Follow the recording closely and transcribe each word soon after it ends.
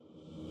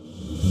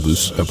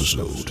This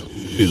episode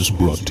is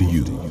brought to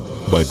you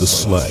by the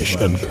Slash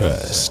and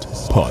Cast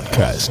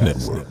Podcast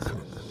Network.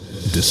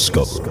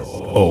 Discover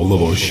all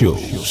of our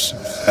shows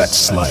at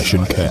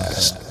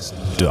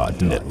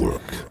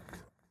slashandcast.network.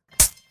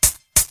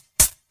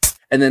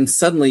 And then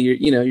suddenly you're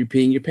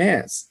peeing your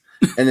pants.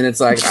 And then it's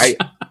like,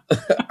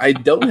 I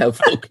don't have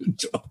full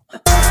control.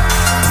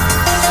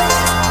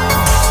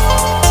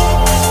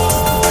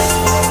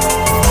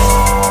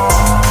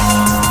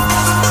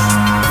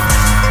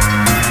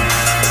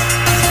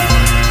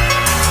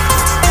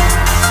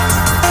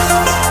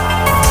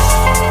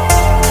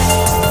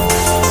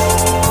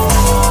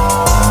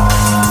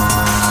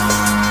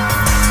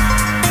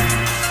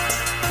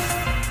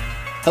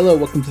 Hello,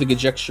 welcome to the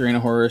Conjecturing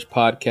Horrors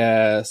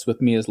podcast.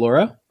 With me is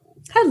Laura.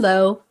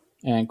 Hello.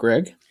 And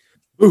Greg.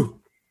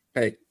 Ooh.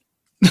 Hey.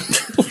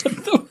 What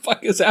the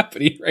fuck is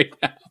happening right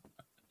now?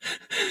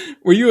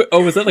 Were you?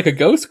 Oh, was that like a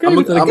ghost, Greg? I'm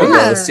a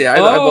ghost. Yeah,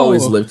 I've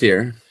always lived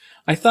here.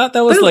 I thought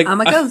that was Boo, like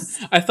I'm a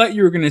ghost. I thought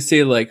you were gonna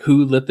say like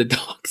who lit the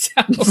dog's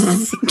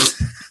house.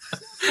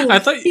 I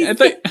thought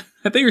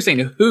you were saying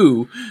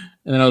who,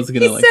 and then I was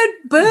gonna He said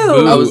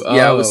boo.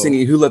 I was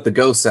singing "Who Let the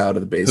Ghosts Out"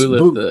 of the basement.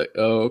 Who lit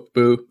the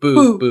boo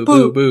boo boo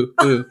boo boo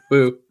boo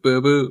boo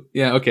boo boo.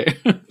 Yeah, okay.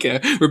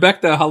 We're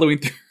back to Halloween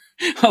 3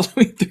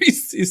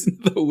 season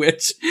of The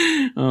Witch.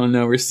 Oh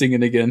no, we're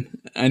singing again.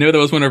 I know that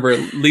was one of our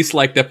least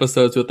liked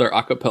episodes with our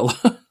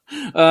acapella.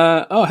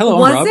 Hello,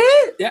 was I'm Rob.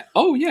 it? Yeah.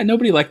 Oh yeah,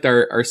 nobody liked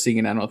our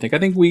singing, I don't think. I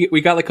think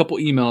we got like a couple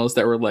emails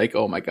that were like,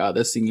 oh my god,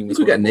 this singing was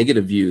we got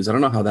negative views. I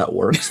don't know how that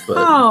works, but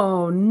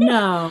Oh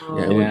no.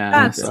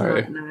 That's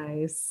sorry. not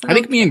nice. I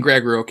think me and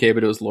Greg were okay,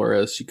 but it was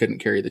Laura. She couldn't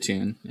carry the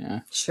tune.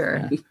 Yeah.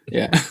 Sure.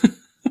 Yeah.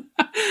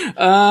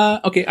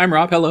 Okay, I'm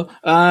Rob. Hello.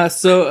 How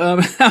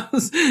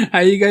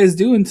you guys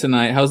doing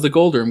tonight? How's the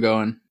Gold Room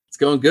going? it's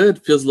going good.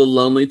 Feels a little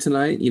lonely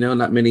tonight.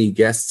 Not many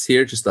guests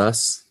here, just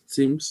us, it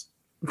seems.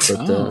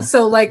 But,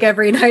 So like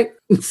every night.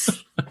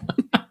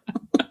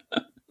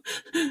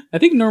 I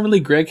think normally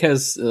Greg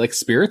has like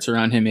spirits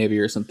around him, maybe,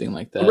 or something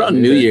like that.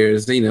 around New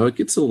Year's, it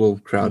gets a little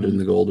crowded in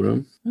the Gold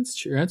Room. That's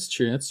true.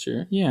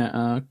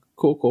 Yeah.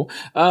 Cool.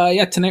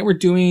 Tonight we're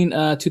doing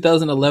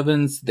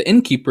 2011's The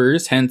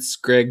Innkeepers, hence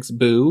Greg's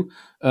boo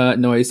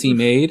noise he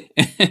made.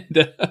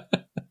 And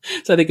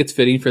so I think it's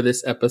fitting for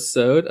this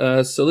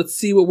episode. So let's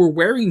see what we're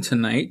wearing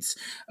tonight.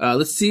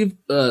 Let's save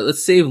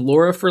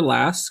Laura for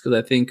last, because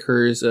I think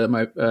hers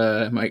might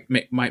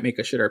make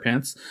us shit our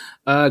pants.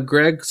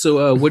 Greg,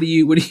 so what do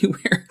you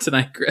wear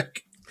tonight,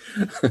 Greg?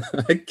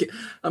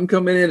 I'm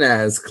coming in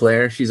as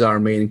Claire. She's our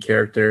main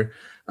character.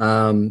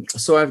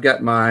 So I've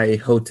got my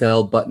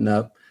hotel button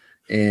up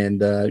and,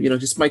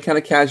 just my kind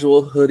of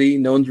casual hoodie.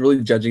 No one's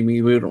really judging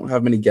me. We don't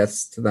have many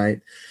guests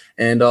tonight.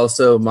 And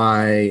also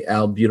my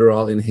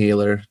albuterol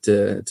inhaler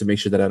to make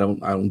sure that I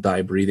don't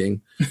die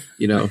breathing,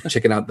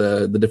 checking out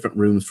the different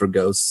rooms for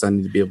ghosts. I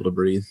need to be able to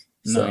breathe.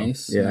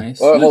 Nice. So, yeah. Nice.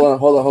 Oh,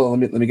 hold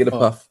on. Let me get a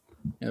puff.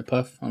 Yeah, a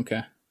puff.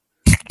 Okay.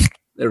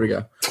 There we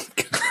go.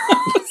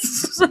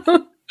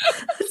 That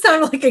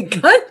sounded like a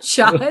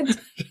gunshot. I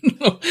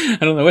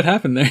don't know what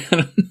happened there.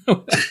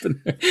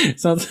 It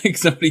sounds like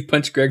somebody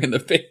punched Greg in the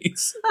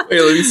face. Wait,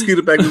 let me scoot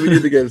it back. Let me do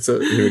it again. So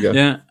here we go.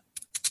 Yeah.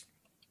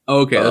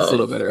 Okay, that's a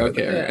little better.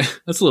 Okay, all right.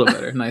 That's a little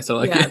better. Nice. I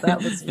like it.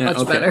 That was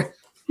much better.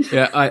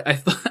 Yeah,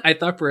 I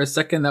thought for a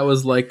second that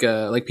was like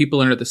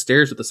people under the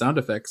stairs with the sound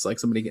effects, like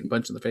somebody getting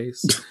punched in the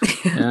face.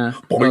 Yeah.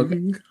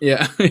 Okay.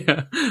 Yeah.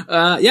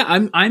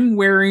 I'm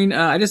wearing.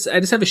 I just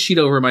have a sheet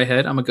over my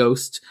head. I'm a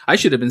ghost. I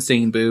should have been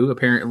saying boo.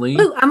 Apparently.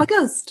 Boo, I'm a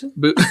ghost.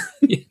 Boo.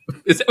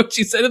 Is that what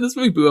she said in this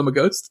movie? Boo, I'm a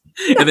ghost.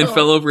 No. And then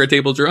fell over a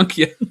table drunk.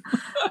 Yeah.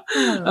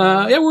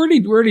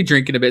 We're already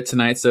drinking a bit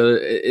tonight. So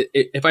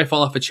if I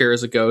fall off a chair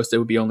as a ghost, it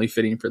would be only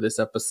fitting for this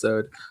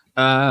episode.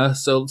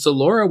 So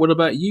Laura, what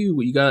about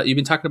you? You've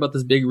been talking about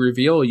this big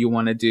reveal you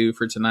want to do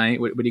for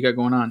tonight. What do you got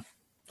going on?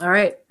 All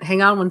right.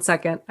 Hang on 1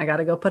 second. I got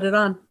to go put it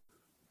on.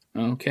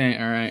 Okay.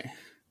 All right.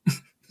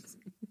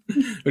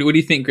 What do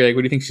you think, Greg?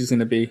 What do you think she's going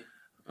to be?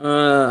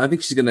 I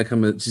think she's going to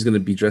come. She's going to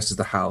be dressed as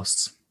the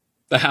house.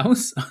 The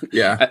house?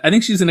 Yeah. I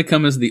think she's going to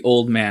come as the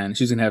old man.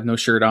 She's going to have no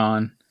shirt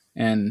on,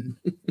 and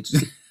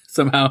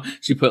somehow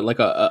she put like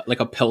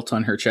a pelt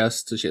on her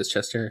chest, so she has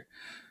chest hair.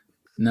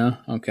 No?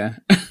 Okay.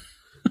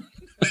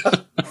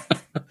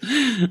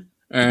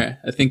 All right.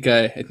 I think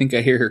I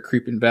hear her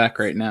creeping back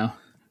right now.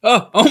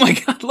 Oh my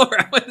God,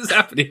 Laura, what is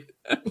happening?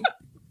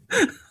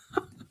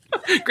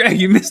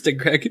 Greg, you missed it,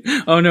 Greg.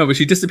 Oh no, but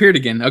she disappeared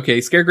again.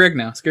 Okay, scare Greg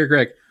now. Scare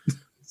Greg.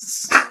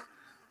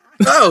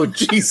 Oh,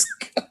 jeez.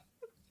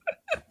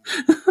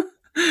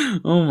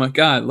 Oh my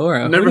God,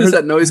 Laura. I've never heard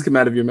that noise come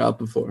out of your mouth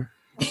before.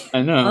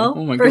 I know. Well,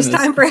 oh my first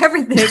goodness. time for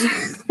everything.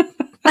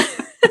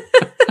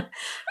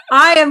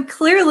 I am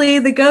clearly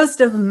the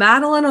ghost of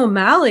Madeline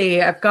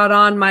O'Malley. I've got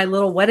on my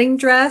little wedding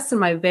dress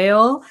and my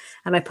veil,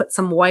 and I put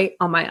some white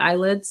on my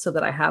eyelids so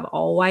that I have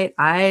all white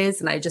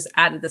eyes, and I just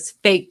added this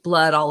fake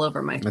blood all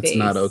over my face. That's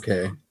not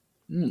okay.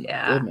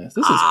 Yeah. Goodness,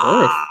 this is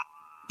horrible.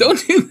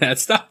 Don't do that.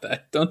 Stop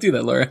that. Don't do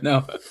that, Laura.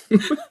 No.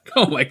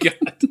 Oh my God.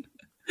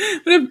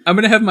 I'm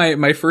gonna have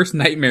my first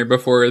nightmare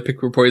before the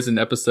Pick Were Poison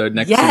episode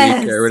next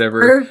Yes, week or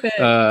whatever. perfect.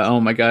 Oh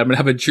my god, I'm gonna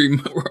have a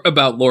dream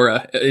about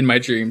Laura in my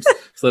dreams,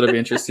 so that'll be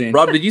interesting.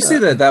 Rob, did you say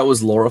that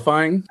was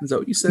lorifying? Is that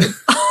what you said?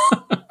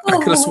 I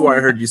could have swore I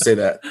heard you say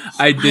that.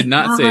 I did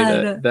not say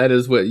that. God. That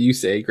is what you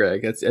say,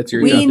 Greg. That's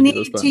your We job to do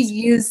those need puns. to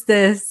use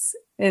this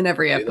in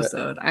every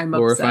episode. I'm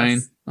Glorifying.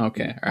 obsessed.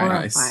 Okay, all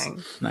right,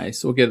 Horrifying.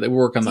 nice. We'll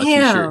work on that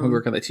Damn. t-shirt. We'll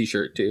work on that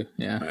t-shirt too.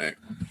 Yeah. All right.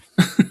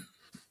 All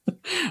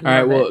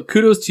right. Love Well, it.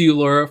 kudos to you,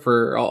 Laura,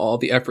 for all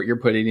the effort you're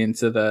putting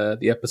into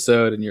the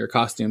episode and your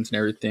costumes and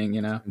everything.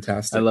 You know,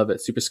 Fantastic. I love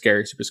it. Super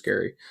scary. Super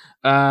scary.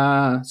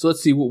 So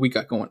let's see what we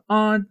got going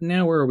on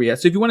now. Where are we at?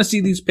 So if you want to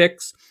see these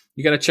pics,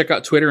 you got to check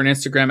out Twitter and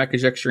Instagram at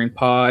Conjecturing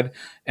Pod.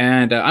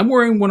 And I'm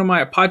wearing one of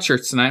my pod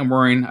shirts tonight. I'm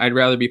wearing I'd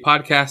Rather Be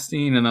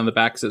Podcasting, and on the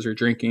back says we're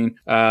drinking.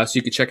 So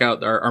you can check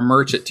out our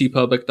merch at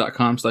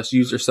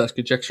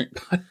tpublic.com/user/conjecturing.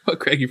 What,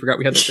 Craig, you forgot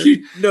we had that shirt?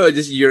 No,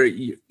 just you're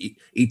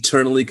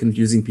eternally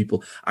confusing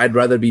people. I'd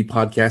rather be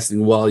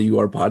podcasting while you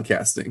are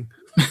podcasting.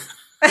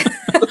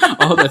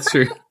 Oh, that's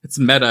true. It's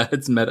meta.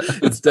 It's meta.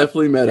 It's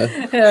definitely meta.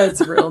 Yeah,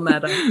 it's real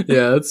meta.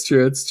 Yeah, that's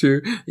true. That's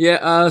true.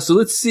 Yeah. So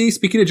let's see.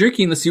 Speaking of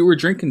drinking, let's see what we're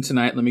drinking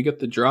tonight. Let me get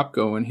the drop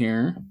going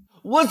here.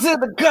 What's in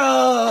the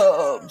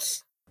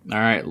cups? All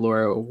right,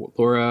 Laura.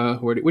 What are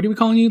we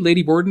calling you?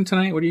 Lady Borden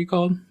tonight? What are you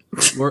called?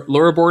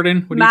 Laura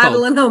Borden? What are you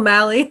called? Madeline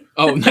O'Malley.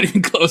 Oh, not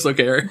even close.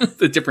 Okay,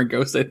 the different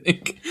ghost, I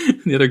think.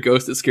 The other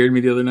ghost that scared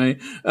me the other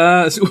night.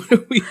 So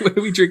what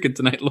are we drinking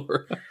tonight,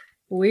 Laura?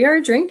 We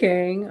are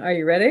drinking. Are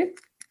you ready?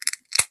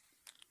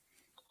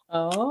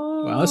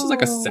 Oh. Wow, this is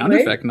like a sound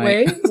effect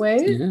night.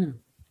 Wait. Yeah.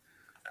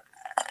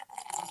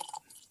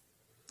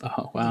 Oh,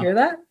 You wow. hear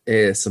that?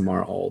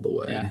 ASMR all the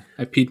way. Yeah,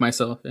 I peed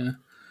myself. Yeah.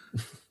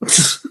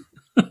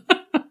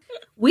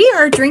 We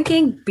are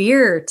drinking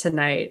beer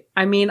tonight.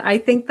 I mean, I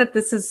think that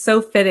this is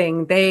so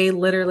fitting. They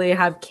literally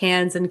have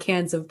cans and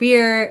cans of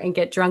beer and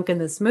get drunk in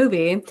this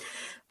movie.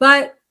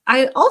 But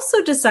I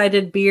also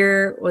decided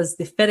beer was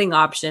the fitting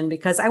option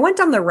because I went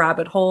down the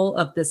rabbit hole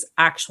of this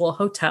actual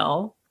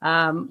hotel,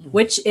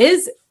 which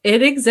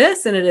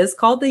exists and it is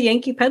called the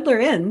Yankee Peddler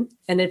Inn,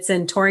 and it's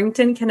in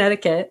Torrington,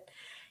 Connecticut.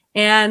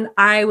 And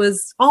I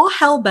was all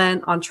hell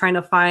bent on trying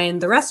to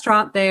find the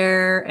restaurant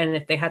there and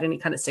if they had any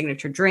kind of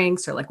signature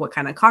drinks or like what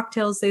kind of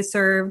cocktails they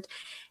served.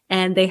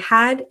 And they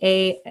had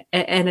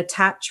an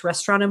attached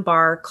restaurant and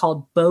bar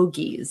called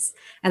Bogies.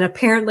 And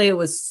apparently it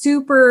was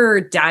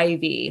super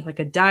divey, like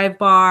a dive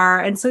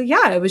bar. And so,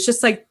 yeah, it was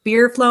just like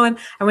beer flowing.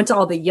 I went to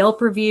all the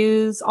Yelp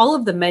reviews. All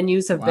of the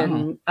menus have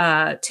been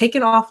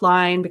taken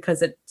offline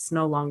because it's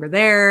no longer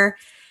there.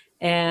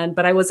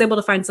 But I was able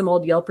to find some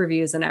old Yelp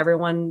reviews and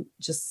everyone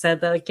just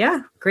said that, like, yeah,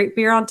 great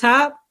beer on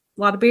tap,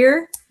 a lot of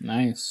beer.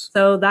 Nice.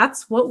 So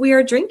that's what we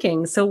are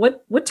drinking. So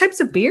what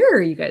types of beer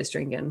are you guys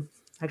drinking?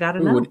 I got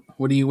to know.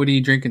 What are you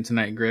drinking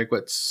tonight, Greg?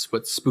 What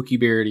spooky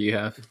beer do you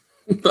have?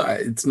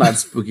 It's not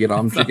spooky at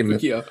all. I'm It's not drinking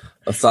spooky.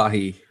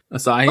 Asahi.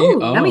 Asahi?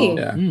 Ooh, yummy.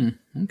 Yeah.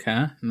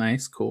 Okay.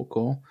 Nice.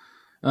 Cool.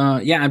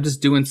 Yeah, I'm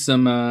just doing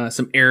some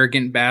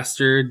arrogant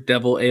bastard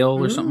devil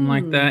ale or something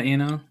like that, you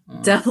know?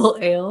 Devil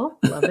ale.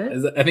 Love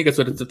it. I think that's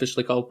what it's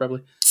officially called,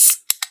 probably.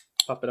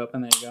 Pop it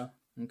open. There you go.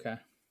 Okay.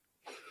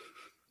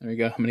 There we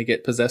go. I'm going to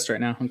get possessed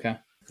right now. Okay.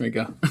 There we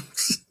go.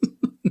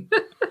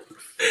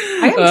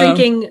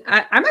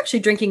 I'm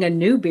actually drinking a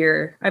new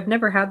beer. I've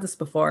never had this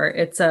before.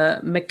 It's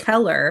a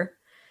McKellar,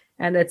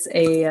 and it's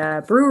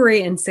a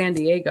brewery in San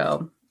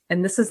Diego.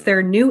 And this is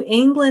their New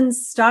England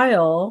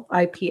style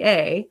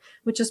IPA,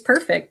 which is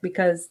perfect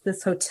because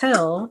this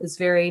hotel is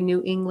very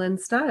New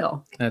England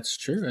style. That's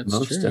true. That's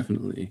Most true.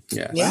 definitely.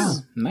 Yes. Yeah. Wow,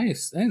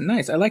 nice.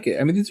 I like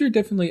it. I mean, these are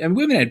definitely. I mean,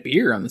 we haven't had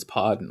beer on this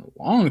pod in a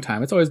long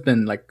time. It's always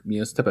been like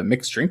some type of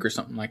mixed drink or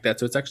something like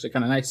that. So it's actually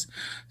kind of nice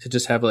to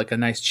just have like a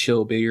nice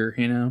chill beer.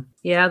 You know.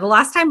 Yeah, the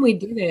last time we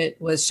did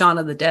it was Shaun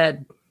of the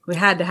Dead. We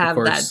had to have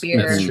Of that course,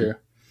 beer. That's true.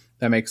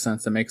 That makes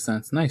sense.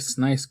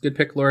 Nice. Good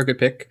pick, Laura. Good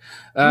pick.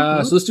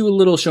 So let's do a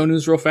little show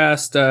news real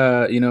fast. We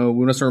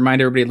want to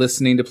remind everybody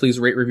listening to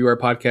please rate, review our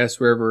podcast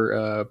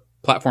wherever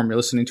platform you're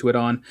listening to it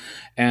on.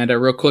 And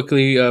real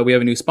quickly, we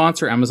have a new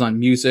sponsor, Amazon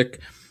Music.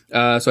 So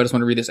I just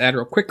want to read this ad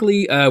real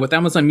quickly. With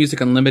Amazon Music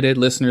Unlimited,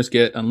 listeners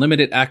get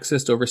unlimited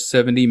access to over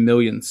 70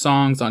 million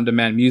songs on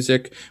demand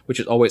music, which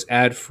is always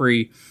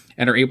ad-free,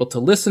 and are able to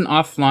listen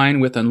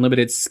offline with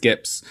unlimited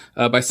skips.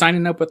 By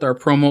signing up with our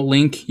promo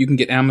link, you can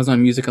get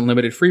Amazon Music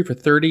Unlimited free for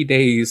 30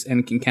 days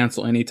and can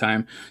cancel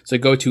anytime. So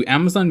go to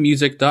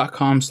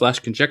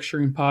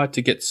amazonmusic.com/conjecturingpod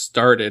to get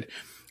started.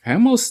 I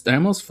almost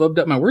flubbed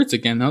up my words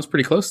again. That was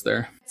pretty close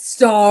there.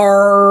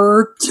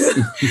 Start.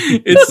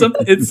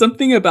 It's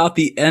something about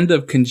the end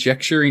of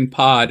conjecturing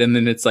pod, and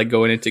then it's like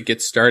going into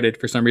get started.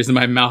 For some reason,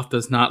 my mouth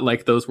does not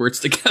like those words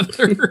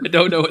together. I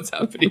don't know what's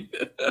happening.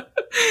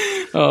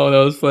 Oh,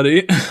 that was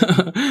funny.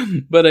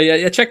 But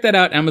yeah, check that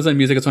out. Amazon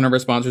Music is one of our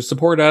sponsors.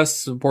 Support us,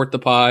 support the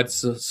pod,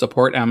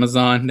 support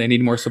Amazon. They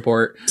need more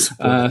support.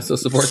 So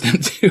support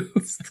them too.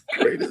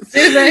 Greatest.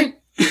 Do they?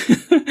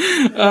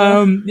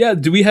 Yeah,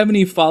 do we have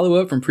any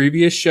follow-up from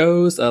previous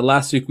shows?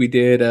 Last week we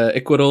did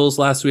Equitals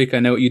last week. I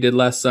know what you did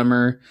last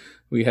summer.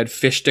 We had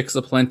fish sticks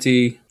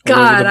aplenty all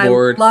over God, the I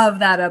board. love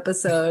that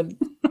episode.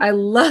 I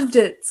loved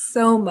it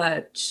so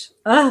much.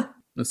 Ugh.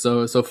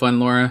 So fun,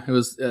 Laura. It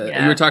was.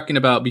 Yeah. You were talking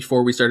about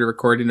before we started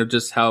recording of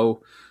just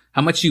how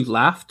much you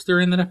laughed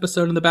during that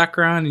episode in the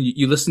background, and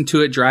you listened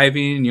to it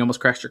driving, and you almost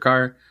crashed your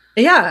car.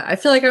 Yeah, I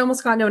feel like I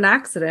almost got into an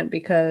accident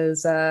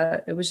because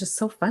it was just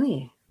so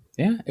funny.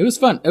 Yeah, it was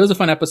fun. It was a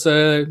fun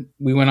episode.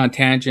 We went on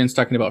tangents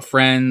talking about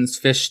Friends,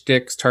 fish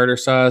sticks, tartar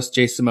sauce,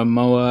 Jason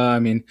Momoa.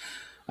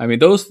 I mean,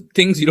 those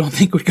things you don't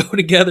think would go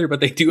together,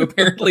 but they do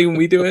apparently when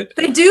we do it.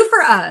 They do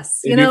for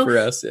us, They do for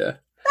us, yeah.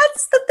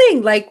 That's the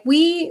thing. Like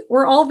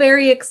we're all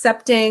very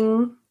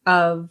accepting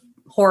of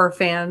horror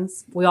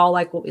fans. We all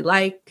like what we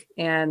like,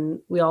 and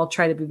we all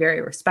try to be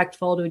very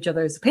respectful to each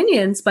other's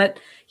opinions. But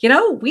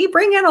we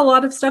bring in a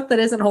lot of stuff that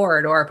isn't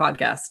horror to our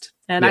podcast,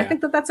 and I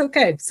think that that's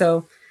okay.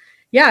 So,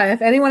 yeah,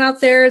 if anyone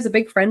out there is a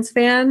big Friends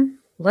fan,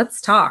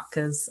 let's talk,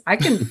 because I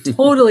can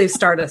totally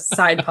start a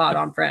side pod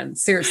on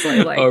Friends.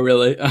 Seriously, like. Oh,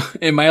 really?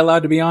 Am I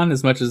allowed to be on?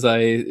 As much as I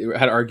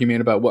had an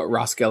argument about what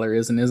Ross Geller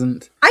is and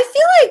isn't.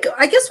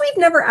 I guess we've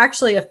never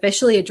actually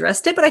officially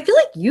addressed it, but I feel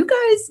like you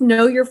guys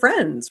know your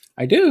Friends.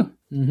 I do.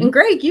 Mm-hmm. And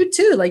Greg, you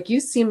too. Like, you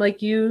seem like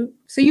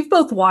so you've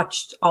both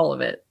watched all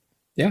of it.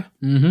 Yeah.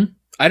 Mm-hmm.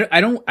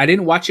 I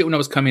didn't watch it when it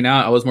was coming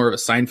out. I was more of a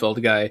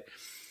Seinfeld guy.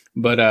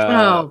 But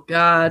oh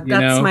God,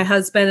 that's my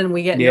husband, and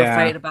we get into a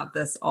fight about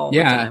this all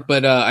the time.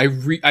 But I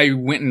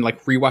went and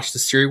like rewatched the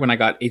series when I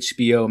got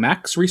HBO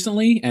Max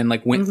recently, and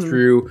like went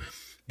through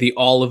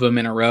all of them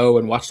in a row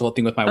and watched the whole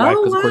thing with my wife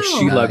because of course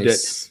she loved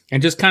it,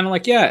 and just kind of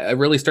like I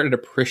really started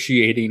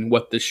appreciating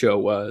what the show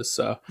was.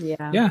 So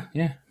yeah,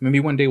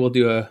 maybe one day we'll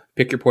do a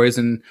Pick Your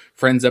Poison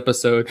Friends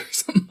episode or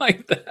something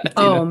like that.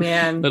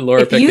 Man, let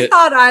Laura if you pick it.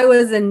 thought I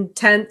was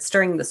intense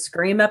during the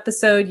Scream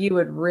episode, you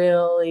would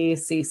really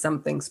see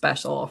something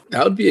special.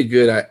 That would be a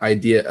good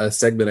idea. A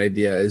segment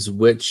idea is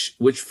which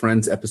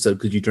Friends episode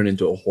could you turn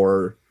into a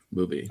horror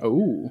movie?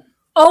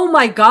 Oh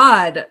my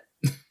God.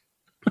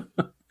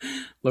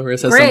 Laura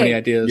has so many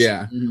ideas.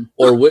 Yeah. Mm-hmm.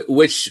 Or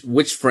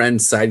which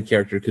Friends side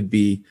character could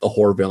be a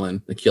horror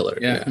villain, a killer?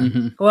 Yeah.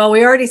 Mm-hmm. Well,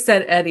 we already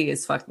said Eddie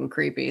is fucking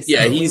creepy.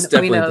 So he's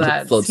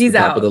definitely floats he's the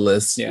top out of the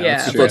list.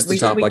 Yeah, he floats the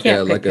top we like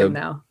can't a pick him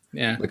now.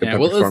 Yeah. Like a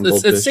Well,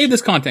 let's save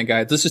this content,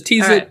 guys. Let's just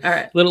tease it. All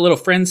right. Little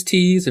Friends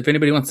tease. If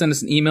anybody wants to send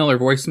us an email or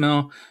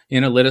voicemail,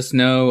 let us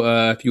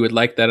know if you would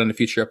like that on a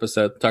future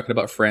episode, talking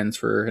about Friends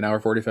for an hour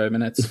 45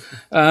 minutes.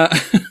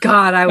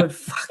 God, I would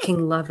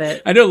fucking love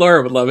it. I know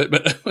Laura would love it,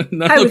 but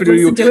I would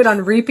listen to it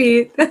on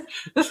repeat.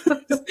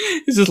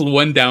 It's just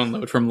one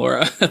download from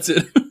Laura. That's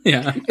it.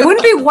 Yeah. It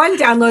wouldn't be one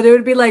download. It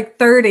would be like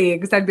 30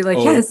 because I'd be like,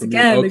 yes,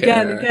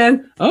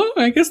 again. Oh,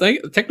 I guess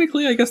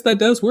technically that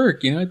does work.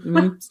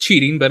 It's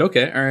cheating, but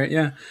okay. All right.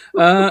 Yeah.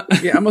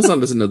 Amazon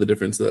doesn't know the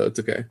difference though. It's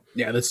okay.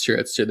 Yeah, that's true.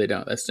 That's true. They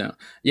don't. That's true.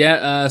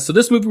 Yeah. So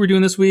this movie we're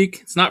doing this week,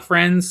 it's not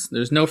Friends.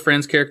 There's no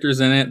Friends characters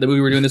in it. The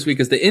movie we're doing this week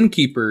is The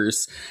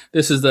Innkeepers.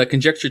 This is the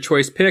conjecture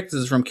choice pick.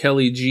 This is from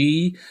Kelly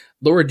G.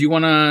 Laura, do you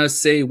want to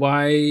say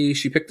why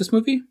she picked this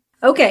movie?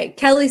 Okay.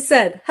 Kelly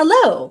said,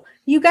 hello.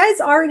 You guys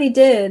already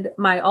did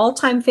my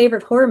all-time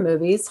favorite horror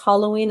movies,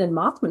 Halloween and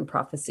Mothman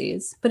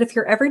Prophecies. But if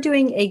you're ever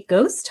doing a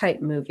ghost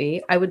type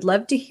movie, I would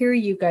love to hear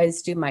you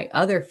guys do my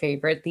other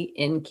favorite, The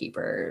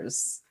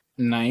Innkeepers.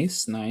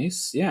 Nice.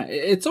 Yeah,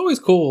 it's always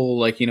cool,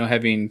 like,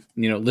 having,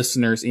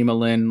 listeners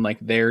email in, like,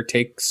 their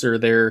takes or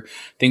their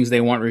things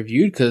they want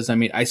reviewed. Because,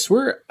 I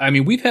swear,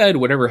 we've had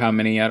how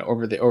many out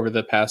over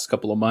the past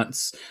couple of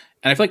months.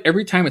 And I feel like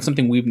every time it's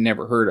something we've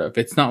never heard of.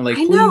 It's not like,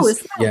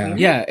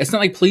 it's not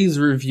like, please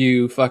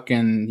review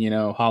fucking,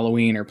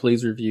 Halloween or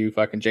please review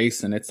fucking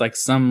Jason. It's like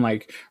some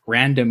like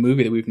random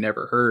movie that we've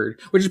never heard,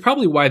 which is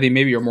probably why they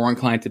maybe are more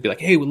inclined to be like,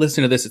 hey, well,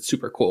 listen to this. It's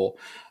super cool.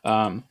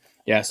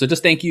 So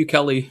just thank you,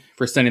 Kelly,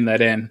 for sending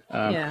that in.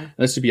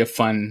 This should be a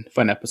fun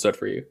episode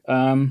for you.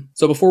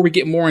 So before we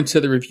get more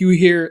into the review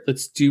here,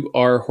 let's do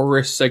our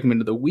horror segment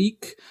of the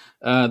week.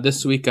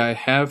 This week I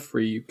have for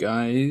you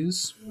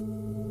guys.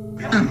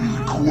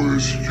 Any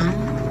questions?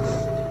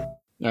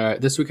 All right,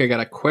 this week I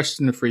got a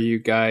question for you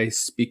guys.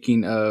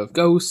 Speaking of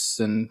ghosts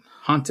and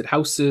haunted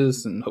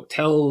houses and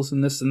hotels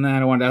and this and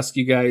that, I wanted to ask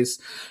you guys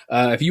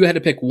if you had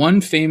to pick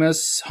one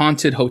famous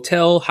haunted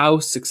hotel,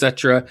 house,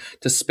 etc.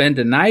 to spend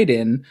a night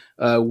in,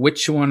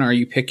 which one are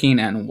you picking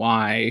and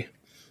why?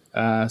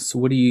 So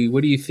what do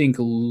you think,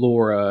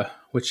 Laura?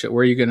 Where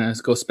are you gonna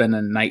go spend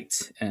a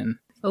night in?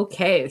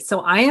 Okay,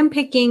 so I am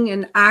picking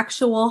an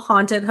actual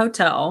haunted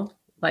hotel,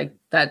 like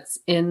that's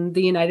in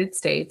the United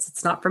States.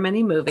 It's not from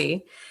any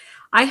movie.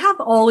 I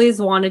have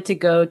always wanted to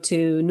go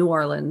to New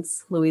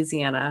Orleans,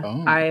 Louisiana.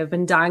 Oh. I have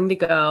been dying to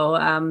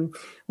go.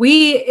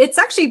 It's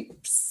actually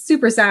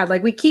super sad.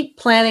 Like, we keep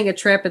planning a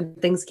trip and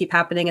things keep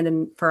happening. And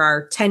then for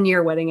our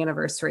 10-year wedding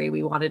anniversary,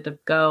 we wanted to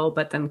go,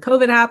 but then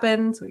COVID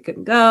happened, so we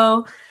couldn't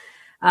go.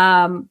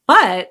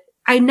 But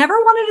I never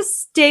wanted to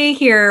stay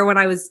here when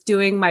I was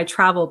doing my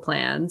travel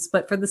plans,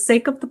 but for the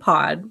sake of the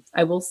pod,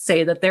 I will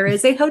say that there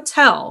is a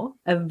hotel,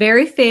 a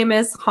very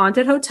famous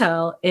haunted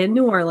hotel in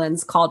New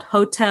Orleans called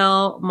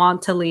Hotel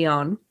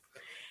Monteleone.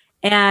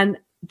 And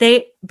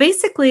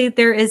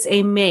there is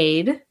a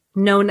maid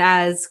known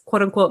as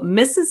quote unquote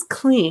Mrs.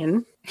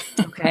 Clean.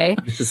 Okay.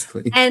 Mrs.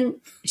 Clean. And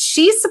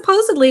she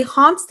supposedly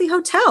haunts the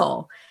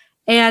hotel.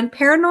 And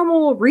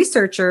paranormal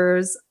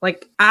researchers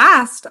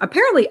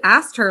apparently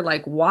asked her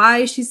like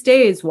why she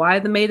stays, why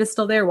the maid is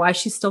still there, why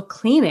she's still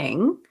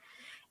cleaning.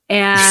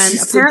 And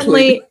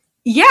apparently,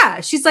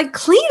 she's like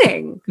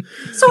cleaning.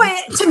 So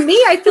to me,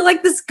 I feel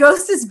like this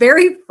ghost is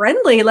very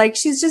friendly. Like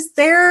she's just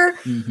there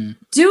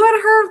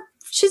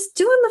she's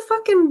doing the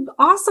fucking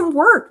awesome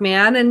work,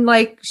 man. And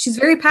like, she's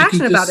very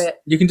passionate about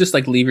it. You can just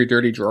like leave your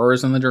dirty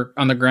drawers on the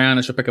ground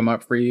and she'll pick them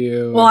up for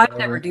you. Well, I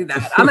never do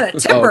that. I'm going to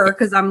tip her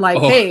because I'm like,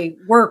 hey,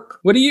 work.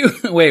 What do you,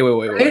 wait.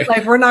 Right?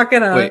 Like, we're not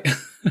going to.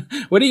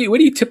 Wait, what do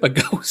you tip a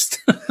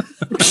ghost?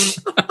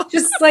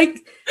 Just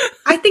like,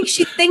 I think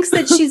she thinks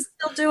that she's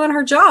still doing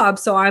her job.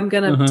 So I'm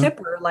going to tip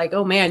her like,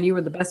 oh man, you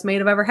were the best maid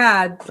I've ever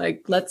had.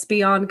 Like, let's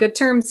be on good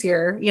terms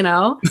here, you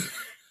know?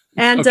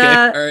 And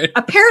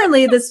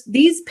apparently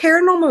these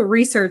paranormal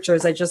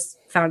researchers I just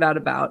found out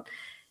about,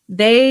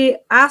 they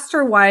asked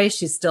her why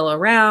she's still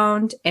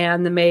around.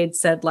 And the maid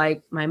said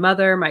like, my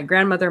mother, my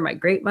grandmother, my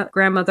great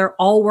grandmother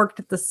all worked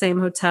at the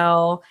same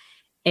hotel.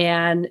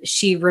 And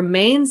she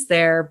remains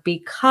there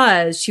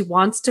because she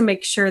wants to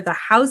make sure the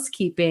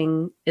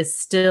housekeeping is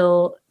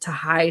still to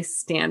high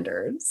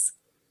standards.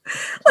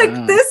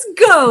 Like this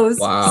ghost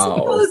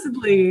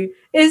supposedly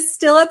is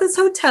still at this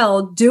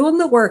hotel doing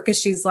the work because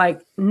she's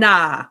like,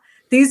 nah,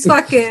 these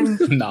fucking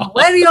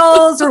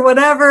millennials or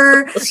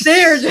whatever,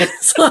 they're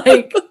just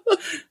like,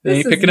 they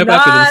ain't picking up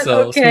after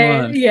themselves. Okay.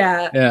 Come on.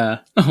 Yeah.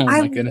 Oh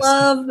my goodness.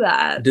 I love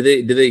that. Do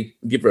they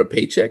give her a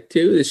paycheck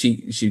too? Is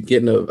she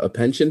getting a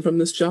pension from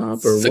this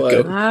job or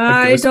what?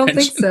 I don't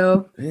think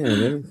so. Man,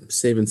 they're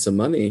saving some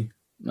money.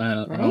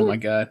 Oh my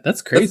god,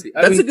 that's crazy.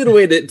 That's a good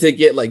way to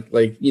get like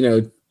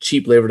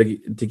cheap labor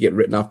to get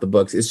written off the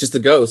books. It's just a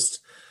ghost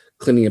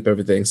cleaning up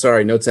everything.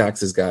 Sorry, no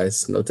taxes,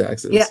 guys. No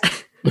taxes. Yeah.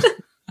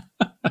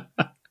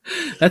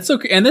 That's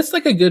okay. And that's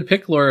like a good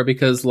pick, Laura,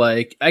 because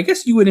like, I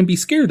guess you wouldn't be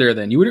scared there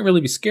then. You wouldn't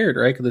really be scared,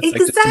 right? Because it's like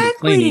just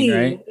cleaning,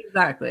 right?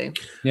 Exactly.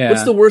 Yeah.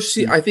 What's the worst?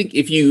 I think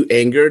if you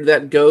angered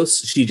that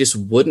ghost, she just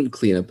wouldn't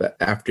clean up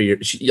after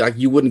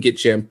you wouldn't get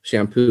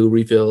shampoo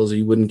refills, or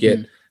you wouldn't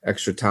get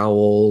extra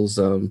towels.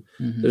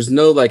 There's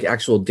no like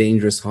actual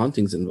dangerous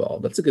hauntings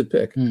involved. That's a good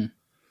pick.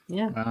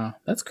 Yeah. Wow,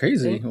 that's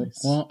crazy.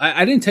 Nice. Well,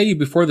 I didn't tell you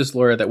before this,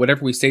 Laura, that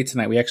whatever we say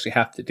tonight, we actually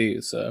have to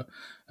do. So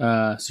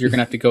you're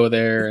gonna have to go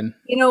there, and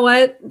you know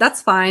what?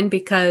 That's fine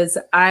because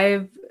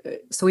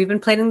we've been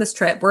planning this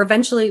trip.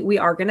 We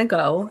are gonna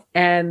go,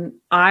 and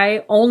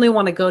I only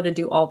want to go to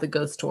do all the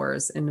ghost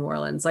tours in New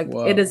Orleans. Like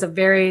it is a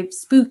very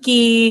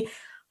spooky,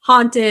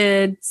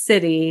 haunted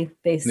city,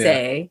 they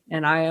say,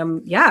 and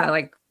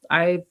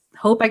I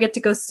hope I get to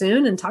go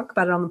soon and talk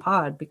about it on the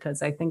pod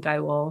because I think I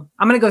will.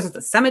 I'm going to go to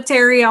the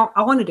cemetery. I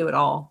want to do it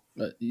all.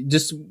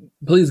 Just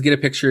please get a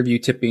picture of you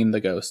tipping the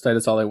ghost. That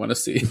is all I want to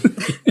see.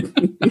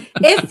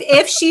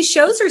 if she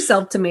shows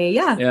herself to me,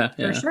 yeah,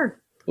 for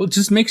sure. Well,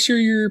 just make sure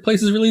your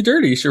place is really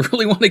dirty. She'll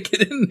really want to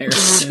get in there.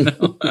 You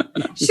know?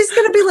 She's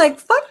going to be like,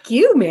 fuck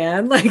you,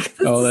 man. Like,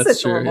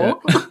 that's true.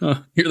 Yeah.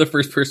 You're the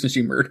first person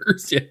she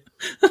murders. Yeah.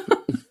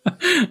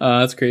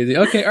 That's crazy.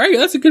 Okay. All right.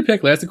 That's a good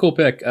pick. That's a cool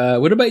pick.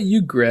 What about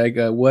you, Greg?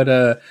 What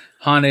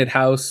haunted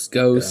house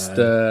ghost?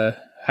 How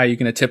are you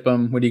going to tip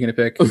them? What are you going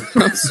to pick?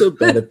 I'm so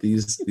bad at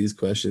these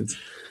questions.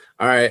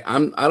 All right. I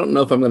don't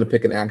know if I'm going to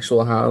pick an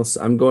actual house.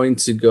 I'm going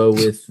to go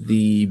with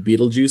the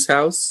Beetlejuice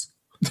house.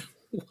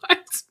 What?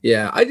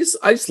 Yeah, I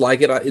just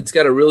like it. It's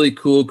got a really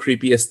cool,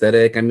 creepy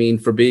aesthetic. I mean,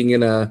 for being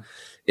in a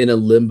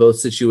limbo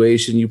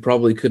situation, you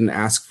probably couldn't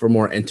ask for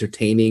more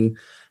entertaining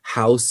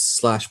house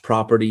 /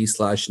 property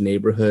 /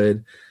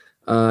 neighborhood.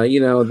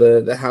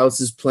 The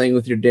house is playing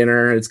with your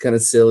dinner. It's kind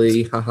of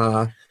silly,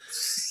 haha.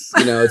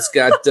 It's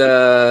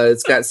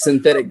got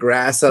synthetic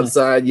grass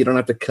outside. You don't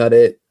have to cut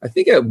it. I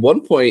think at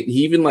one point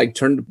he even like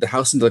turned the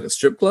house into like a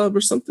strip club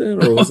or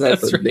something. Or was that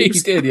that's right. He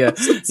did, yeah.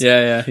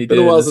 Yeah, he did.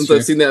 Been a while since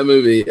I've seen that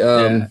movie.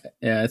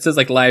 Yeah, it says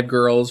like live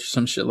girls or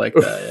some shit like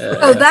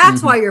that. Yeah,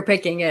 that's why you're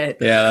picking it.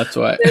 Yeah, that's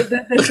why.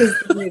 This is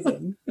the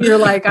reason. You're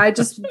like, I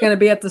just gonna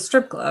be at the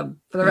strip club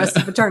for the rest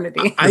of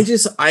eternity. I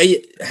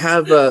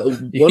have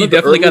you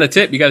definitely got a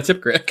tip. You got a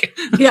tip, Greg.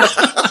 Yeah.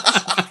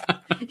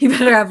 You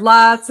better have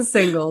lots of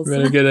singles.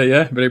 Better get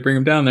it, better bring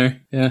them down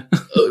there. Yeah.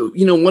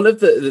 One of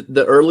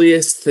the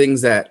earliest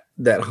things that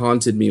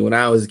haunted me when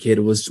I was a kid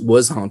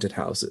was haunted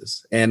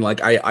houses. And like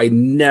I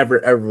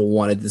never ever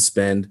wanted to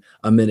spend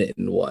a minute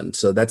in one.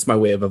 So that's my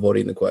way of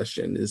avoiding the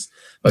question is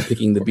by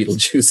picking the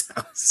Beetlejuice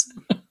house.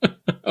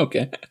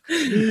 Okay.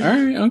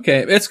 All right.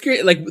 Okay. That's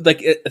great. Like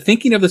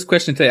thinking of this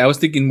question today, I was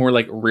thinking more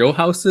like real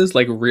houses,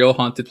 like real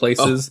haunted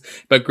places. Oh.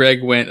 But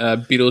Greg went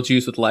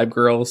Beetlejuice with live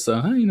girls. So,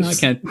 I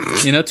can't,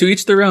 to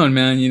each their own,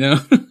 man,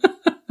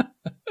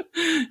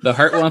 The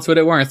heart wants what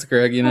it wants,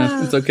 Greg,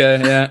 it's okay.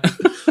 Yeah.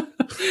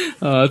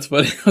 Oh, that's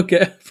funny.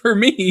 Okay, for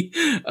me,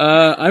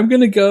 I'm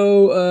gonna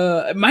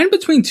go mine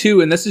between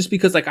two, and that's just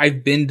because like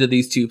I've been to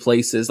these two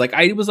places. Like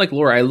I was like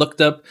Laura, I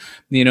looked up,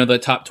 the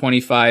top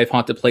 25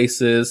 haunted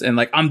places, and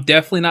like I'm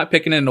definitely not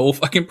picking an old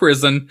fucking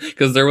prison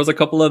because there was a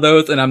couple of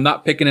those, and I'm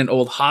not picking an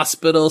old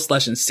hospital /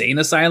 insane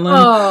asylum.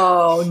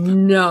 Oh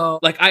no!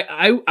 Like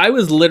I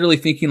was literally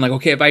thinking like,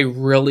 okay, if I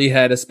really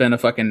had to spend a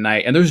fucking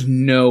night, and there's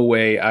no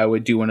way I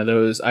would do one of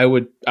those, I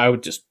would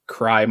just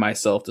cry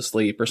myself to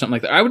sleep or something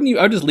like that. I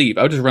would just leave.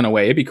 I would just run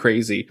away. It'd be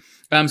crazy.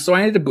 So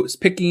I ended up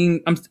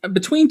picking. I'm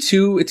between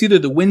two. It's either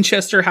the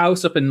Winchester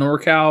House up in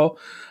NorCal,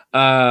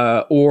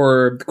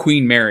 or the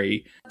Queen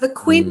Mary. The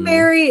Queen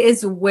Mary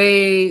is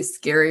way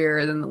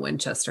scarier than the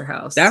Winchester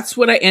House. That's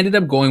what I ended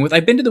up going with.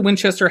 I've been to the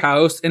Winchester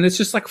House, and it's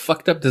just like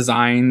fucked up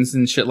designs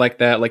and shit like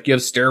that. Like you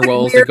have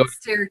stairwells that go,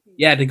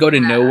 to go to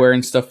nowhere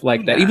and stuff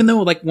like that. Even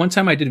though like one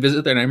time I did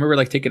visit there, and I remember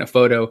like taking a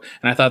photo,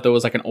 and I thought there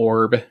was like an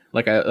orb,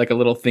 like a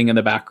little thing in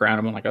the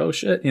background. I'm like, oh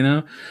shit,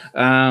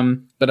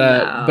 But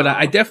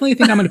I definitely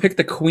think I'm gonna pick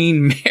the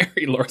Queen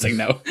Mary. Laura's like,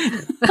 no.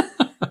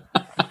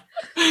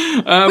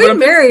 Queen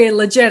Mary,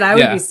 legit, I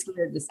would be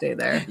scared to stay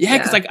there. Yeah,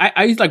 because like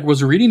I like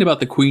was reading about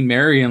the Queen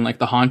Mary and like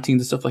the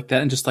hauntings and stuff like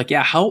that, and just like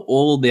how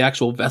old the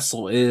actual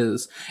vessel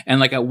is, and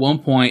like at one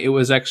point it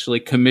was actually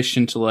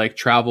commissioned to like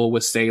travel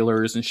with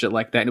sailors and shit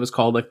like that. And it was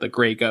called like the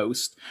Grey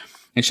Ghost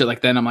and shit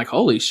like that. And I'm like,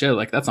 holy shit,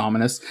 like that's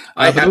ominous.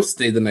 I have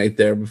stayed the night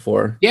there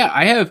before. Yeah,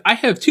 I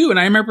have too. And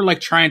I remember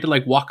like trying to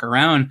like walk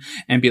around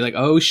and be like,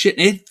 oh shit.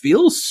 And it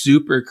feels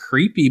super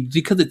creepy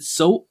because it's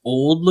so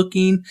old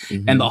looking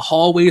and the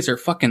hallways are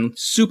fucking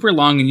super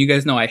long. And you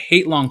guys know I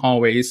hate long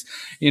hallways.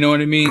 You know what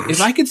I mean? If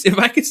I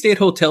could stay at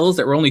hotels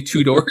that were only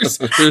 2 doors,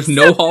 there's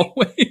no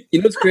hallway.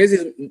 You know what's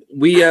crazy?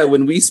 We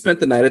when we spent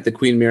the night at the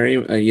Queen Mary,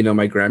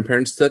 my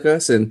grandparents took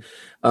us, and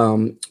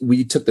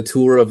we took the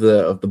tour of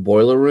the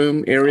boiler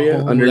room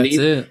area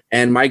underneath,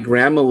 and my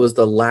grandma was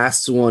the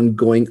last one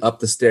going up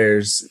the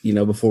stairs,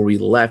 before we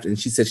left, and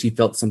she said she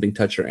felt something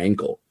touch her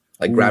ankle,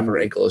 like grab her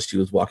ankle as she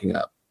was walking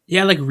up.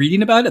 Yeah, like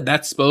reading about it,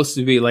 that's supposed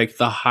to be like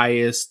the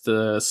highest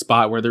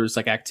spot where there's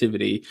like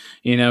activity,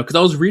 because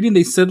I was reading,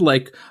 they said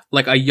like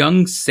a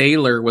young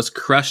sailor was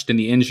crushed in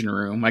the engine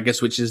room, I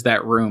guess, which is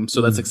that room.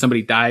 So that's like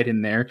somebody died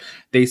in there.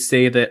 They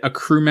say that a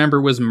crew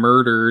member was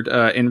murdered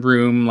in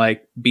room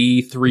like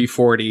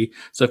B340.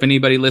 So if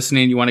anybody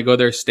listening, you want to go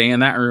there, stay in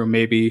that room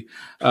maybe.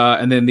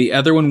 And then the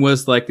other one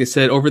was like, they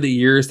said over the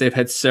years, they've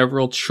had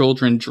several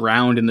children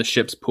drowned in the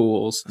ship's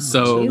pools.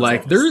 So Jesus.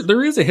 Like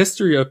there is a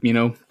history of,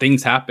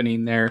 things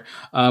happening there.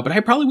 But I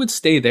probably would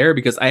stay there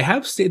because I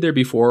have stayed there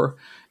before,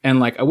 and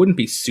like I wouldn't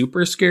be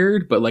super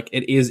scared, but like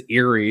it is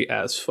eerie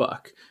as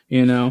fuck,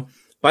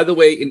 By the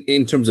way,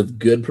 in terms of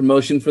good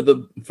promotion for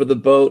the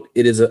boat,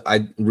 it is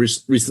I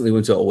recently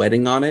went to a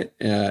wedding on it.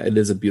 It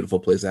is a beautiful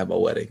place to have a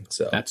wedding.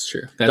 So that's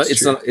true.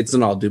 It's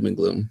not all doom and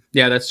gloom.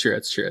 Yeah, that's true.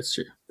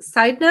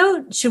 Side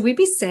note, should we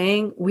be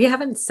saying we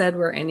haven't said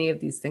where any of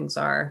these things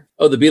are?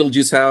 Oh, the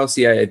Beetlejuice house.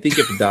 Yeah, I think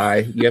you have to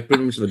die. You have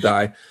pretty much to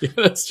die. Yeah,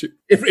 that's true.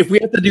 If we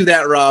have to do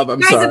that, Rob,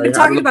 I'm sorry. I've been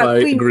talking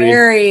about Queen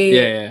Mary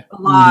a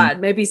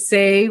lot. Maybe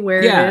say where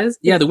it is.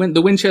 Yeah,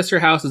 the Winchester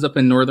house is up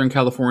in Northern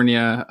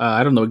California.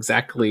 I don't know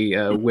exactly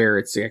where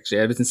it's actually.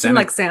 It's in San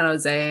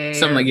Jose.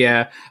 Something like,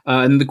 yeah.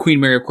 And the Queen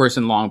Mary, of course,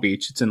 in Long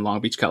Beach. It's in Long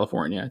Beach,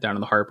 California, down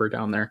in the harbor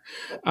down there.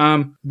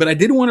 But I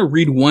did want to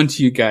read one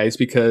to you guys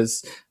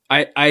because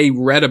I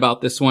read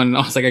about this one and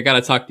I was like, I gotta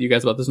talk to you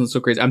guys about this one. It's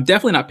so crazy. I'm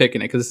definitely not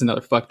picking it because it's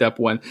another fucked up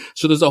one.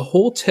 So there's a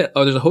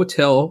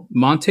hotel,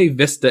 Monte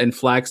Vista in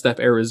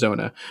Flagstaff,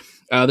 Arizona.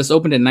 This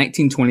opened in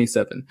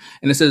 1927,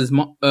 and it says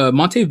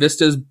Monte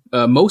Vista's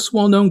most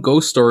well-known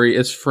ghost story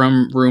is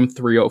from room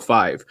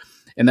 305.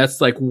 And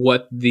that's like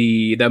what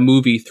that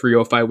movie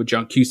 305 with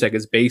John Cusack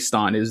is based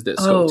on, is this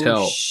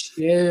hotel.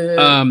 Shit.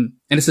 And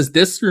it says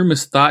this room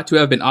is thought to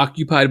have been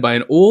occupied by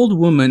an old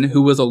woman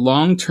who was a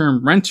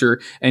long-term renter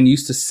and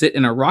used to sit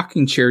in a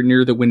rocking chair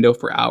near the window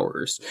for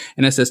hours.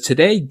 And it says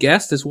today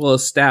guests as well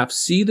as staff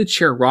see the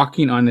chair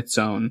rocking on its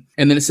own.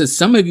 And then it says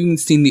some have even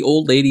seen the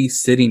old lady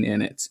sitting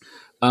in it.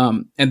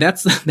 And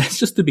that's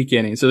just the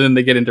beginning. So then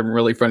they get into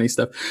really funny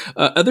stuff.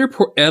 Other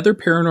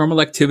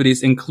paranormal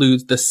activities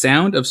include the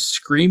sound of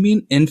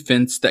screaming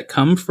infants that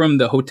come from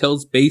the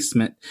hotel's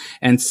basement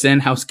and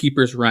send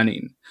housekeepers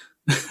running.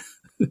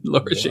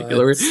 Laura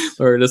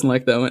doesn't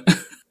like that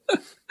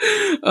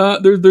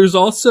one. There's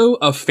also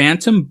a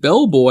phantom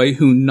bellboy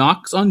who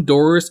knocks on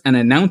doors and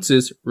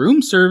announces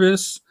room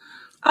service.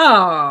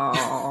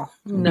 Oh,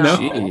 no.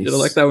 You don't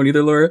like that one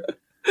either, Laura?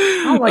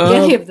 I don't like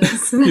any of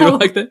this. No. You don't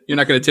like that? You're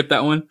not going to tip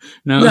that one?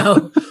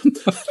 No.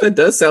 That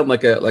does sound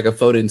like a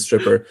phone-in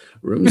stripper.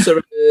 Room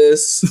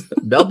service,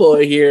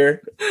 bellboy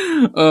here.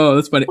 Oh,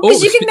 that's funny.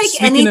 Because you can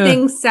make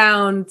anything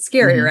sound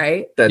scary,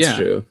 right? That's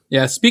true.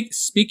 Yeah.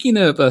 Speaking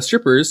of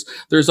strippers,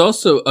 there's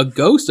also a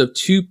ghost of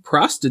 2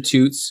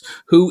 prostitutes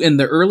who, in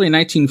the early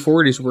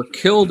 1940s, were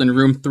killed in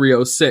room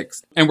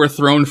 306 and were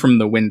thrown from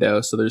the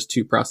window. So there's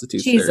 2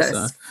 prostitutes Jesus,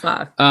 there.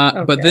 fuck.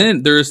 But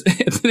then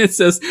it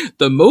says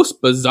the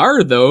most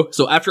bizarre though.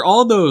 So after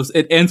all those,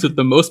 it ends with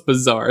the most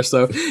bizarre.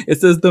 So it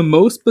says the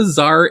most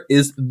bizarre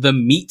is the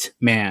Meat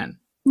Man.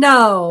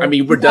 No. I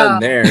mean, we're done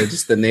there.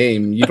 Just the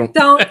name. You don't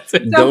Don't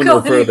Don't go go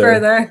any further.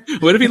 further.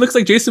 What if he looks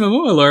like Jason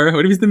Momoa, Laura?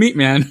 What if he's the Meat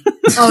Man?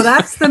 Oh,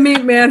 that's the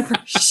Meat Man for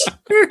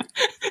sure.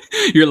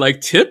 You're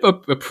like, tip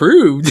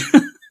approved.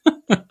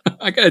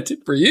 I got a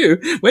tip for you.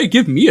 Wait,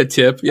 give me a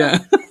tip. Yeah.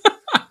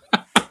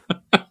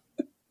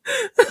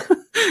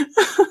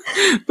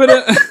 but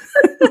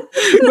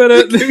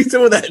give me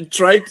some of that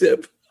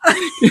tri-tip.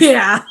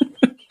 Yeah.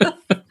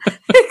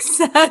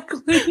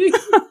 Exactly.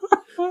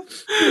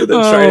 The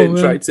trident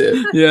tri-tip.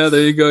 Yeah,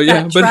 there you go.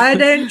 Yeah, That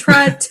trident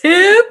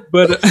tri-tip.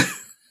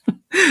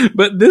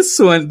 But this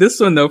one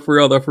though, for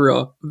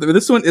real,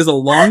 this one is a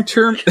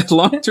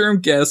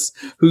long-term guest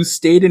who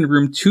stayed in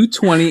room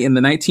 220 in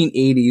the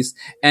 1980s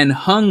and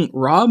hung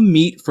raw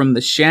meat from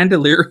the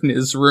chandelier in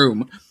his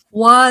room.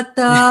 What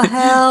the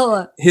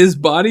hell? His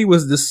body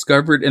was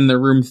discovered in the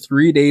room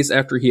 3 days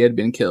after he had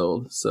been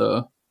killed.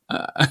 So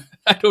I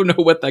don't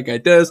know what that guy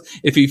does.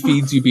 If he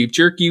feeds you beef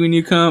jerky when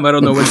you come, I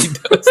don't know what he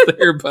does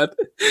there, but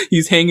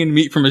he's hanging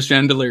meat from a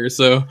chandelier.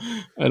 So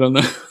I don't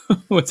know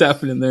what's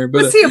happening there.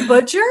 But Was he a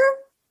butcher?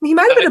 He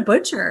might have been a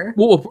butcher.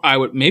 well, I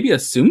would maybe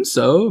assume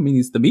so. I mean,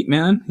 he's the Meat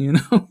Man, you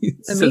know. He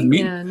The says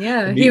meat man,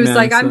 yeah. the He meat was man,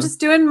 like, I'm so- just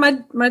doing my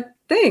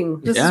thing.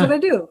 This is Yeah. what I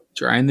do.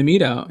 drying the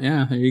meat out.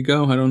 Yeah, there you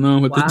go. I don't know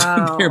what to do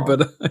there, Wow.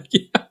 but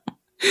yeah.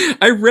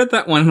 I read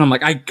that one and I'm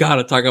like, I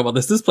gotta talk about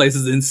this. This place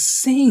is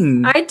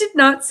insane. I did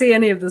not see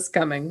any of this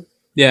coming.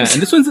 Yeah,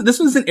 and this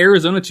one's in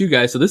Arizona too,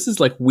 guys. So this is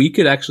like we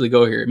could actually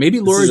go here.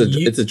 Maybe Laura,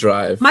 It's a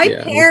drive. My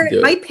Yeah, we can do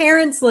it. my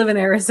parents live in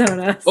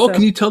Arizona. oh, so-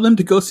 can you tell them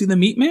to go see the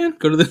Meat Man?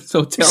 Go to this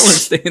hotel and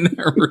stay in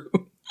their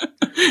room.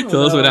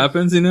 Tell us what no.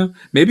 happens, you know?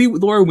 Maybe,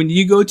 Laura, when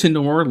you go to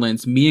New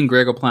Orleans, me and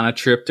Greg will plan a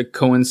trip to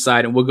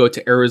coincide and we'll go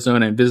to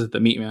Arizona and visit the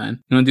Meat Man.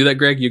 You want to do that,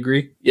 Greg? You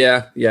agree?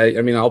 Yeah.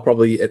 I mean, I'll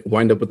probably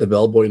wind up with the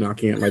bellboy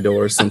knocking at my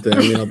door or something. I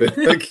mean, I'll be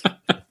like,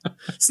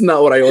 it's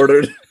not what I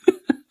ordered.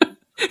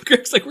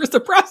 Greg's like, where's the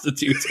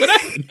prostitutes? What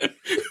happened?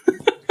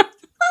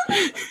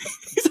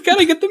 He's like,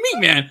 gotta get the Meat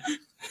Man.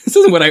 This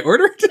isn't what I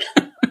ordered.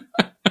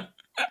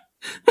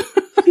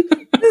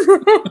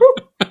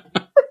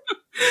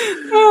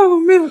 Oh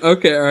man.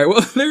 Okay. All right.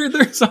 Well,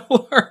 there's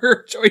all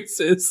our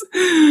choices.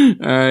 All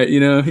right. You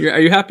know, are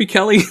you happy,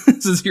 Kelly?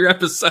 This is your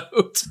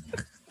episode.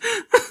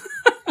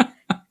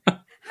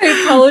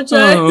 I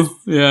apologize. Oh,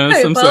 yeah.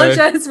 I I'm sorry.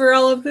 apologize for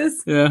all of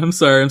this. Yeah. I'm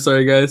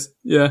sorry, guys.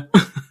 Yeah.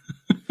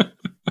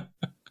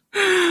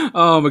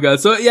 Oh my god.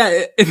 So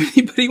yeah, if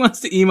anybody wants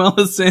to email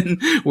us in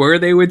where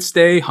they would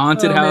stay,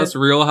 haunted house,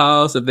 real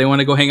house, if they want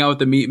to go hang out with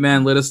the Meat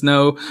Man, let us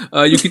know.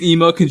 You can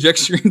email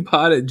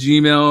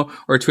conjecturingpod@gmail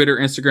or Twitter,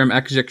 Instagram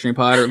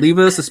 @conjecturingpod, or leave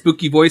us a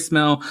spooky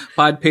voicemail,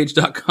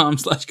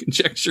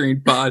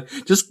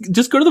 podpage.com/conjecturingpod.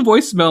 Just go to the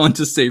voicemail and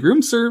just say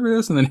room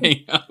service and then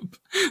hang up.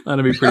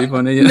 That'd be pretty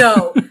funny. Yeah.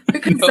 No,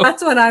 because No.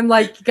 that's when I'm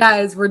like,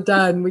 guys, we're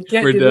done. We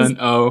can't We're do done. this.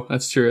 Oh,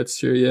 that's true. That's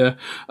true. Yeah.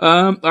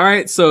 All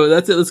right. So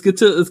that's it. Let's get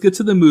to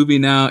the movie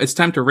now. It's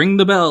time to ring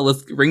the bell.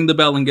 Let's ring the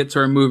bell and get to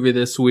our movie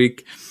this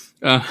week.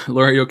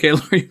 Laura, you okay?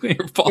 Laura, you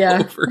fall Yeah,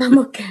 over. I'm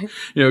okay.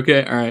 You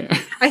okay? All right.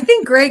 I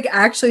think Greg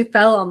actually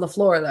fell on the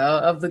floor though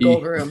of the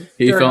gold room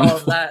he during fell on all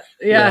the of that.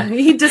 Yeah,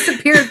 he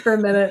disappeared for a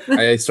minute.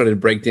 I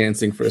started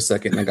breakdancing for a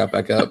second and I got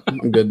back up.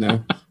 I'm good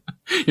now.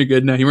 You're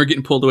good now. You weren't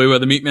getting pulled away by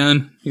the Meat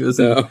Man. He was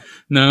no.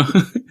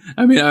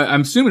 I mean,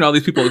 I'm assuming all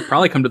these people would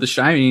probably come to the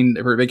Shining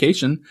for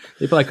vacation.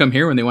 They probably come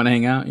here when they want to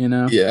hang out. You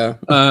know. Yeah.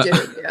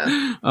 Dude,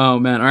 yeah. Oh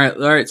man. All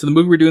right. So the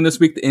movie we're doing this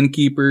week, The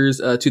Innkeepers,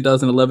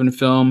 2011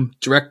 film.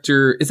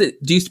 Director, do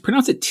you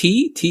pronounce it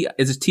T?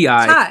 Is it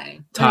T-I?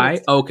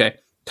 Ty? Oh, okay.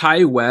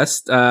 Ty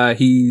West.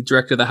 He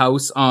directed The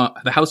House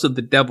of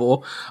the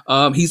Devil.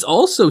 He's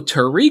also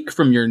Tariq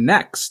from Your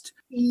Next.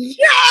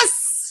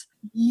 Yes,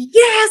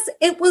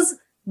 it was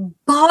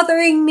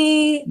bothering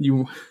me.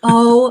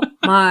 Oh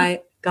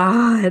my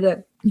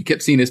god. You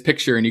kept seeing his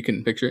picture and you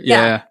couldn't picture it.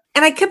 Yeah. Yeah.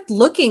 And I kept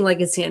looking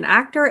like, is he an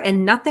actor?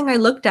 And nothing I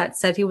looked at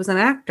said he was an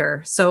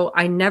actor. So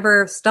I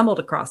never stumbled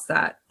across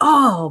that.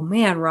 Oh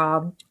man,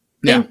 Rob.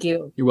 Thank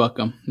you. You're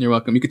welcome.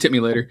 You could tip me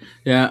later.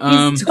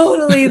 Yeah. He's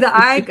totally the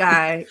eye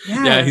guy.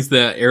 Yeah. Yeah, he's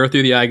the arrow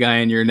through the eye guy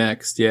in Your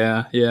Next.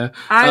 Yeah.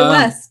 Eye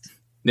West.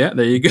 Yeah,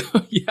 there you go.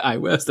 Yeah, Eye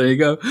West. There you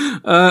go.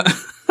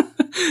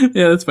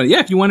 Yeah, that's funny. Yeah,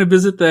 if you want to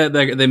visit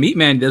the Meat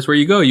Man, that's where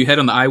you go. You head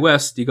on the Eye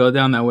West. You go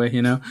down that way,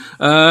 you know.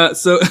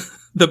 So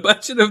the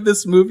budget of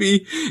this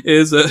movie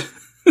is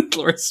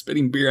Laura's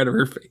spitting beer out of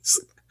her face.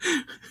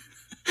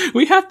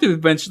 We have to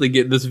eventually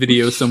get this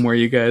video somewhere,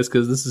 you guys,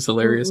 because this is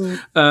hilarious.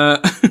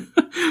 The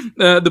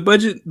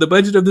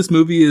budget of this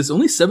movie is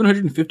only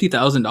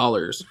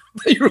 $750,000.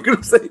 You were going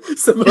to say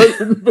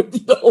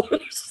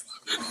 $750.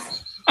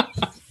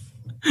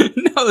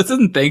 No, this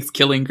isn't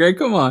Thanksgiving, Greg.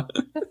 Come on.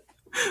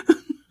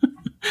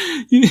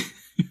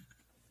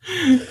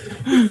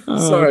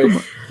 Sorry.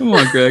 Come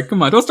on, Greg.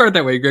 Come on. Don't start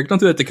that way, Greg. Don't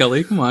do that to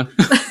Kelly. Come on.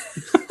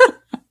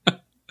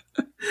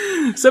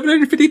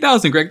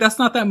 $750,000, Greg. That's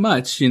not that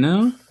much, you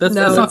know. That's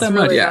not it's that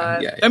really much.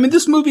 not. Yeah. I mean,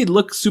 this movie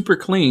looks super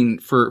clean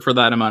for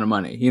that amount of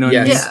money. You know what I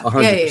mean? Yes,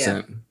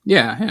 Yeah. 100%.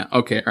 Yeah.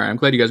 Okay. All right. I'm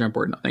glad you guys are on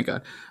board now. Thank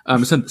God.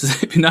 Send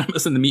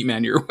Anonymous and the Meat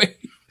Man your way.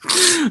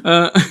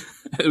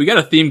 We got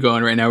a theme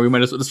going right now. We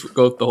might as well just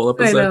go with the whole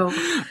episode.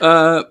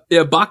 I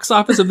know. Box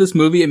office of this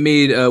movie, it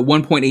made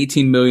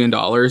 $1.18 million.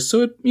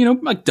 So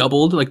it,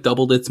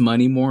 doubled its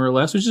money more or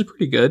less, which is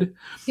pretty good.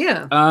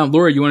 Yeah.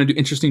 Laura, you want to do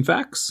interesting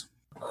facts?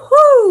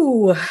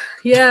 Whoo!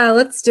 Yeah,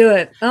 let's do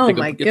it. Oh my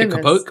You have to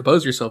goodness.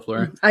 compose yourself,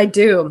 Laura. I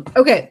do.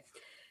 Okay.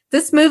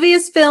 This movie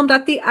is filmed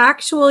at the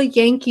actual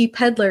Yankee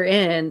Peddler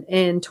Inn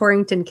in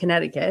Torrington,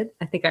 Connecticut.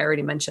 I think I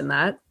already mentioned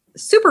that.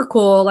 Super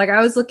cool. Like,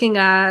 I was looking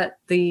at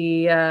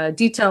the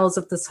details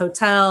of this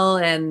hotel,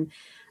 and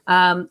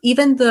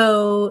even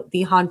though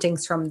the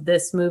hauntings from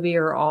this movie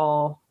are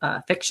all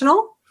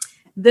fictional,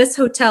 this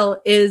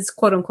hotel is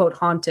quote unquote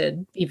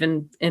haunted,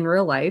 even in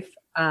real life,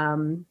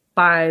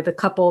 by the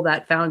couple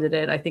that founded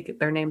it. I think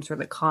their names were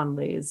the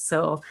Conleys.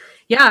 So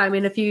yeah, I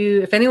mean,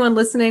 if anyone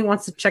listening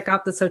wants to check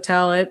out this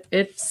hotel,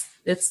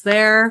 it's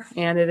there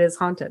and it is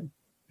haunted.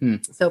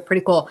 So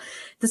pretty cool.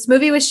 This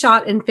movie was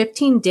shot in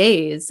 15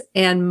 days,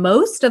 and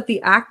most of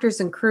the actors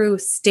and crew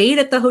stayed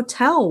at the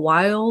hotel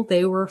while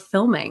they were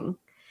filming.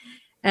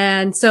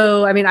 And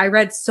so, I mean, I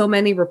read so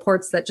many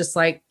reports that just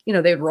like,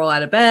 they'd roll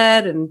out of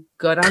bed and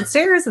go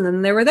downstairs, and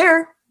then they were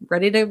there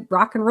ready to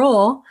rock and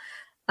roll.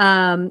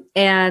 And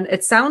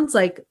it sounds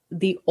like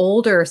the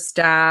older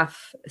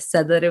staff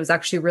said that it was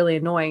actually really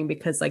annoying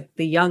because like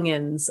the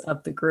youngins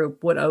of the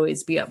group would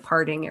always be up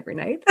partying every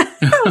night.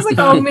 I was like,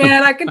 oh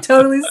man, I could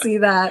totally see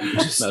that.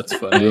 That's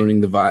funny.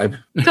 Ruining the vibe.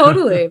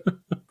 Totally.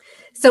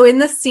 So in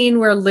the scene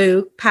where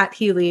Luke, Pat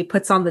Healy,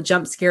 puts on the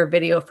jump scare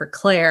video for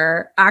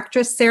Claire,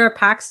 actress Sarah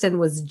Paxton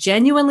was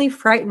genuinely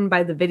frightened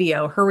by the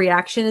video. Her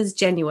reaction is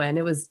genuine.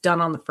 It was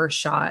done on the first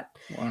shot.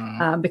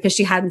 Wow. Because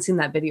she hadn't seen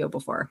that video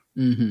before.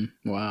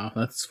 Mm-hmm. Wow,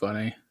 that's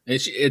funny.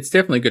 It's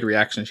definitely a good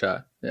reaction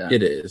shot. Yeah,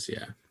 It is.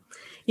 Yeah.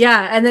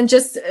 Yeah, and then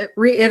just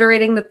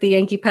reiterating that the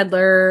Yankee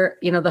Peddler,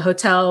 the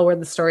hotel where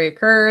the story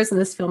occurs and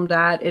this filmed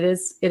at, it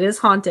is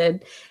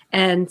haunted.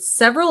 And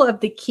several of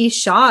the key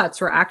shots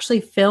were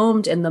actually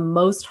filmed in the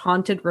most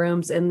haunted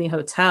rooms in the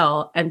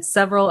hotel. And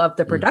several of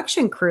the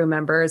production crew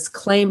members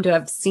claim to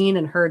have seen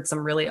and heard some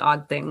really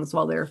odd things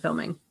while they were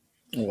filming.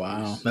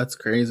 Wow, that's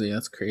crazy.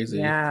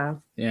 Yeah.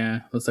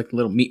 Looks like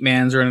little meat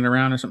mans running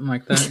around or something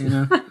like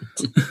that.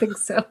 I think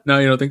so. No,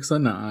 you don't think so?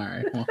 No. All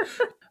right.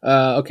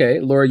 Well, okay,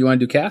 Laura, you want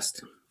to do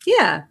cast?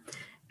 Yeah.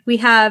 We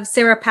have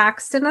Sarah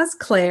Paxton as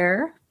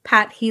Claire,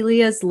 Pat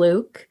Healy as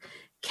Luke,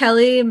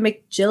 Kelly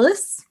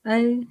McGillis,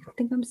 I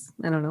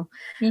don't know,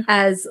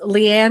 as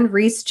Leanne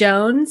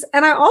Reese-Jones.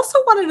 And I also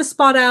wanted to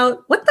spot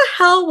out, what the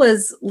hell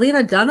was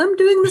Lena Dunham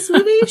doing this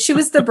movie? She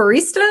was the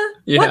barista?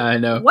 Yeah, what? I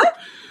know. What?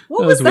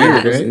 What That was was weird,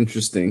 that? right? That's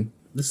interesting.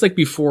 This is like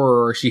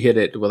before she hit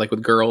it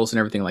with girls and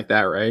everything like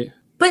that, right?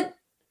 But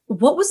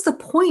what was the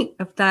point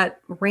of that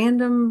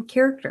random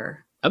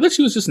character? I thought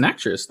she was just an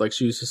actress. Like,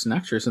 she was just an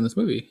actress in this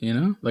movie,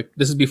 Like,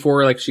 this is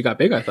before, like, she got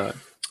big, I thought.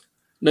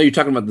 No, you're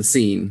talking about the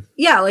scene.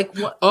 Yeah, like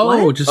what?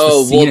 Oh, what? just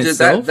the scene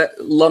itself? that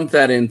lump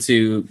that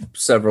into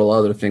several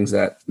other things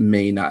that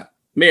may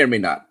or may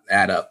not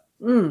add up.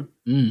 Okay.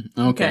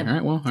 All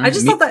right. Well, all right. I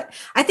just thought that,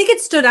 I think it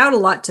stood out a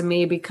lot to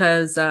me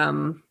because,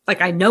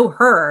 like, I know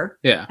her.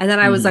 Yeah. And then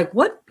I was like,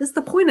 what is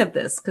the point of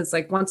this? Because,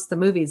 like, once the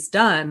movie's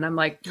done, I'm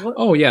like, what?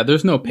 Oh, yeah.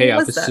 There's no payoff.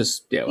 was It's that?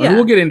 just, Yeah.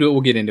 we'll get into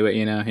it.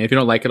 And if you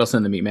don't like it, I'll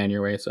send the meat man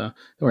your way. So don't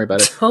worry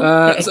about it.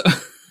 Okay.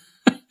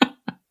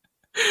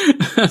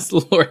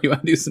 So Laura, you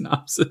want to do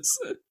synopsis?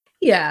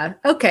 Yeah.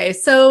 Okay.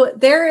 So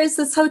there is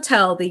this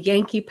hotel, the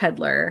Yankee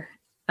Peddler,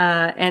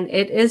 and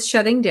it is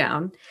shutting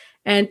down.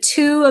 And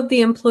two of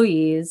the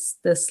employees,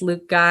 this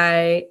Luke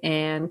guy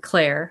and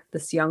Claire,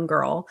 this young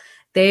girl,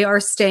 they are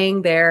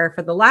staying there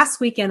for the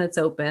last weekend it's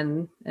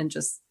open and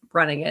just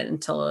running it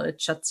until it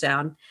shuts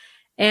down.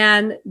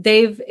 And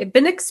they've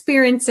been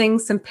experiencing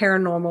some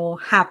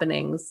paranormal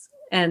happenings,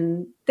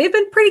 and they've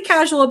been pretty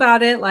casual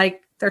about it.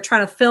 Like, they're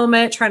trying to film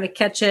it, trying to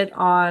catch it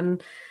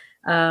on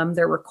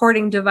their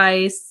recording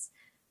device.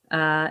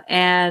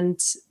 And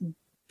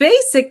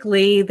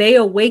basically they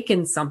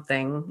awaken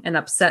something and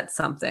upset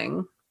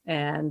something.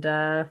 And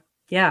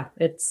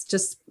it's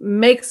just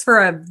makes for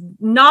a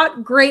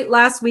not great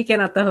last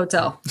weekend at the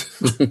hotel.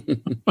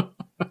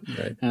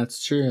 Right.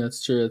 That's true.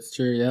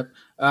 Yep.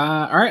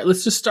 All right.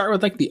 Let's just start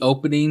with like the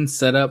opening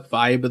setup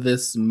vibe of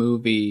this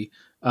movie.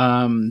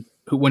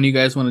 When do you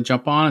guys want to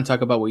jump on and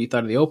talk about what you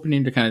thought of the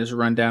opening, to kind of just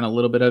run down a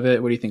little bit of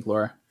it? What do you think,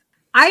 Laura?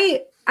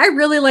 I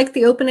really like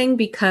the opening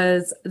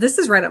because this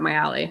is right up my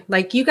alley.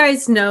 Like, you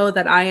guys know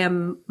that I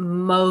am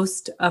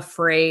most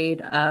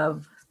afraid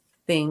of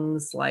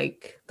things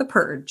like The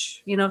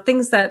Purge,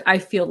 things that I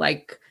feel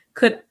like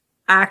could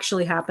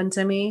actually happen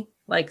to me,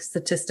 like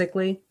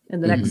statistically in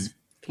the next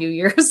few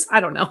years. I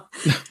don't know.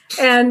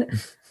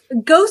 And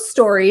ghost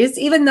stories,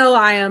 even though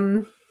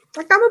I'm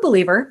a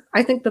believer,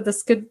 I think that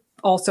this could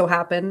also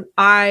happen.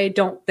 I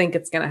don't think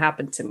it's going to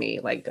happen to me.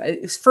 Like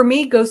for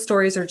me, ghost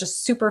stories are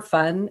just super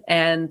fun.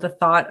 And the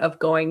thought of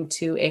going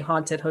to a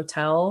haunted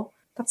hotel,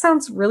 that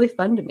sounds really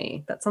fun to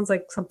me. That sounds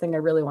like something I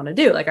really want to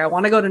do. Like I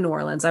want to go to New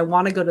Orleans. I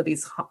want to go to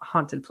these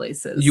haunted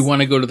places. You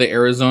want to go to the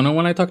Arizona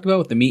one I talked about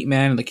with the meat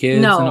man and the kids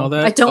and all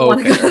that? I don't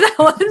want to go to that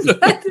one.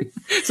 But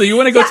so you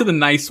want to go to the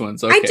nice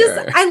ones. Okay.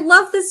 I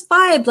love this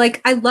vibe.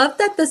 Like I love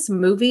that this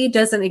movie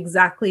doesn't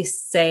exactly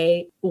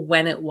say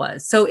when it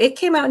was. So it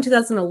came out in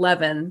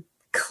 2011.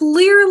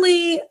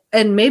 Clearly,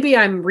 and maybe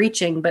I'm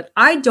reaching, but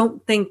I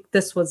don't think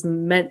this was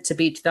meant to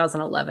be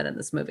 2011 in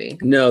this movie.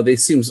 No, they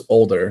seems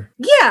older.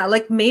 Yeah,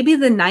 like maybe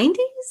the 90s?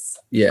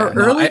 Yeah. Or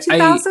early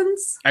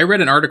 2000s? I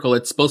read an article.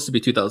 It's supposed to be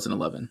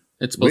 2011.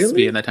 It's supposed to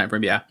be in that time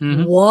frame. Yeah.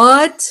 Mm-hmm.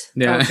 What?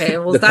 Yeah. Okay,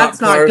 well, The that's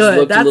cop not cars good.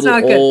 looked That's a little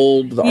not good.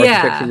 old. The Yeah.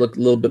 architecture looked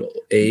a little bit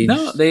aged.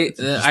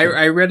 No,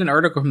 I read an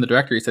article from the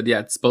director. He said,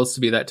 yeah, it's supposed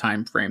to be that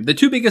time frame. The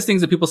two biggest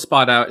things that people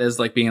spot out as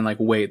like being like,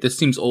 wait, this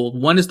seems old.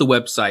 One is the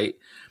website.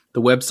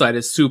 The website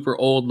is super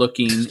old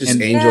looking. Just and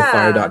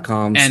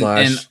angelfire.com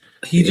and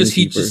he just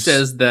Innkeepers.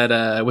 says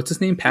that what's his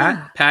name? Pat?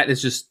 Yeah. Pat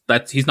is just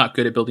he's not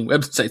good at building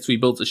websites, so he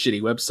builds a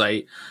shitty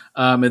website.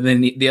 And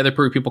then the other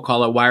people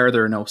call it, why are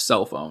there no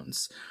cell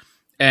phones?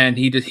 And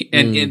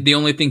and the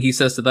only thing he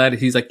says to that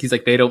is he's like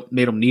they don't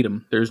need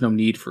them. There's no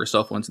need for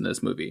cell phones in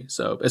this movie.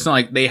 So it's not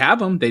like they have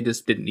them, they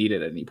just didn't need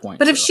it at any point.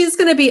 But if she's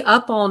going to be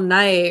up all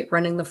night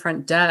running the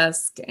front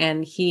desk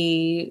and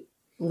he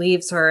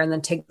leaves her and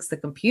then takes the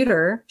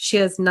computer, she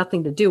has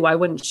nothing to do. Why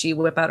wouldn't she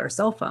whip out her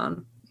cell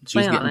phone? She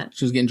was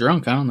getting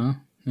drunk. I don't know.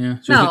 Yeah.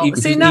 She No,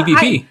 was see, an no,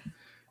 EVP.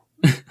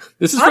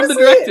 This is Honestly, from the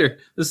director.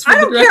 This is from I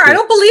don't the director. care. I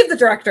don't believe the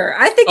director.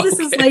 I think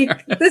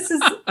this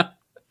is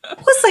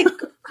plus like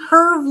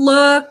her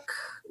look,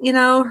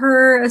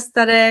 her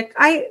aesthetic.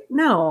 I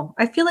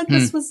feel like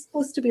this was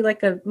supposed to be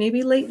like a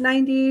maybe late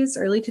 90s,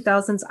 early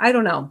 2000s. I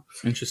don't know.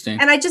 Interesting.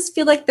 And I just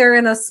feel like they're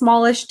in a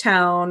smallish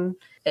town.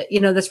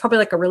 There's probably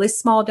like a really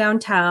small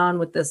downtown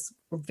with this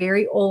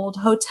very old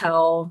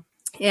hotel.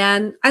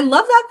 And I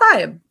love that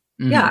vibe.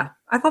 Mm-hmm. Yeah.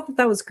 I thought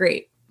that was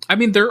great. I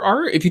mean,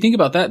 if you think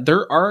about that,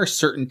 there are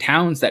certain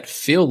towns that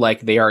feel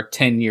like they are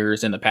 10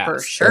 years in the past. For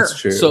sure. That's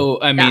true.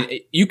 So, I mean,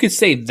 you could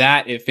say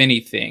that if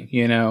anything,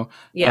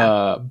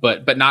 Yeah.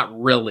 but not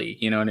really,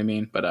 you know what I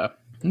mean? But,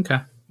 okay.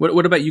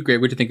 What about you,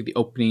 Greg? What do you think of the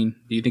opening?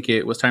 Do you think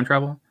it was time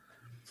travel?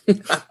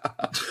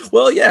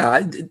 Well,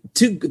 yeah.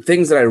 Two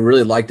things that I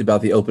really liked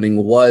about the opening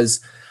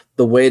was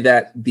the way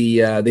that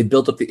they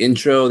built up the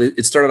intro.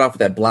 It started off with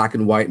that black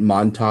and white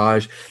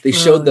montage. They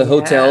showed the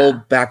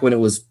hotel back when it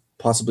was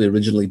possibly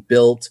originally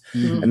built,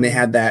 and they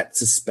had that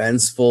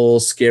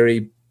suspenseful,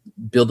 scary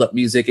build-up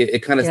music. It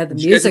kind of the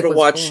music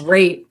was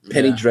great.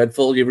 Penny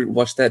Dreadful. You ever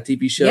watch that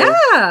TV show?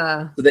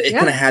 Yeah. So it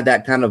kind of had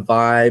that kind of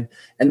vibe.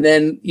 And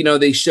then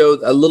they showed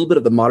a little bit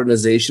of the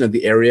modernization of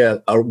the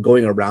area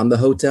going around the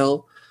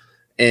hotel.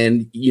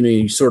 And,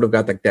 you sort of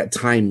got like that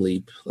time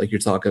leap, like you're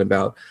talking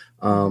about.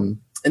 And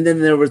then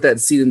there was that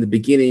scene in the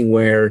beginning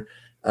where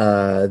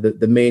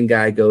the main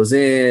guy goes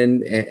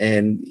in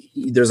and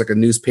there's like a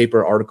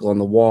newspaper article on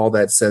the wall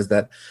that says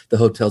that the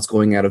hotel's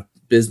going out of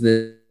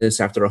business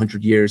after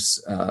 100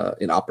 years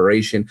in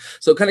operation.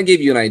 So it kind of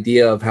gave you an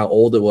idea of how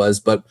old it was,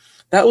 but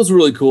that was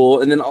really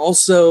cool. And then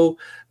also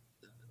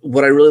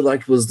what I really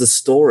liked was the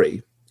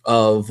story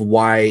of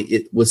why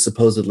it was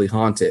supposedly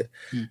haunted.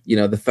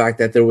 The fact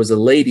that there was a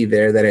lady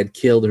there that had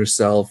killed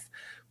herself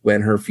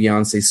when her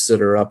fiance stood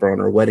her up on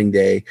her wedding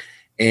day,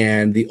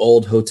 and the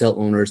old hotel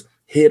owners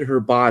hid her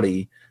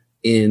body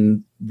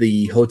in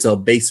the hotel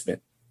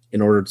basement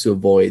in order to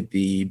avoid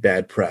the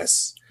bad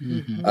press.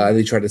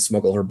 They tried to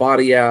smuggle her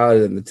body out,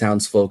 and the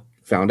townsfolk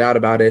found out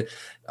about it.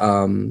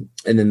 And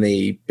then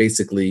they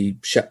basically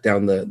shut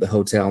down the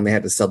hotel, and they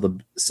had to sell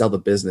the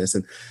business.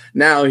 And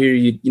now here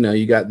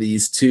you got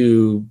these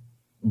two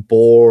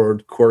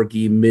bored,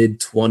 quirky,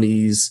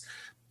 mid-20s,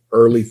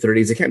 early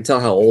 30s. I can't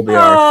tell how old they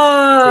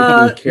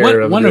are. Taking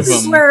care of one of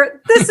this. them.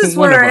 This is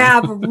where I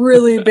have a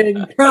really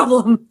big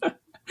problem.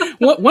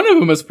 One of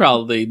them is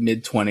probably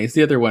mid-20s.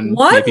 The other one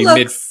maybe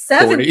looks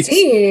mid-40s.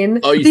 17.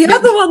 Oh, the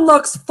other one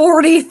looks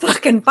 40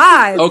 fucking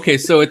 5. Okay,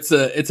 so it's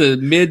a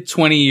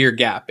mid-20 year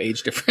gap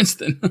age difference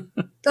then.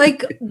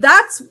 Like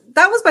that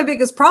was my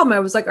biggest problem. I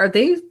was like, are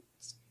they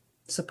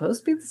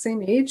supposed to be the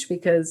same age?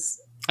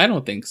 Because I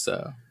don't think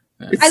so.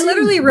 Yeah. I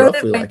literally wrote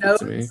it in my like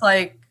notes. it to me.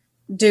 Like,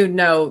 dude,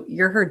 no,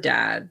 you're her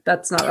dad.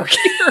 That's not okay.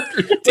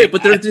 Wait,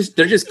 but they're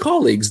just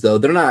colleagues though.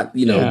 They're not,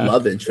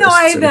 love interests. No,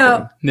 I or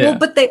know.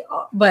 anything.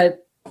 Yeah.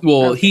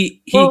 Well,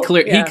 he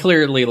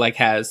clearly like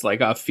has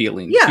like a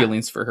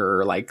feelings for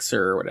her, likes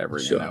her or whatever,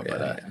 Sure,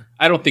 but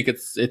I don't think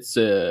it's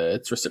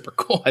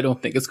reciprocal. I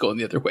don't think it's going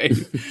the other way.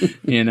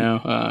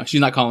 She's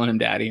not calling him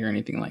daddy or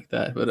anything like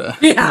that.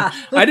 But yeah,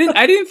 I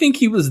didn't think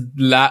he was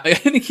I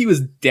think he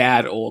was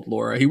dad old,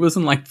 Laura. He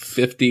wasn't like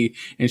 50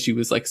 and she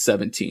was like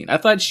 17. I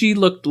thought she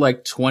looked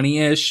like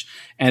 20-ish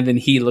and then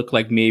he looked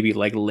like maybe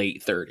like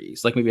late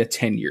 30s, like maybe a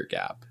 10-year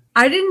gap.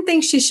 I didn't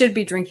think she should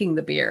be drinking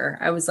the beer.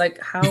 I was like,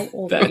 how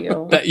old are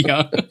you? That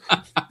young.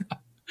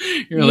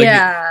 You're like,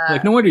 Yeah.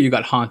 like, no wonder you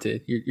got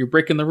haunted. You're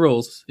breaking the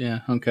rules. Yeah.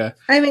 Okay.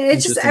 I mean,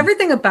 it's just Interesting.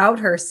 everything about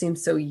her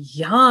seems so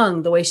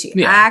young. The way she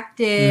Yeah.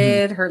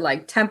 acted, her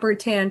like temper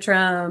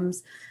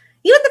tantrums,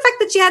 even the fact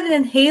that she had an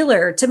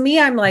inhaler. To me,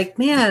 I'm like,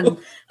 man,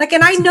 like,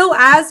 and I know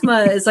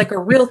asthma is like a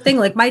real thing.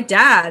 Like my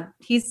dad,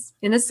 he's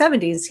in his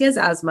 70s, he has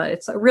asthma.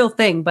 It's a real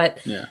thing, but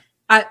Yeah.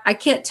 I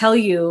can't tell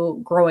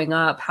you growing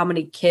up how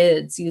many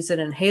kids use an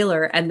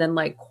inhaler and then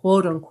like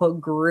quote unquote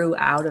grew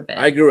out of it.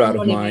 I grew out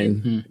You of know what I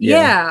mean? mine.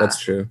 Yeah. That's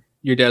true.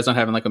 Your dad's not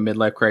having like a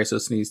midlife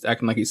crisis and he's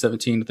acting like he's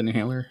 17 with an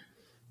inhaler.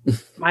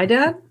 My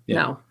dad? Yeah.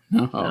 No.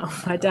 No. Oh, No.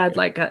 My dad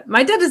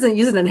my dad doesn't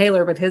use an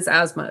inhaler, but his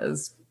asthma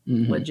is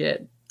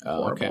legit.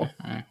 Oh, okay. Horrible.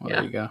 All right. Well, Yeah.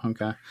 there you go.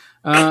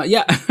 Okay.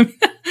 Yeah.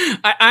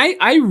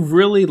 I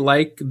really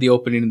like the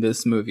opening of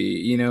this movie.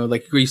 You know,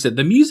 like you said,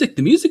 the music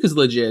is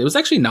legit. It was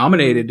actually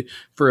nominated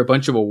for a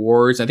bunch of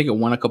awards. I think it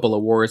won a couple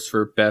awards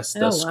for best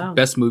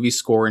movie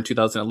score in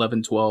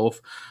 2011-12.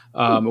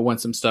 It won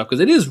some stuff because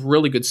it is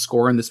really good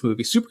score in this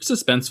movie. Super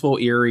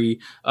suspenseful, eerie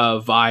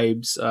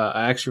vibes.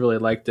 I actually really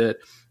liked it.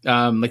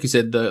 Like you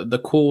said,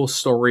 the cool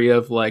story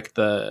of like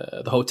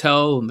the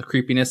hotel and the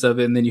creepiness of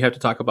it, and then you have to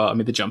talk about,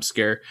 the jump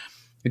scare.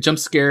 The jump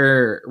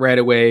scare right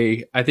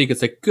away, I think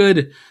it's a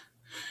good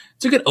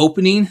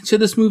opening to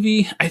this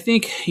movie. I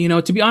think,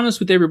 to be honest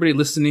with everybody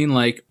listening,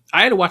 like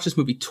I had to watch this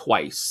movie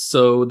twice.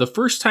 So the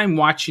first time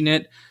watching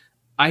it,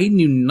 I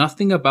knew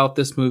nothing about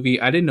this movie.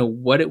 I didn't know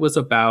what it was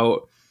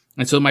about.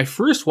 And so my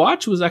first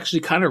watch was actually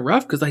kind of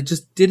rough because I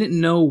just didn't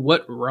know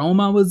what realm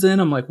I was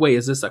in. I'm like, wait,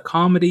 is this a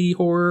comedy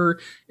horror?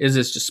 Is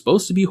this just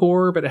supposed to be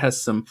horror, but it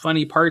has some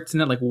funny parts in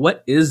it? Like,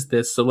 what is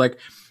this? So like,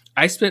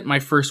 I spent my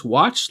first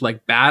watch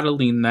like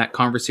battling that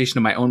conversation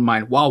in my own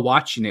mind while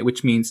watching it,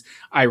 which means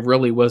I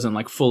really wasn't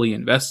like fully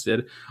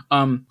invested.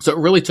 So it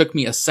really took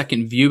me a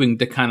second viewing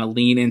to kind of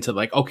lean into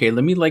like, okay,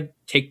 let me like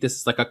take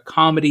this like a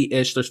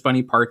comedy-ish. There's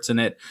funny parts in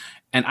it.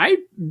 And I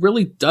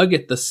really dug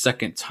it the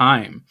second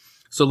time.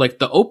 So like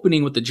the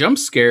opening with the jump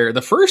scare,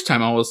 the first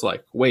time I was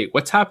like, wait,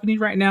 what's happening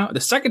right now?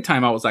 The second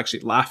time I was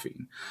actually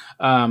laughing.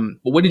 But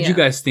what did you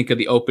guys think of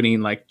the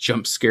opening, like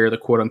jump scare, the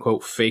quote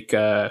unquote fake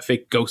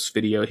ghost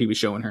video he was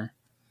showing her?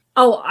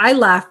 Oh, I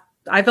laughed.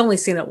 I've only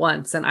seen it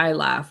once and I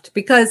laughed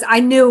because I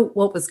knew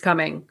what was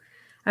coming.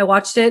 I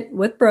watched it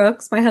with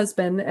Brooks, my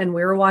husband, and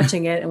we were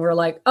watching it and we were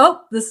like,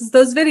 oh, this is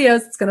those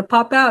videos. It's going to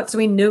pop out. So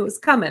we knew it was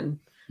coming.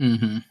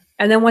 Mm-hmm.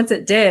 And then once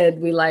it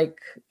did,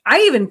 I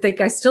even think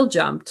I still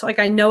jumped. Like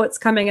I know it's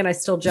coming and I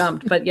still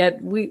jumped, but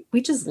yet we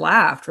just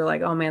laughed. We're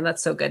like, oh man,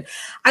 that's so good.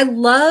 I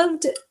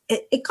loved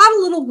it. It got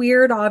a little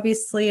weird,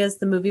 obviously, as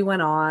the movie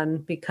went on,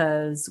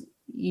 because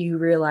you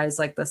realize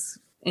like this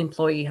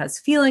employee has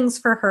feelings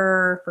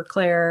for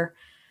Claire.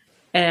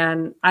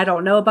 And I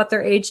don't know about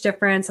their age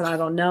difference and I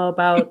don't know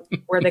about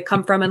where they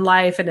come from in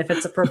life and if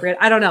it's appropriate.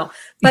 I don't know.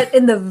 But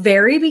in the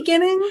very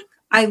beginning,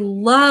 I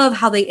love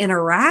how they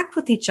interact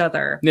with each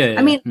other. Yeah,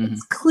 I mean,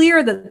 it's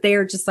clear that they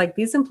are just like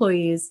these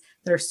employees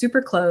that are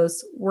super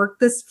close, work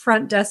this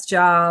front desk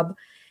job.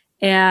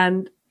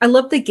 And I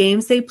love the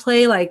games they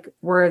play, like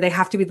where they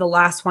have to be the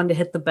last one to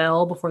hit the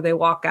bell before they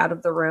walk out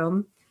of the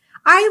room.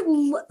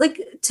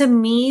 To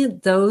me,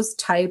 those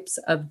types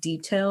of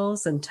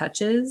details and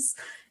touches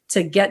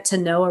to get to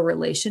know a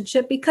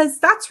relationship, because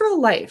that's real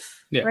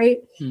life, right?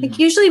 Mm-hmm. Like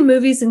usually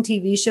movies and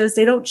TV shows,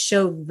 they don't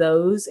show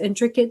those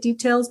intricate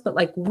details, but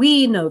like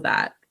we know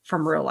that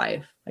from real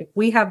life. Like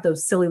we have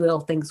those silly little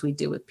things we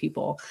do with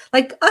people.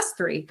 Like us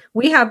three,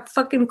 we have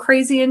fucking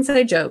crazy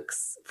inside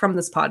jokes from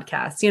this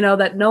podcast,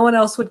 that no one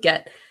else would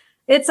get.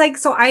 It's like,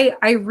 so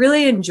I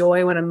really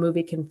enjoy when a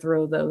movie can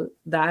throw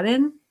that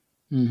in.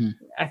 Mm-hmm.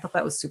 I thought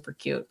that was super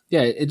cute.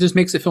 Yeah, it just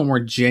makes it feel more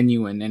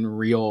genuine and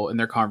real in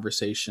their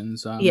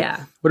conversations.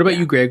 Yeah. What about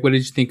you, Greg? What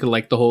did you think of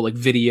like the whole like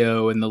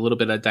video and the little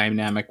bit of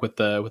dynamic with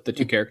the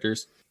two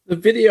characters? The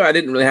video, I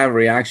didn't really have a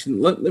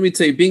reaction. Let me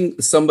tell you,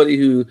 being somebody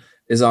who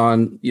is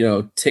on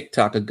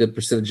TikTok a good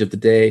percentage of the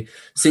day,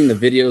 seeing the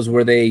videos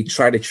where they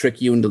try to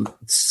trick you into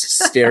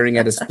staring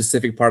at a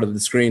specific part of the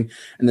screen,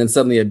 and then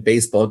suddenly a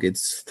baseball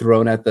gets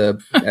thrown at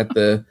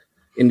the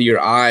into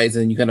your eyes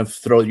and you kind of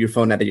throw your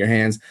phone out of your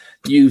hands.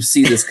 You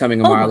see this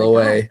coming a mile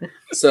away.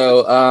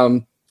 So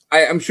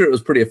I'm sure it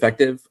was pretty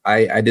effective.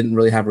 I didn't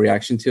really have a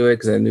reaction to it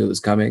because I knew it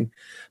was coming.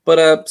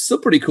 But still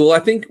pretty cool. I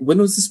think, when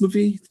was this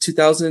movie?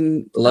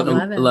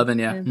 2011? 11,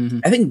 yeah. Mm-hmm.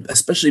 I think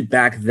especially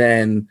back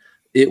then,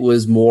 it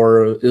was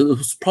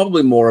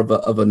probably more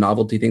of a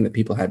novelty thing that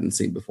people hadn't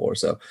seen before.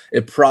 So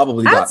it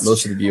probably got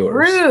most of the viewers.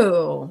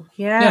 True.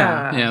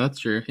 Yeah, that's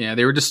true. Yeah,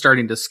 they were just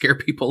starting to scare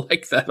people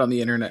like that on the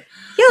internet.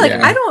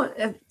 Yeah,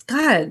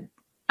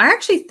 I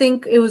actually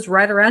think it was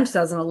right around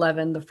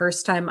 2011, the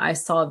first time I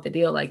saw a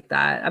video like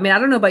that. I mean, I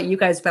don't know about you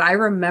guys, but I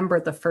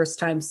remember the first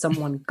time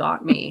someone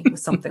got me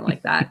with something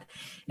like that.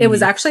 It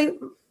was actually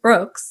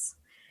Brooks.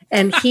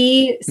 And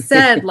he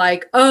said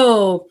like,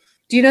 oh,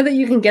 do you know that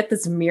you can get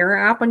this mirror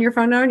app on your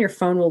phone now and your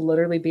phone will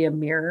literally be a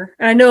mirror?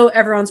 And I know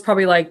everyone's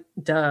probably like,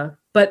 duh,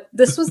 but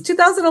this was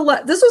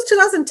 2011. This was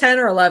 2010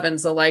 or 11.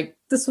 So like,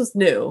 this was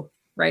new,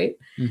 right?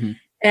 Mm-hmm.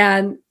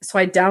 And so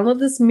I downloaded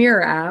this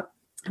mirror app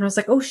And I was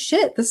like, oh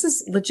shit, this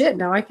is legit.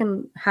 Now I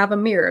can have a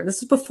mirror.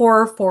 This is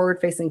before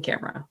forward facing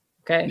camera.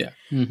 Okay. Yeah.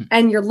 Mm-hmm.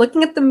 And you're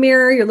looking at the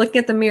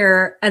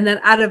mirror, and then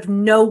out of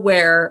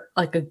nowhere,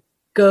 like a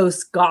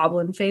ghost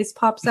goblin face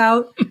pops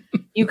out.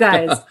 You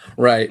guys,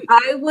 Right.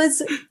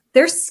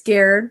 they're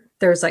scared.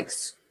 There's like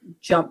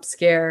jump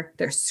scare,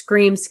 they're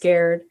scream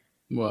scared.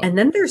 Whoa. And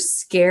then they're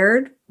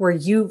scared where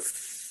you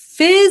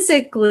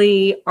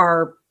physically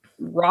are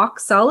rock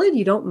solid,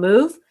 you don't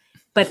move,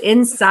 but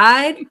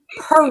inside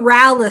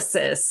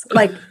paralysis.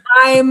 Like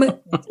I'm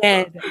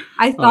dead.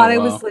 I thought I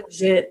was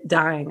legit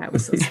dying. I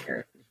was so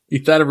scared. You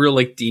thought a real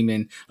like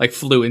demon like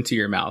flew into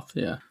your mouth.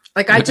 Yeah.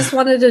 Like I just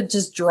wanted to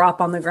just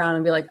drop on the ground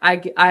and be like,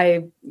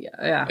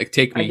 yeah. Like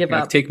take me. I give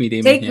up. Take me,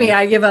 demon. Take me.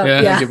 I give up.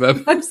 Yeah. I give up.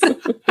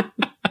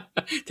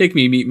 Take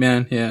me, meat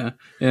man. Yeah.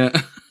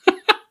 Yeah.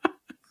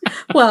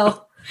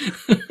 Well,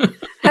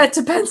 that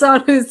depends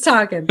on who's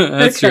talking.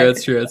 That's true.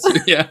 That's true.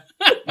 Yeah.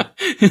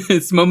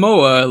 It's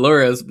Momoa.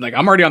 Laura's like,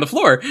 I'm already on the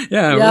floor.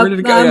 Yeah. Yep, we're ready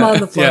to go. I'm on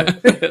the floor.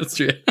 Yeah. That's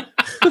true.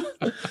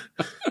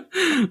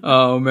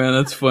 Oh man,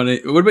 that's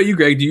funny. What about you,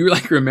 Greg? Do you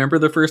like remember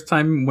the first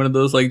time one of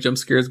those like jump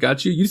scares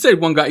got you? You said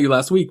one got you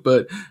last week,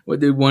 but what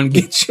did one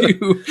get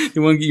you?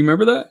 You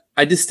remember that?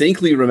 I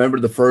distinctly remember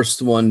the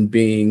first one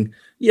being,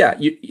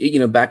 you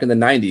know, back in the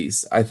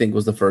 90s, I think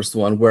was the first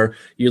one where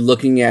you're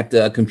looking at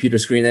the computer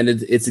screen and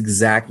it's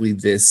exactly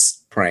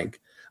this prank.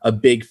 A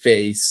big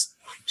face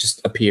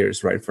just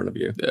appears right in front of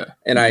you. Yeah.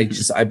 And I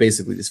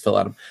basically just fell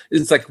out of,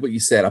 it's like what you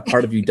said, a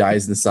part of you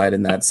dies inside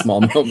in that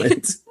small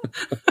moment.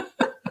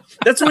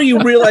 That's where you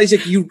realize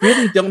that you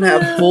really don't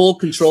have full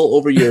control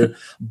over your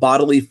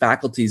bodily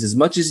faculties as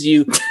much as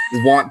you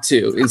want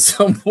to in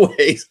some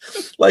ways.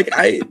 Like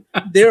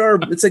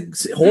it's like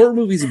horror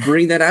movies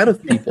bring that out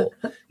of people.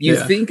 You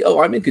think,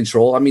 oh, I'm in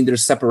control. I mean,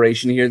 there's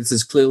separation here. This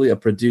is clearly a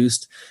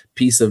produced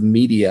piece of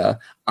media.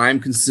 I'm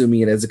consuming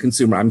it as a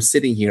consumer. I'm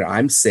sitting here.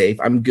 I'm safe.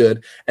 I'm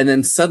good. And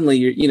then suddenly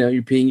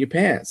you're peeing your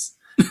pants.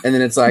 And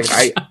then it's like,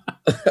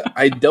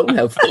 I don't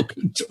have full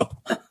control.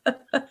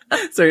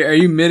 So are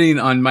you admitting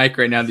on mic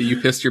right now that you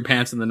pissed your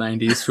pants in the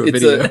 90s for a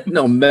video?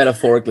 No,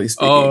 metaphorically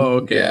speaking. Oh,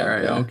 okay. Yeah, all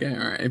right. yeah. Okay.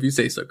 All right. If you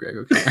say so, Greg.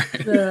 Okay.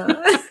 All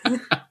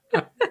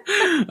right.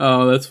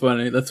 Oh, that's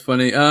funny. That's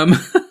funny.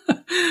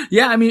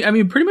 Yeah, I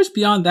mean, pretty much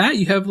beyond that,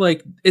 you have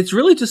like, it's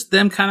really just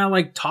them kind of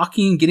like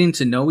talking, getting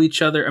to know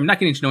each other. I'm not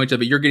getting to know each other,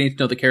 but you're getting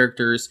to know the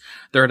characters,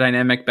 their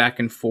dynamic back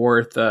and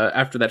forth,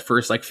 after that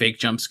first like fake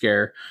jump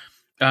scare.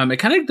 It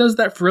kind of does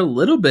that for a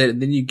little bit, and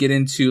then you get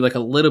into like a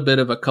little bit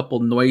of a couple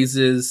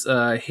noises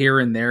here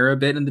and there a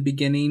bit in the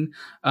beginning.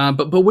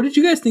 But what did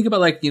you guys think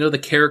about, like, you know, the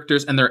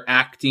characters and their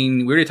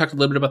acting? We already talked a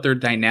little bit about their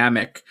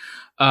dynamic.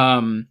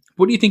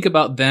 What do you think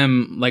about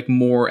them, like,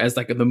 more as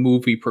like the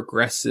movie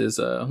progresses?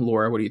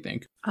 Laura, what do you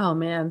think? Oh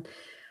man,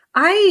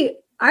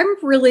 I'm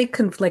really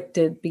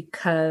conflicted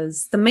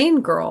because the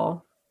main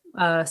girl,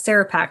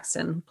 Sarah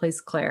Paxton, plays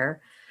Claire.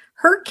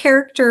 Her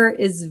character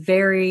is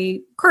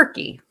very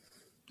quirky.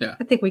 Yeah.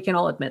 I think we can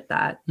all admit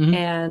that. Mm-hmm.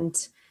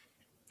 And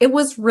it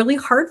was really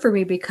hard for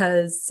me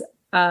because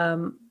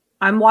I'm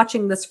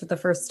watching this for the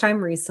first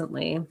time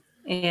recently.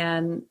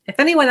 And if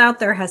anyone out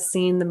there has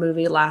seen the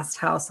movie Last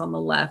House on the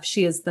Left,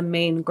 she is the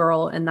main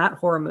girl in that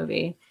horror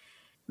movie.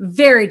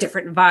 Very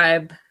different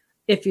vibe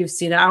if you've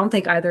seen it. I don't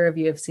think either of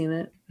you have seen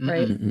it,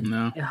 right?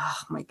 No. Oh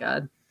my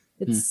God.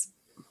 It's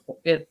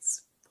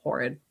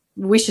horrid.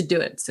 We should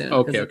do it soon.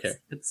 Okay.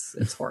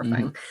 It's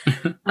horrifying.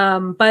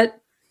 But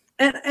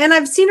And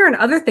I've seen her in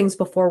other things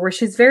before where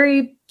she's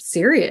very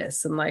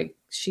serious and like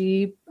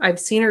I've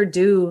seen her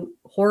do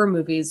horror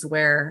movies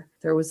where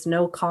there was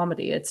no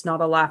comedy. It's not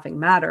a laughing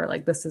matter.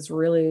 Like this is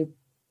really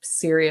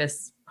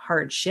serious,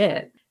 hard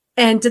shit.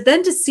 And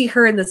to see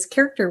her in this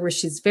character where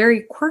she's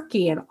very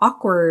quirky and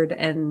awkward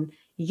and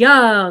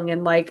young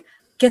and like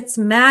gets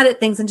mad at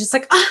things and just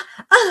like,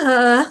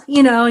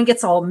 and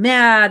gets all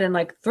mad and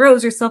like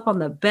throws herself on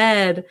the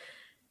bed.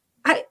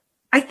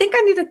 I think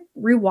I need to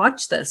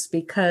rewatch this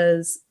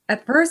because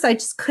at first I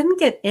just couldn't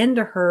get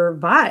into her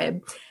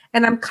vibe.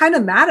 And I'm kind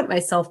of mad at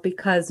myself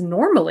because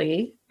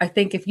normally I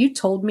think if you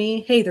told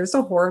me, hey, there's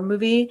a horror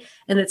movie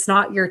and it's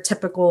not your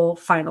typical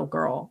final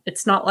girl.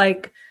 It's not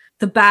like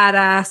the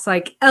badass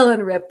like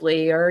Ellen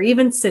Ripley or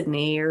even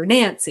Sydney or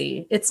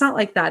Nancy. It's not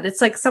like that.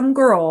 It's like some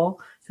girl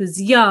who's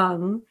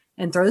young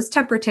and throws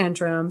temper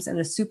tantrums and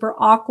is super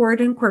awkward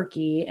and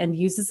quirky and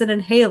uses an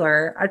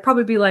inhaler. I'd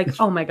probably be like,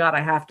 oh my God,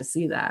 I have to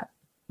see that.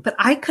 But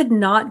I could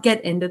not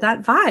get into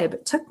that vibe.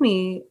 It took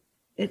me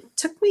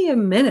a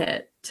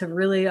minute to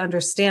really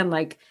understand,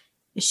 like,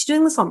 is she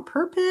doing this on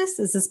purpose?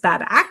 Is this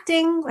bad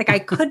acting? Like, I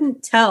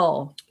couldn't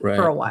tell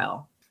for a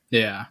while.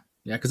 Yeah.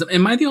 Yeah. Because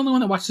am I the only one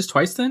that watched this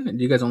twice then?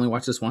 Do you guys only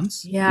watch this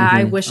once? Yeah,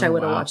 I wish I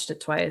would have watched it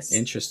twice.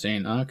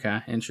 Interesting.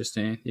 Okay.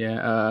 Interesting.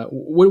 Yeah.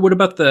 What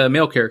about the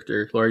male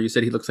character, Laura? You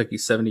said he looks like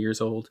he's 70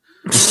 years old.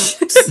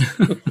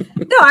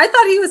 No, I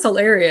thought he was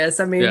hilarious.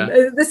 I mean,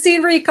 the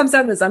scene where he comes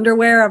out in his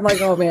underwear, I'm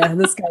like, oh man,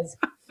 this guy's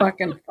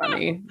fucking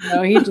funny.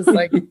 No, he just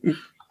like, and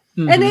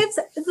it's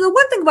the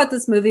one thing about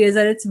this movie is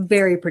that it's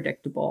very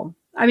predictable.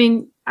 I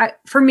mean,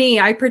 for me,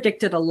 I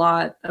predicted a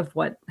lot of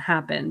what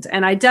happened.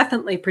 And I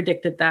definitely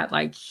predicted that,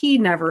 like, he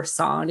never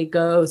saw any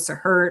ghosts or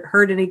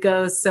heard any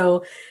ghosts.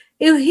 So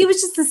he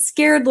was just a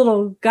scared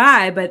little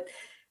guy. But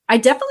I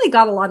definitely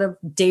got a lot of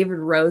David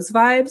Rose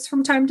vibes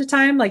from time to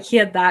time. Like, he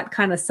had that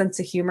kind of sense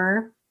of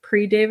humor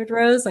pre-David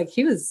Rose. Like,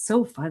 he was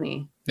so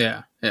funny.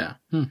 Yeah.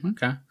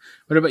 Okay.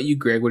 What about you,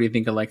 Greg? What do you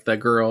think of like the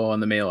girl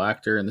and the male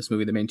actor in this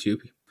movie, the main two?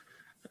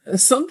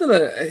 Something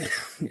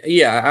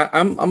that,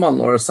 I'm on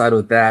Laura's side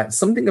with that.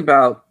 Something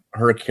about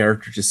her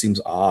character just seems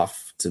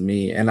off to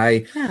me, and I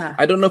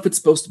don't know if it's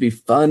supposed to be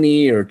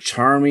funny or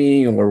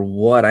charming or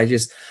what.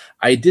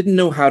 I didn't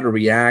know how to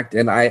react,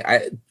 and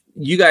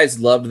you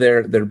guys loved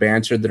their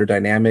banter, their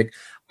dynamic.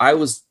 I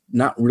was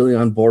not really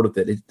on board with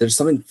it. There's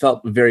something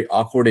felt very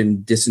awkward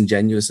and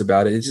disingenuous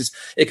about it.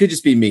 It could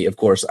just be me, of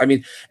course. I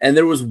mean, and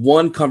there was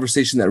one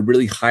conversation that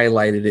really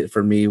highlighted it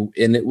for me,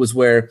 and it was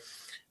where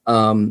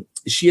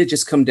she had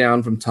just come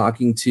down from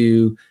talking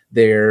to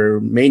their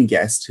main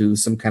guest,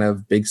 who's some kind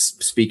of big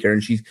speaker,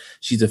 and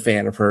she's a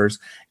fan of hers,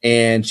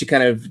 and she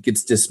kind of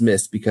gets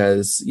dismissed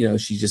because, you know,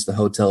 she's just a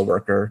hotel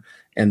worker,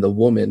 and the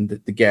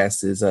woman, the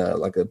guest, is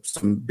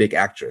some big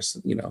actress,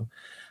 you know.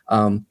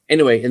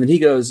 Anyway, and then he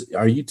goes,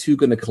 "Are you two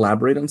going to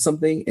collaborate on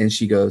something?" And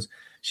she goes,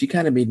 "She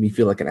kind of made me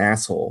feel like an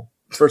asshole."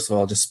 First of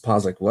all, just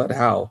pause, like, what?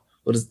 How?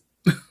 What is?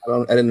 I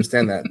didn't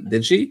understand that.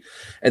 Did she?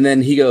 And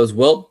then he goes,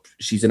 "Well,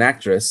 she's an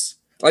actress."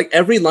 Like,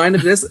 every line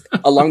of this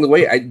along the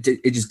way, I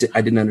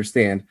didn't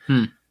understand.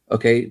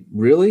 Okay,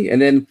 really?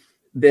 And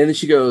then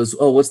she goes,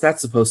 "Oh, what's that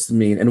supposed to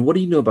mean? And what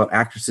do you know about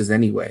actresses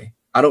anyway?"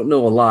 I don't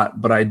know a lot,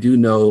 but I do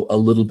know a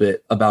little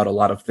bit about a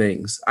lot of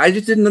things. I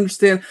just didn't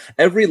understand.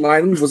 Every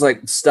line was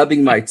like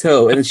stubbing my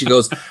toe. And then she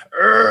goes,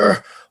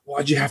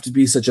 "Why'd you have to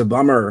be such a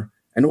bummer?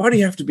 And why do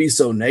you have to be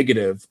so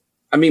negative?"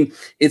 I mean,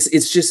 it's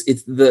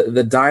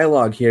the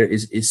dialogue here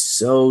is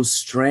so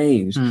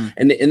strange.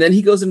 And then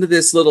he goes into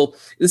this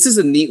is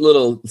a neat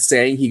little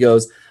saying. He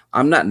goes,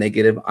 "I'm not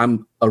negative.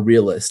 I'm a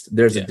realist.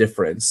 There's a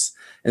difference."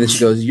 And then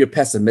she goes, "You're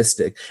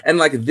pessimistic." And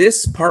like,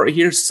 this part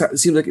here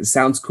seems like it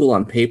sounds cool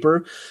on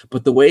paper,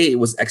 but the way it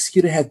was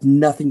executed had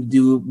nothing to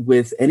do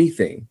with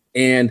anything.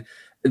 And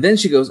then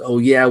she goes, "Oh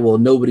yeah, well,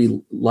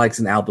 nobody likes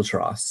an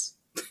albatross."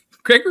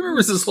 Greg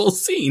remembers this whole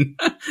scene.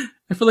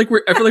 I feel like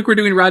we're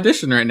doing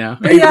Raudition right now.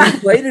 And we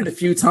played it a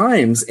few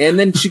times, and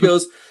then she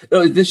goes,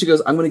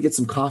 "I'm going to get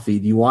some coffee.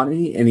 Do you want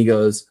any?" And he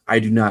goes, "I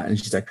do not." And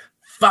she's like,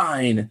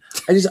 "Fine."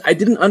 I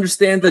didn't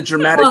understand the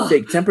dramatic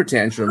fake temper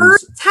tantrums. Her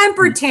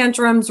temper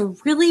tantrums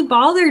really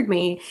bothered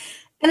me.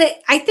 And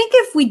I think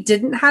if we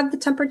didn't have the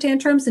temper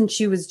tantrums and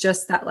she was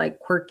just that like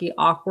quirky,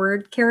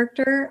 awkward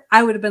character,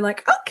 I would have been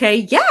like, okay,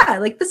 yeah,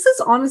 like this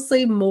is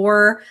honestly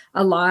more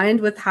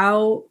aligned with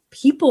how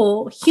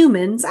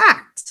humans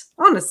act.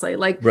 Honestly,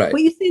 like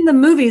what you see in the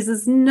movies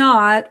is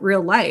not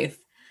real life.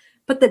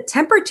 But the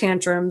temper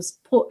tantrums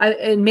pull,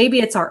 and maybe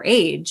it's our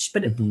age,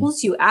 but it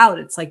pulls you out.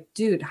 It's like,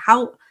 dude,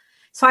 how?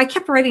 So I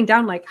kept writing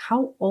down, like,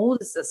 how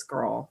old is this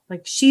girl?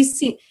 Like,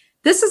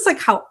 this is like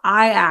how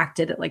I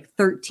acted at like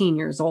 13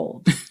 years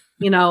old,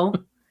 you know?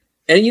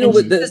 And you know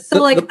what? It's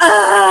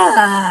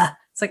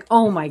like,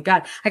 oh my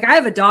God. Like, I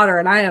have a daughter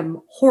and I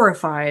am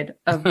horrified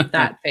of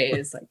that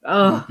phase. Like,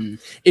 oh.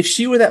 If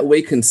she were that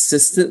way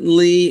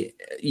consistently,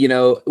 you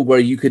know, where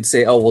you could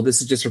say, "Oh, well,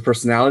 this is just her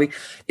personality,"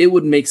 it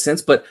would make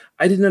sense. But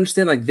I didn't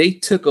understand. Like, they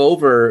took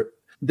over.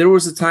 There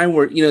was a time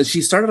where, you know,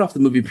 she started off the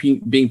movie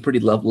being pretty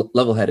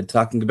level-headed,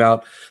 talking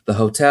about the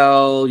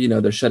hotel, you know,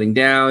 they're shutting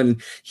down.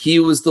 And he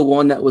was the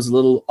one that was a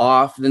little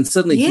off. And then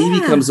suddenly he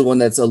becomes the one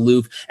that's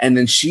aloof. And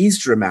then she's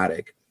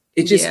dramatic.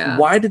 It just,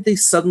 why did they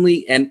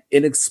suddenly and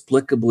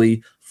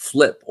inexplicably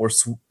flip or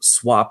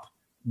swap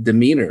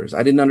demeanors?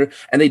 I didn't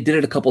and they did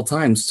it a couple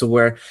times to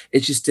where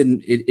it just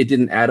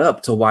didn't add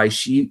up to why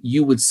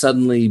you would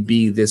suddenly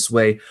be this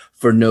way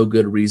for no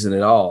good reason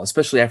at all,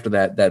 especially after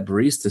that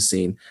barista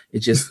scene. It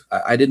just,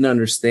 I didn't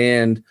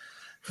understand.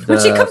 When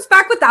she comes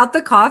back without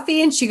the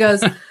coffee and she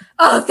goes,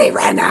 "Oh, they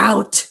ran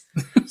out."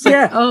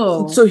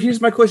 So here's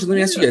my question. Let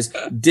me ask you guys.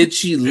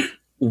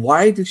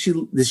 Why did she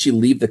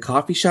leave the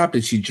coffee shop?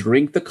 Did she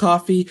drink the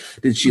coffee?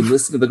 Did she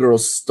listen to the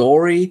girl's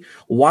story?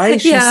 Why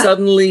is she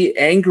suddenly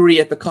angry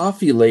at the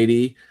coffee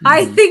lady?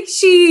 I think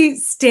she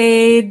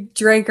stayed,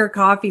 drank her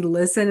coffee,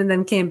 listened, and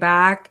then came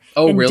back.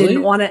 Oh, and really?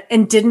 Didn't want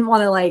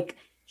to like,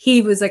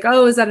 he was like,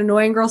 "Oh, is that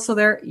annoying girl still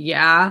there?"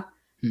 "Yeah."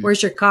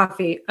 "Where's your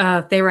coffee?"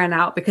 They ran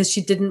out," because she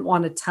didn't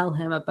want to tell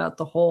him about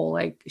the whole,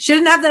 like, she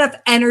didn't have enough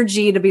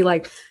energy to be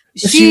like,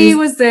 she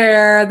was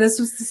there. This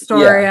was the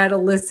story. I had to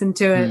listen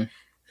to it.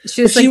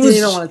 She was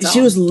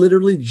she was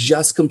literally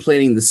just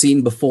complaining the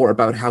scene before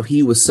about how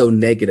he was so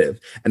negative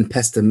and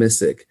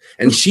pessimistic,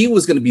 and she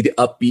was going to be the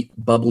upbeat,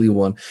 bubbly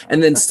one.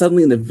 And then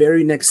suddenly in the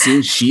very next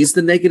scene, she's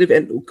the negative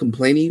and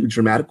complaining,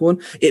 dramatic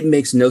one. It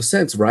makes no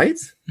sense, right?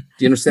 Do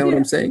you understand what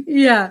I'm saying?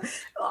 Yeah.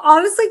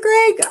 Honestly,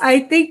 Greg,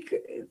 I think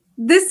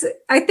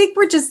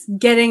we're just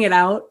getting it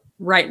out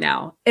right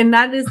now. And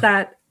that is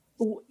that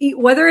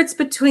whether it's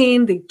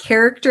between the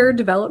character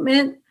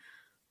development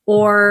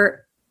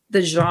or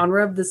the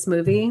genre of this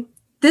movie,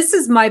 this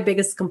is my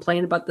biggest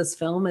complaint about this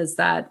film is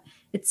that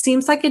it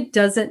seems like it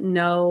doesn't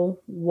know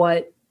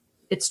what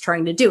it's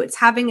trying to do. It's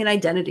having an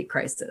identity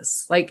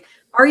crisis. Like,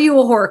 are you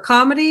a horror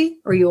comedy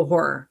or are you a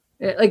horror?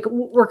 Like,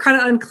 we're kind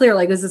of unclear.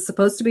 Like, is it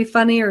supposed to be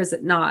funny or is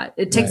it not?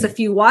 It takes a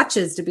few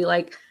watches to be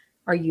like,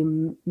 are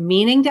you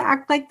meaning to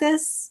act like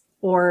this?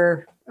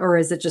 Or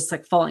is it just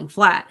like falling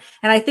flat?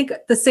 And I think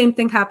the same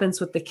thing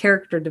happens with the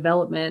character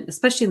development,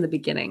 especially in the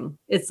beginning.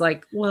 It's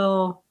like,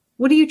 well,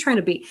 what are you trying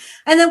to be?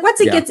 And then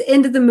once it gets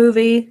into the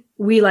movie,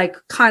 we like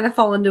kind of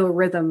fall into a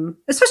rhythm,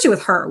 especially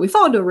with her. We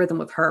fall into a rhythm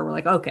with her. We're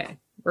like, okay,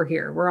 we're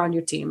here. We're on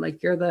your team.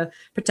 Like, you're the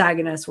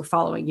protagonist. We're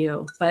following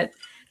you. But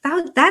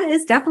that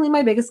is definitely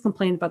my biggest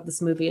complaint about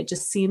this movie. It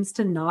just seems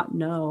to not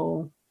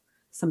know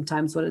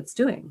sometimes what it's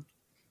doing.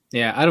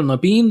 Yeah, I don't know.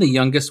 Being the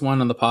youngest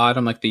one on the pod,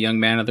 I'm like the young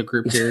man of the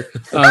group here.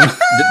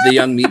 The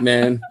young meat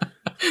man.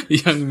 The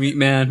young meat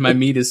man. My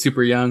meat is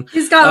super young.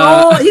 He's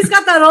got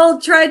that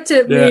old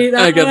tri-tip meat.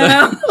 I got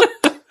that.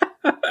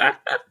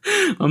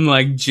 I'm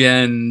like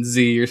Gen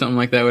Z or something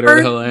like that, whatever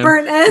the hell I am.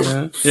 Burnt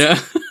end. Yeah.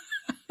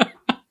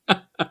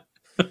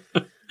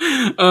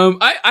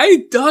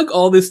 I dug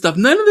all this stuff.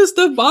 None of this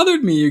stuff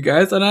bothered me, you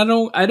guys, and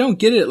I don't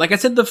get it. Like I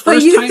said, the first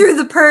but you time threw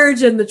the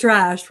Purge in the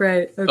trash,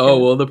 right? Okay. Oh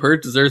well, the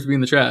Purge deserves to be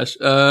in the trash.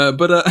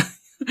 But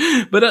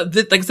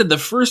like I said, the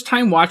first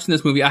time watching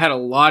this movie, I had a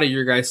lot of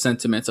your guys'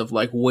 sentiments of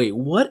like, wait,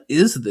 what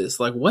is this?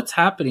 Like, what's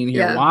happening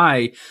here? Yeah.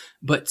 Why?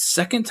 But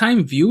second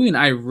time viewing,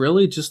 I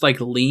really just like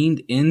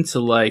leaned into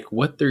like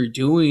what they're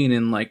doing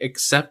and like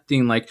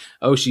accepting like,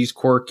 oh, she's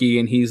quirky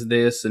and he's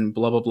this and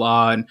blah blah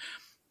blah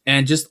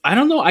and just, I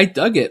don't know, I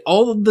dug it.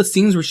 All of the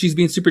scenes where she's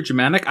being super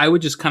dramatic, I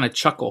would just kind of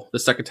chuckle the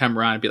second time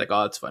around and be like,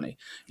 oh, that's funny.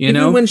 You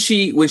know? When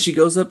she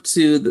goes up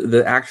to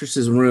the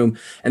actress's room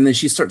and then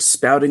she starts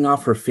spouting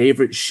off her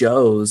favorite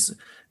shows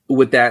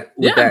with that,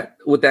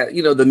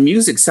 the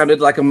music sounded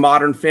like a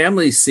Modern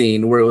Family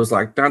scene where it was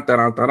like, dun, dun,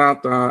 dun, dun, dun,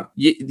 dun.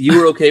 You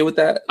were okay with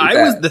that?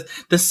 Was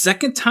the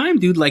second time,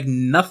 dude, like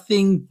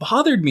nothing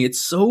bothered me.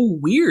 It's so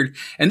weird.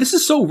 And this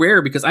is so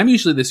rare because I'm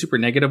usually the super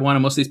negative one.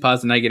 On most of these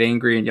pods and I get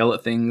angry and yell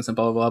at things and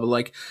blah, blah, blah. But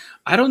like,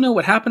 I don't know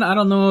what happened. I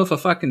don't know if a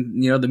fucking,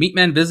 the meat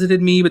man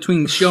visited me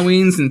between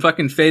showings and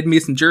fucking fed me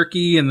some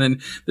jerky. And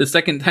then the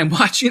second time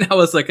watching, I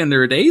was like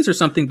under a daze or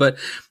something. But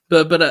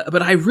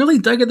I really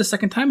dug it the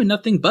second time and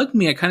nothing bugged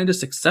me. I kind of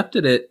just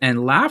accepted it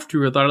and laughed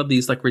through a lot of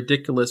these like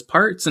ridiculous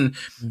parts. And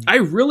I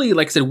really,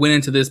 like I said, went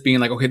into this being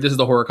like, okay, this is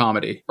a horror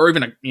comedy or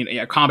even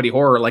a comedy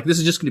horror. Like this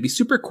is just going to be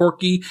super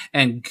quirky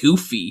and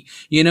goofy,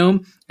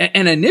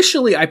 And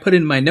initially I put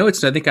in my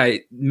notes, and I think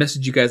I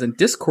messaged you guys in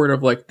Discord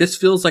of like, this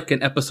feels like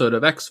an episode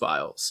of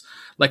X-Files,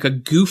 like a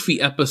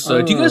goofy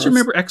episode. Do you guys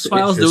remember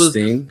X-Files?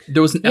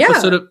 There was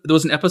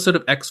an episode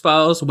of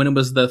X-Files when it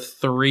was the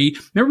three.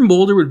 Remember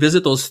Mulder would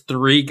visit those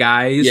three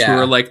guys who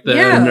were like the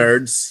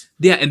nerds.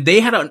 Yeah, and they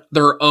had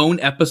their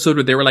own episode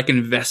where they were like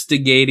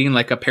investigating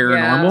like a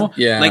paranormal.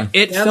 Yeah. Like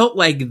it felt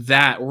like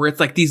that, where it's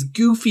like these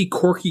goofy,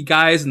 quirky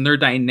guys and they're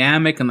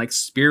dynamic and like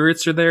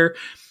spirits are there.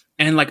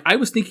 And like, I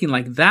was thinking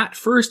like that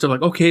first of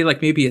like, okay,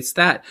 like maybe it's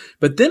that.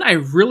 But then I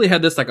really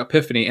had this like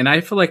epiphany, and I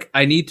feel like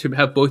I need to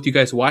have both you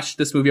guys watch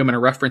this movie. I'm going to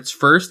reference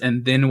first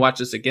and then watch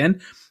this again.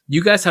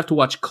 You guys have to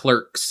watch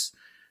Clerks.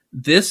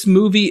 This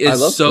movie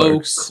is so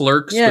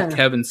Clerks with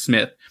Kevin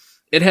Smith.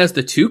 It has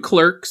the two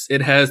clerks.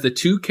 It has the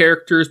two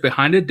characters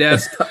behind a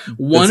desk.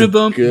 One of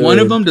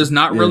them does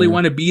not really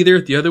want to be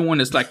there. The other one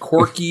is like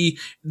quirky.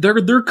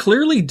 They're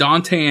clearly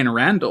Dante and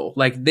Randall.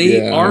 Like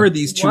they are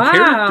these two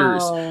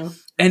characters.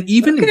 And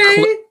even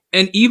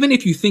even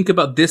if you think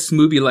about this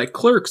movie like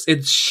Clerks,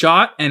 it's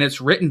shot and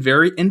it's written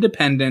very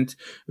independent,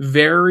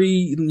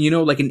 very,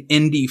 like an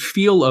indie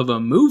feel of a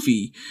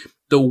movie.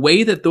 The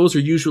way that those are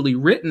usually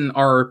written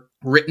are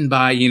written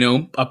by,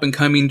 up and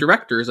coming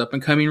directors, up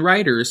and coming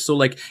writers. So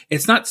like,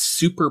 it's not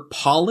super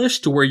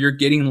polished to where you're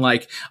getting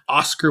like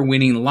Oscar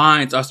winning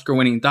lines, Oscar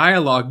winning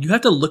dialogue. You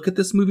have to look at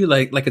this movie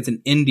like it's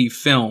an indie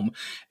film.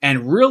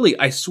 And really,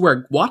 I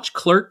swear, watch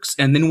Clerks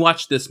and then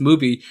watch this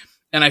movie.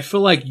 And I feel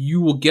like you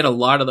will get a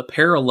lot of the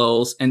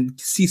parallels and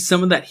see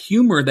some of that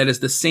humor that is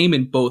the same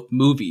in both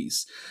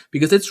movies,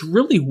 because it's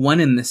really one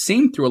and the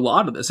same through a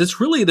lot of this. It's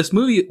really, this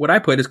movie, what I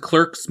put is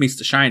Clerks meets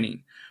The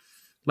Shining.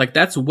 Like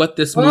that's what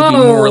this movie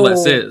more or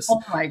less is.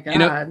 Oh my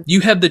God.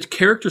 You have the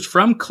characters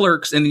from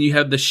Clerks and then you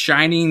have The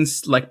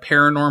Shining's like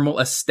paranormal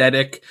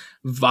aesthetic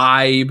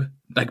vibe,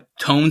 like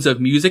tones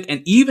of music.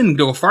 And even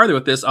go farther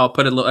with this, I'll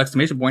put a little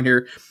exclamation point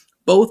here.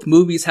 Both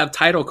movies have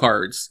title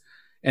cards,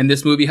 and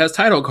this movie has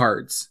title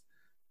cards.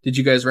 Did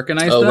you guys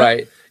recognize that? Oh,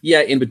 right.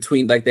 Yeah, in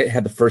between, like they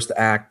had the first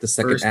act, the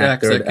second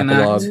act, third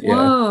epilogue. Act.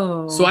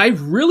 Whoa. So I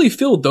really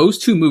feel those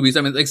two movies.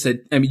 I mean, like I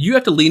said, you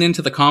have to lean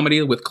into the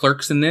comedy with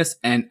Clerks in this,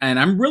 and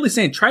I'm really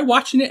saying try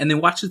watching it and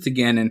then watch it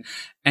again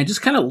and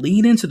just kind of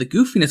lean into the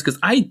goofiness, because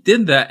I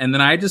did that, and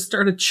then I just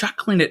started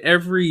chuckling at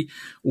every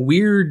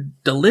weird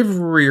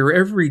delivery or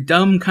every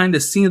dumb kind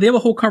of scene. They have a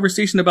whole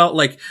conversation about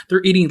like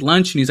they're eating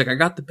lunch and he's like, I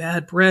got the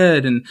bad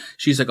bread, and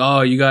she's like,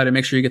 oh, you got to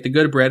make sure you get the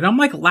good bread. And I'm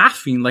like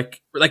laughing,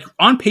 like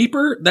on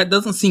paper that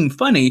doesn't seem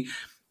funny,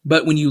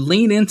 But when you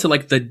lean into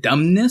like the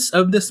dumbness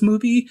of this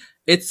movie,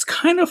 it's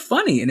kind of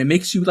funny and it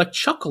makes you like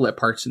chuckle at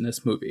parts in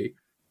this movie.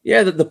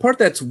 Yeah, the part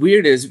that's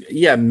weird is,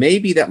 yeah,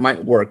 maybe that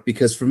might work,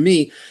 because for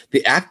me,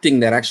 the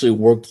acting that actually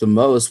worked the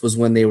most was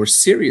when they were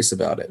serious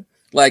about it.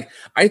 Like,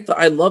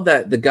 I love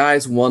that the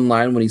guy's one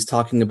line when he's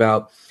talking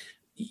about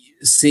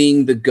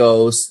seeing the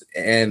ghost,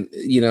 and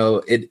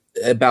it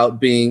about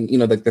being,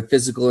 like the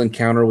physical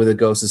encounter with a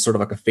ghost is sort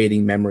of like a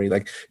fading memory.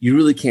 Like, you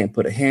really can't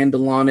put a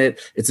handle on it.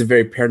 It's a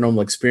very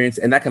paranormal experience,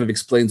 and that kind of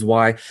explains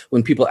why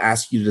when people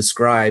ask you to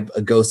describe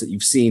a ghost that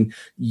you've seen,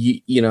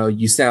 you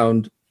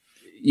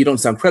don't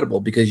sound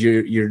credible, because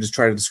you're just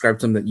trying to describe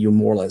something that you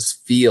more or less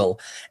feel.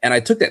 And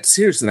I took that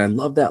seriously, and I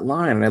love that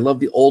line, and I love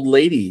the old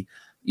lady,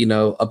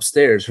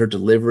 upstairs, her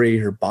delivery,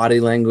 her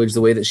body language,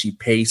 the way that she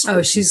paced.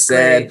 Oh, she's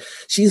said. great.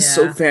 She's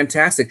so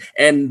fantastic.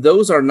 And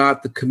those are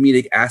not the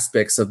comedic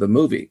aspects of the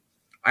movie.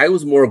 I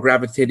was more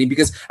gravitating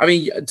because, I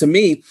mean, to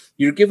me,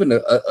 you're given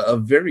a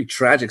very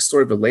tragic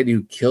story of a lady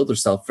who killed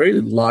herself, very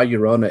La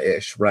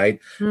Llorona-ish, right?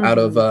 Mm-hmm. Out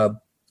of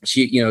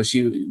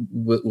she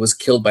was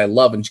killed by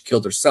love, and she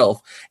killed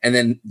herself. And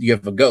then you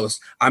have a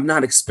ghost. I'm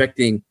not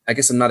expecting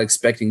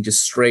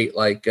just straight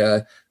like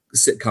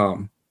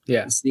sitcom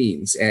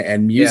scenes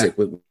and music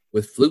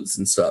with flutes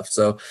and stuff.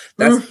 So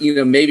that's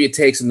maybe it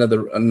takes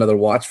another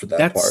watch for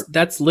that part.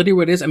 That's literally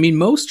what it is. I mean,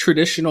 most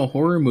traditional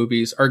horror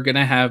movies are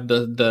gonna have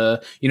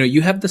the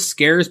you have the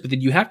scares, but then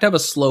you have to have a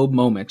slow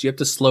moment. You have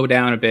to slow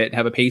down a bit,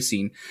 have a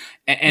pacing.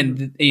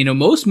 And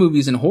most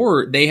movies in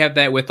horror, they have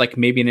that with like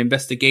maybe an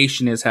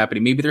investigation is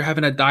happening. Maybe they're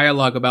having a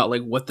dialogue about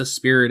like what the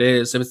spirit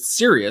is. If it's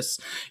serious,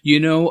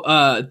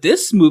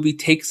 this movie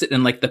takes it,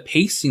 and like the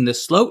pacing, the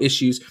slow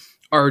issues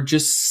are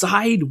just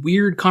side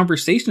weird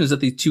conversations that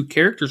these two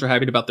characters are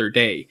having about their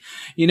day,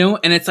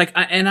 and it's like,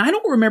 and I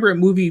don't remember a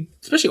movie,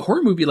 especially a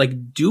horror movie,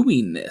 like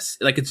doing this.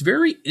 Like, it's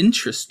very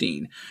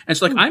interesting. And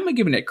so like, I'm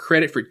giving it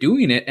credit for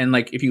doing it. And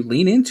like, if you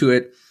lean into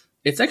it,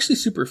 it's actually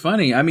super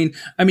funny. I mean,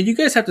 you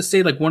guys have to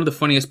say, like, one of the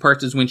funniest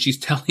parts is when she's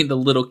telling the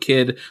little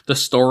kid the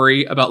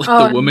story about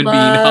like the woman being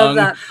hung.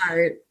 That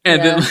part.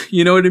 And then,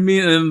 you know what I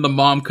mean? And then the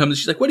mom comes and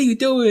she's like, what are you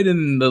doing?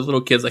 And the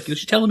little kid's like,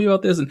 she's telling me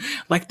about this. And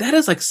like, that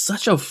is like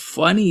such a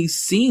funny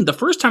scene. The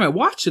first time I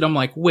watched it, I'm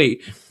like,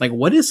 wait, like,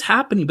 what is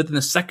happening? But then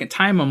the second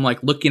time I'm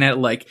like looking at it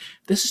like,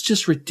 this is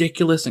just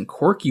ridiculous and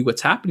quirky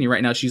what's happening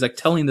right now. She's like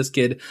telling this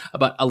kid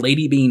about a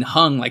lady being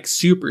hung, like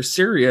super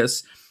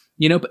serious,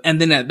 and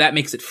then that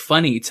makes it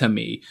funny to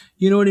me.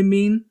 You know what I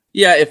mean?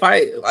 Yeah, if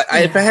I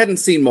hadn't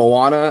seen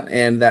Moana,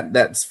 and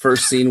that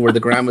first scene where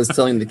the grandma's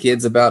telling the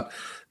kids about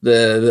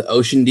the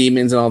ocean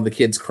demons and all the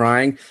kids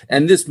crying,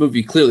 and this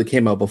movie clearly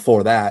came out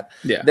before that,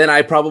 then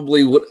I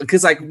probably would,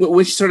 because like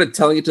when she started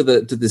telling it to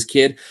this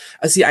kid,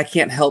 I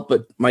can't help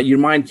but your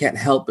mind can't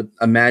help but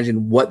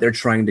imagine what they're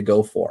trying to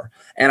go for,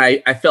 and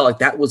I felt like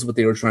that was what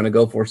they were trying to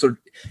go for, so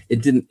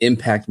it didn't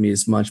impact me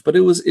as much, but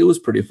it was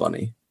pretty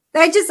funny.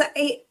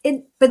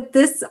 But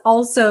this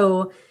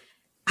also,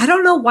 I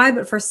don't know why,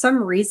 but for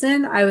some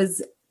reason I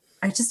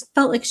just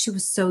felt like she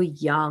was so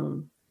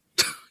young.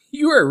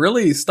 You are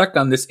really stuck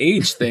on this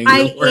age thing.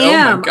 I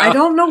am. I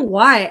don't know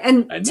why.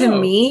 And to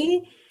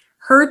me,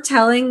 her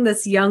telling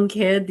this young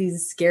kid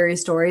these scary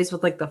stories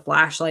with like the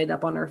flashlight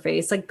up on her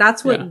face, like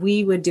that's what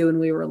we would do when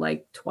we were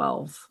like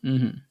 12.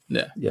 Mm-hmm.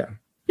 Yeah.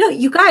 No,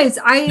 you guys,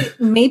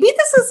 maybe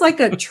this is like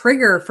a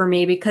trigger for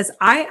me, because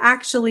I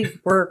actually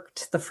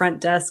worked the front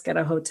desk at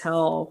a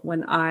hotel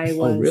when I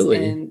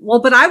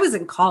was but I was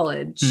in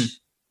college.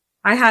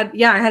 I had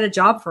a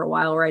job for a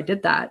while where I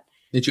did that.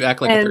 Did you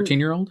act like a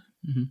 13-year-old?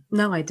 Mm-hmm.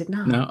 No, I did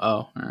not. No.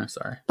 Oh,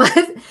 sorry. But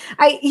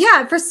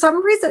for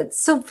some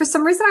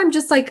reason, I'm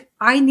just like,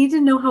 I need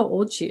to know how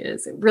old she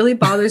is. It really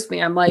bothers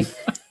me. I'm like,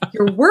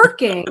 you're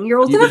working. You're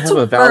old you enough have to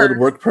a valid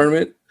work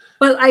permit,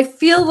 but I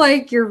feel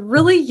like you're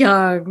really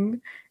young.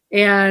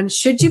 And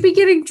should you be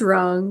getting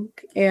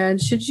drunk? And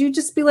should you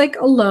just be like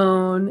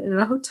alone in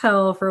a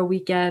hotel for a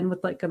weekend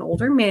with like an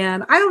older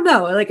man? I don't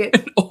know. Like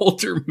an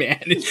older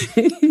man.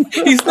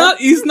 He's not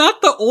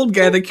the old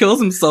guy that kills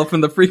himself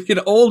in the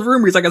freaking old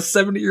room. He's like a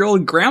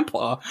 70-year-old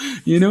grandpa.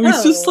 He's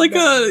just like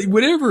a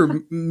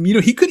whatever.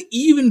 He could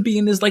even be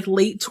in his like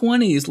late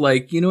 20s.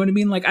 Like, you know what I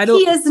mean? Like, I don't.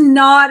 He is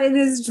not in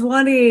his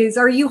 20s.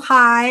 Are you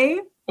high?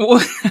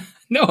 Well,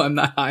 no, I'm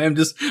not high.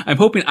 I'm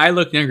hoping I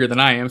look younger than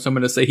I am, so I'm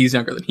going to say he's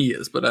younger than he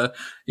is. But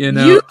You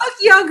look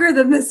younger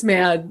than this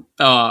man.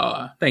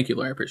 Oh, thank you,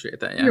 Laura. I appreciate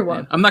that. Yeah, you're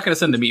welcome. I'm not going to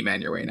send the meat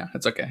man your way now.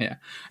 That's okay.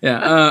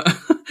 Yeah.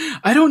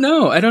 I don't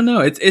know.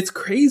 It's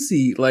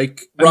crazy.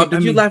 Like, Rob,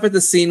 did you laugh at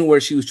the scene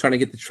where she was trying to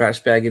get the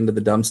trash bag into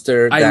the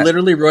dumpster? I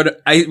literally wrote it.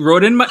 I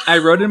wrote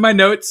in my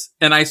notes,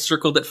 and I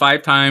circled it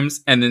 5 times,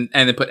 and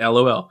then put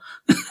LOL.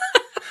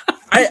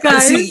 I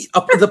see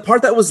the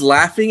part that was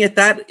laughing at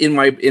that in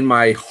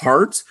my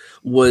heart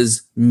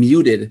was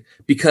muted,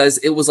 because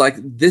it was like,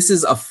 this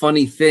is a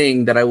funny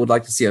thing that I would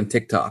like to see on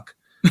TikTok.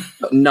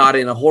 not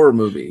in a horror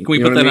movie. Can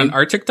we put that on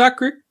our TikTok,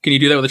 Rick? Can you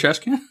do that with a trash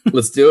can?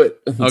 Let's do it.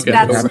 Okay.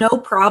 That's no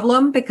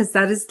problem because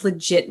that is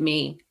legit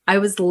me. I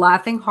was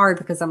laughing hard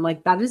because I'm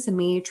like, that is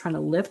me trying to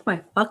lift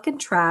my fucking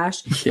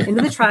trash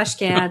into the trash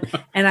can.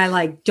 And I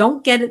like,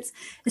 don't get it.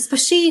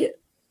 Especially,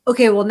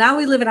 okay, well now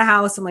we live in a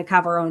house and like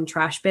have our own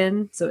trash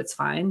bin. So it's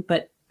fine.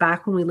 But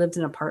back when we lived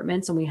in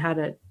apartments and we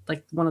had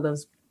one of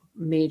those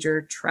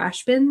major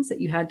trash bins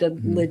that you had to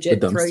legit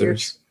throw your,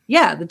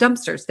 the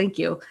dumpsters. Thank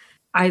you.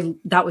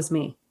 That was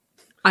me.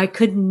 I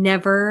could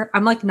never,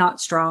 I'm like not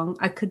strong.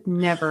 I could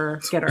never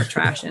get our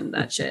trash in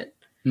that shit.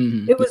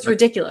 Mm-hmm. It was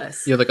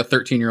ridiculous. You have like a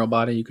 13-year-old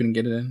body. You couldn't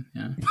get it in.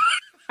 Yeah.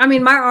 I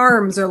mean, my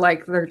arms are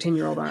like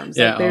 13-year-old arms.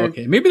 Yeah. Like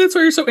okay. Maybe that's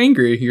why you're so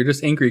angry. You're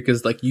just angry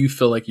because like you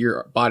feel like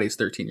your body's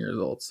 13 years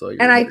old. So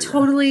and I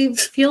totally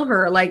feel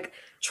her like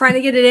trying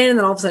to get it in. And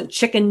then all of a sudden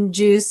chicken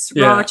juice,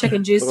 raw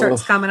chicken juice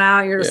starts coming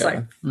out. You're just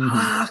like,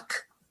 fuck.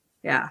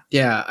 Yeah.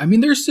 Yeah. I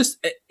mean, there's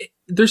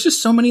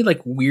just so many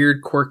like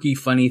weird, quirky,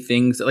 funny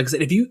things. Like I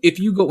said, if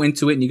you go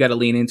into it and you got to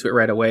lean into it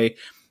right away,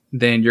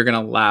 then you're going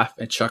to laugh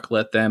and chuckle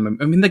at them.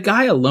 I mean, the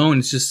guy alone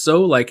is just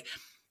so like,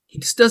 he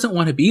just doesn't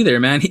want to be there,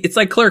 man. It's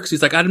like Clerks.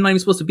 He's like, I'm not even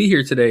supposed to be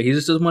here today. He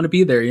just doesn't want to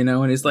be there, you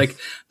know? And it's like,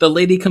 the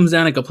lady comes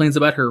down and complains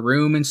about her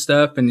room and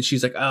stuff. And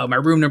she's like, oh, my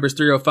room number is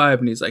 305.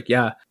 And he's like,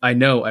 yeah, I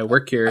know. I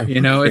work here. You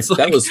know, it's like,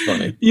 that was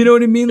funny. You know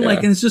what I mean? Yeah. Like,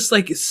 and it's just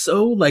like, it's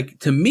so like,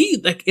 to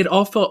me, like it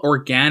all felt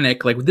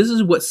organic. Like this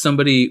is what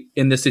somebody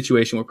in this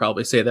situation would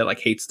probably say that like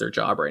hates their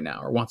job right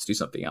now or wants to do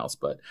something else.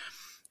 But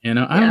you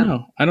know, I don't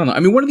know. I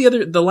mean,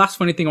 the last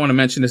funny thing I want to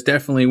mention is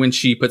definitely when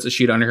she puts a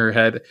sheet on her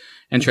head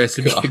and tries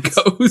to be a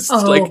ghost.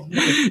 Like,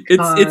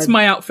 it's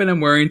my outfit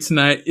I'm wearing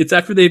tonight. It's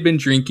after they've been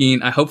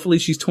drinking. Hopefully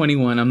she's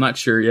 21. I'm not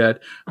sure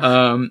yet.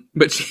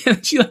 But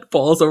she like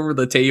falls over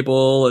the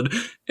table and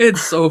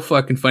it's so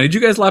fucking funny. Did you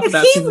guys laugh at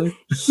that scene?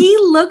 He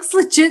looks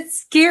legit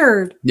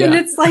scared. Yeah. And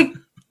it's like,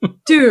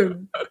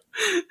 dude,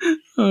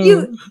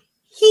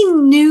 he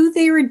knew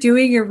they were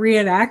doing a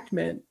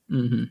reenactment.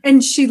 Mm-hmm.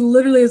 And she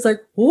literally is like,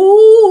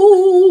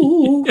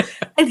 "Ooh,"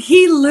 and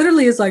he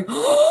literally is like,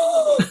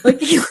 "Oh," like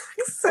he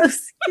looks so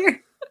scared.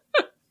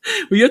 Well,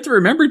 you have to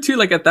remember too,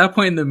 like at that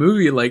point in the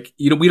movie, like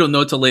we don't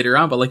know till later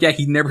on, but like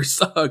he never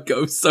saw a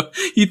ghost, so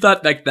he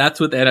thought like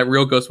that's what that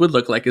real ghost would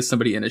look like, is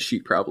somebody in a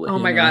sheet, probably. Oh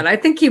my god, I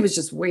think he was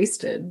just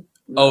wasted.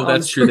 Oh,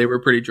 that's true. They were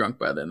pretty drunk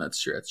by then.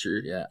 That's true.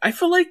 Yeah, I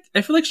feel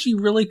like she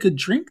really could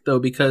drink though,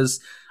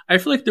 because I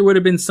feel like there would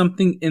have been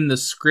something in the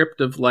script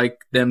of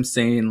like them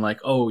saying like,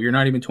 oh, you're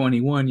not even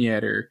 21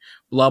 yet or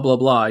blah, blah,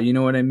 blah. You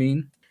know what I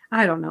mean?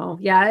 I don't know.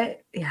 Yeah.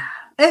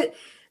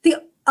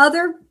 The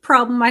other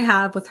problem I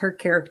have with her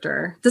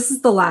character, this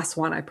is the last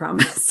one, I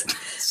promise.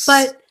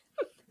 But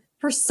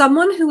for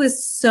someone who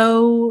is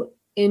so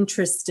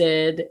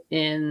interested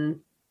in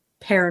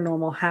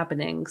paranormal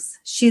happenings,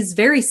 she's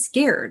very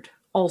scared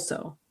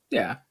also.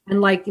 Yeah.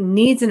 And like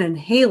needs an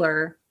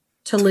inhaler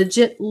to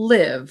legit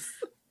live.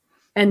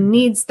 And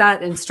needs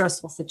that in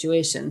stressful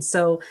situations.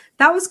 So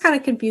that was kind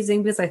of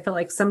confusing because I felt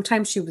like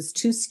sometimes she was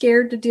too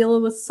scared to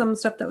deal with some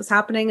stuff that was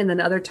happening. And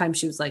then other times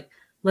she was like,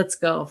 let's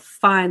go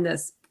find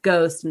this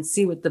ghost and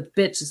see what the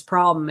bitch's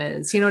problem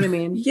is. You know what I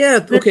mean?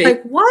 Yeah. Okay.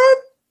 Like, what?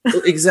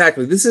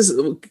 Exactly.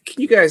 Can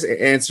you guys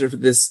answer for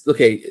this?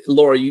 Okay,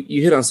 Laura,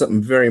 you hit on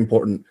something very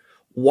important.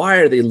 Why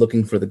are they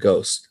looking for the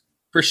ghost?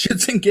 For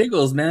shits and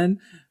giggles, man.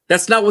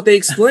 That's not what they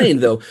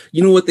explained, though.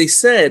 You know what they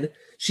said?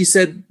 She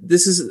said,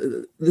 this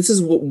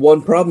is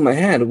one problem I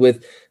had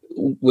with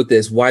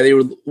this, why they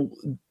were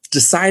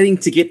deciding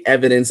to get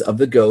evidence of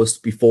the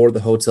ghost before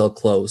the hotel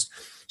closed.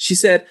 She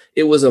said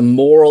it was a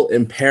moral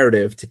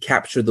imperative to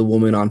capture the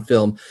woman on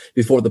film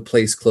before the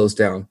place closed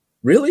down.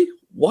 Really?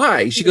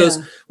 Why? She goes,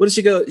 what does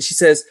she go? She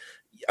says,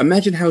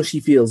 imagine how she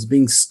feels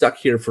being stuck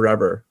here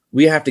forever.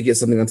 We have to get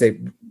something on tape.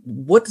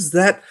 What does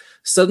that?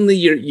 Suddenly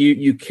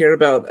you care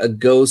about a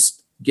ghost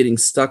getting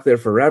stuck there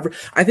forever.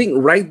 I think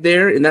right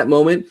there in that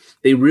moment,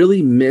 they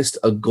really missed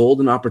a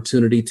golden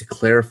opportunity to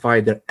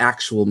clarify their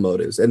actual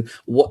motives. And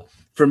what,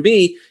 for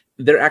me,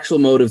 their actual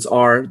motives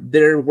are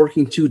they're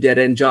working two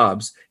dead-end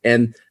jobs.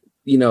 And,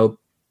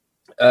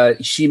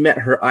 she met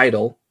her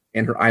idol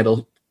and her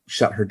idol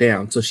shut her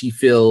down. So she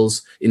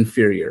feels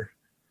inferior.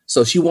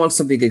 So she wants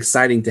something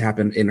exciting to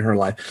happen in her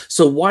life.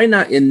 So why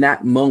not in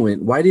that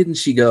moment? Why didn't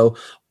she go,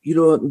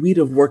 we'd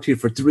have worked here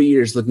for 3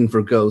 years looking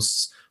for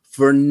ghosts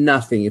for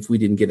nothing if we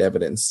didn't get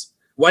evidence?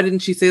 Why didn't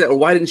she say that? Or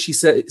why didn't she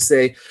say,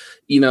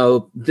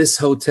 this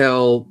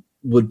hotel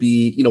would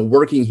be,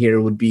 working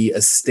here would be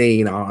a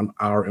stain on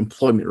our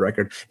employment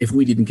record if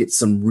we didn't get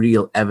some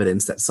real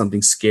evidence that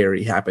something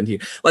scary happened here?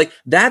 Like,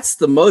 that's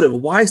the motive.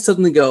 Why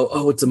suddenly go,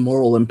 oh, it's a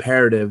moral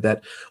imperative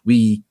that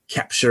we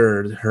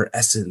captured her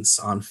essence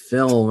on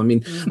film? I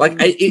mean,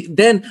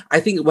 then I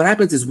think what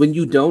happens is when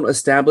you don't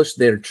establish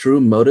their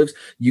true motives,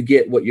 you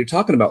get what you're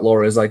talking about,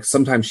 Laura, is like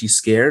sometimes she's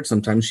scared,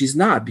 sometimes she's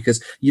not,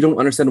 because you don't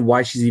understand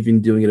why she's even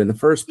doing it in the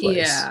first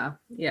place.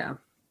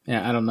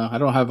 Yeah, I don't know. I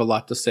don't have a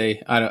lot to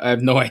say. I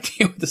have no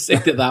idea what to say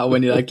to that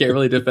one. I can't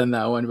really defend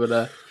that one, but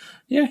but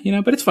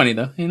it's funny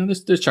though.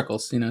 There's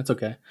chuckles. It's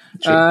okay.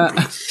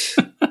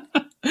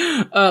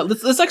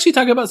 Let's actually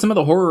talk about some of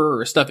the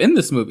horror stuff in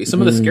this movie,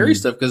 some of the scary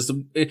stuff, because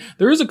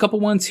there is a couple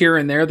ones here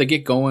and there that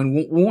get going.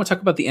 We won't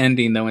talk about the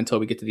ending though until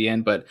we get to the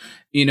end. But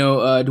do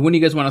one of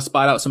you guys want to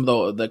spot out some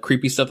of the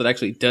creepy stuff that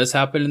actually does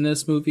happen in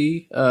this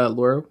movie,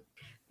 Laura?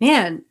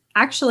 Man,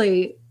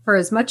 actually, for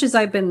as much as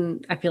I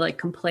feel like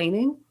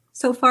complaining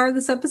so far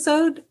this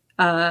episode,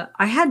 I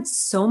had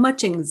so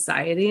much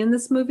anxiety in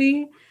this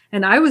movie,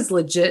 and I was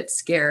legit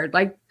scared.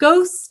 Like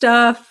ghost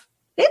stuff,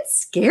 it's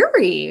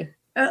scary.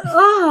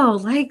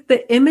 Like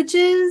the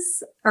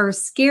images are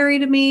scary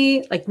to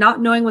me, like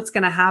not knowing what's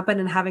going to happen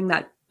and having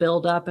that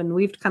build up. And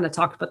we've kind of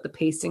talked about the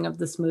pacing of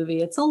this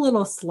movie. It's a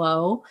little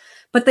slow,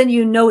 but then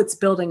it's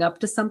building up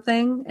to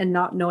something and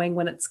not knowing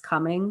when it's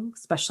coming,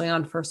 especially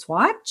on first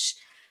watch.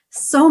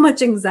 So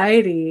much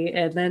anxiety.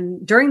 And then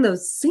during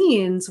those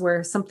scenes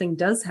where something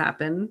does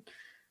happen,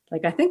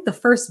 like I think the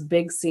first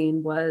big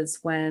scene was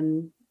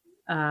when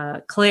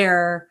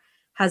Claire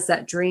has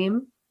that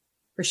dream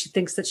where she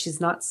thinks that she's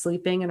not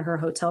sleeping in her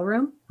hotel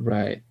room.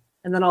 Right.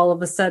 And then all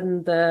of a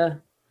sudden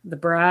the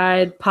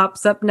bride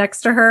pops up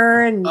next to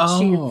her and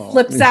she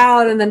flips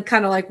out and then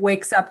kind of like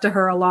wakes up to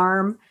her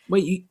alarm.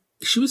 Wait,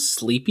 she was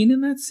sleeping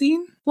in that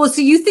scene? Well,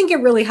 so you think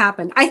it really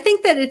happened. I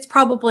think that it's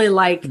probably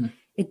like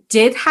it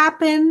did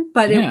happen,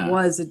 but it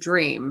was a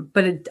dream,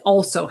 but it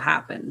also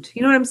happened.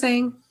 You know what I'm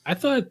saying? I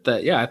thought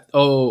that, yeah.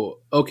 Oh,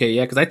 okay,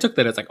 yeah, because I took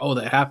that as like, oh,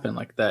 that happened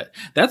like that.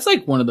 That's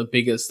like one of the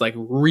biggest, like,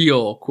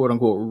 real, quote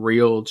unquote,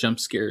 real jump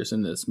scares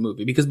in this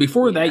movie. Because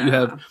before that, you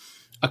have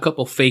a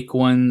couple fake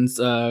ones.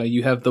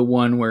 You have the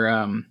one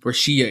where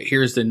she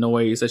hears the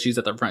noise as she's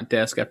at the front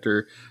desk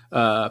after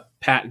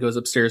Pat goes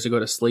upstairs to go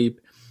to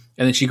sleep,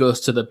 and then she goes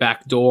to the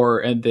back door,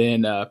 and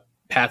then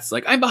Pat's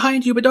like, "I'm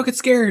behind you, but don't get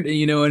scared."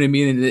 You know what I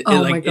mean? And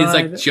it's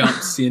like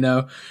jumps,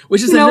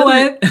 which is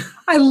what?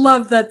 I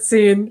love that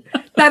scene.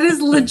 That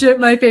is legit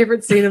my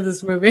favorite scene of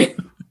this movie.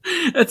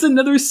 That's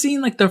another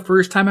scene. Like the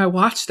first time I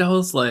watched, I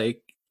was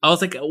like,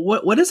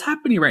 what is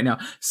happening right now?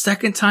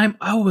 Second time,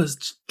 I was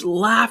just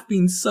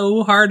laughing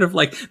so hard of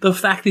like the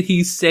fact that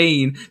he's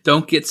saying,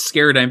 "Don't get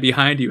scared, I'm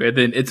behind you," and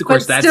then it's of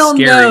course that's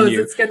scaring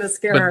you. It's gonna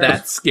scare but her.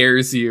 That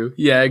scares you.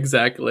 Yeah,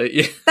 exactly.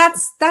 Yeah.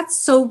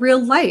 That's so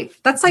real life.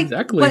 That's like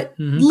what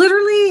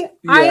literally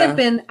I have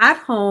been at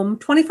home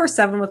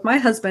 24/7 with my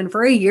husband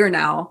for a year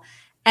now,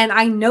 and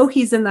I know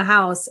he's in the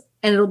house,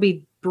 and it'll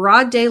be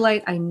broad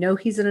daylight. I know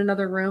he's in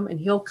another room, and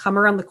he'll come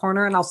around the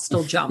corner, and I'll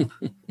still jump.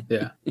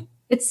 Yeah.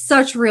 It's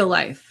such real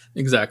life.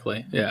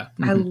 Exactly. Yeah.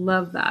 I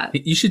love that.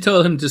 You should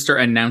tell him to start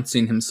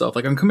announcing himself.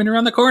 Like, "I'm coming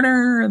around the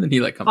corner." And then he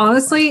like comes.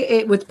 Honestly,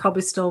 it would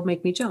probably still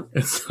make me jump.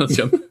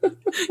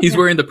 He's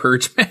wearing the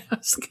purge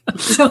mask.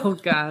 Oh,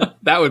 God.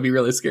 That would be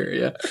really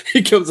scary. Yeah.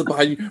 He comes up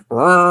behind you.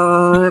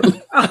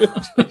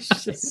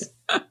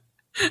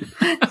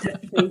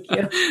 Thank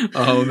you.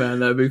 Oh man,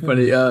 that'd be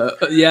funny.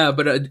 But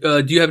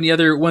do you have any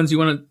other ones you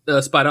want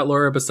to spot out,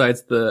 Laura,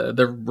 besides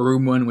the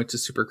room one, which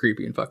is super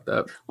creepy and fucked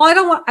up? Well,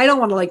 I don't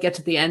want to like get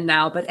to the end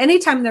now, but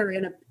anytime they're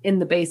in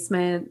the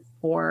basement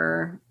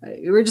or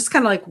we're just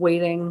kind of like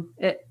waiting.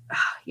 I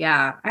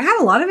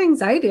had a lot of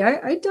anxiety.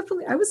 I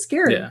was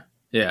scared.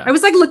 Yeah. I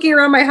was like looking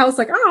around my house,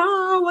 like,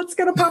 what's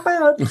gonna pop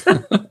out?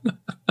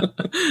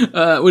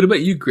 What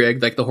about you,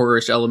 Greg? Like the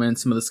horror-ish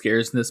elements, some of the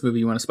scares in this movie.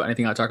 You want to spot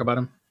anything? I'll talk about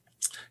them.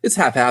 It's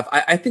half-half.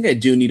 I think I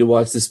do need to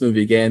watch this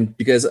movie again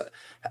because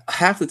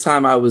half the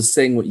time I was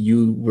saying what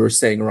you were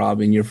saying,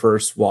 Rob, in your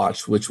first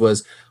watch, which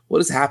was, what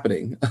is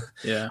happening?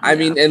 Yeah. I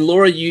mean, and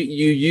Laura, you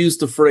used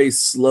the phrase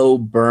slow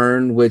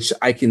burn, which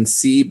I can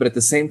see, but at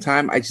the same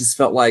time, I just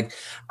felt like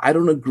I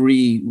don't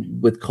agree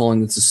with calling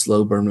this a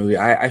slow burn movie.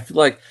 I feel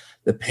like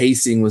the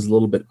pacing was a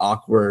little bit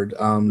awkward.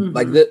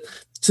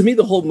 To me,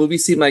 the whole movie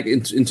seemed like,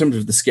 in terms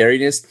of the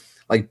scariness,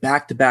 like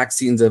back-to-back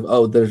scenes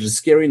of, there's a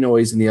scary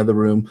noise in the other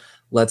room.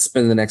 Let's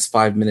spend the next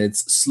 5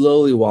 minutes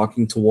slowly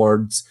walking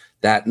towards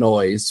that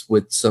noise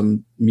with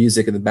some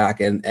music in the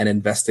back and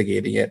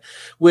investigating it,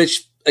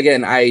 which,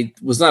 again, I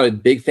was not a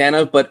big fan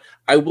of, but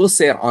I will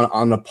say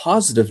on a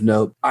positive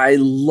note, I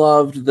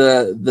loved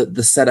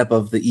the setup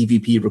of the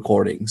EVP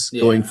recordings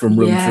going from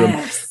room to room.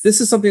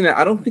 This is something that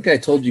I don't think I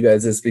told you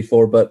guys this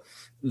before, but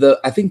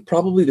I think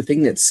probably the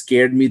thing that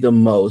scared me the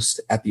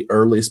most at the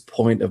earliest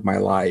point of my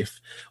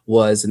life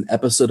was an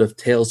episode of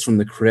Tales from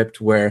the Crypt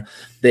where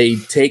they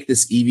take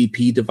this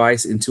EVP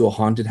device into a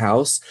haunted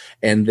house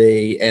and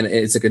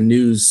it's like a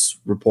news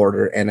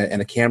reporter and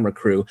a camera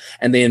crew,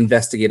 and they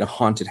investigate a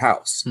haunted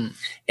house.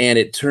 And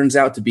it turns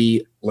out to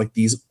be like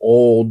these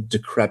old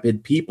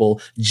decrepit people,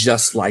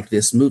 just like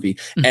this movie.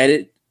 And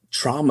it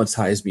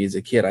traumatized me as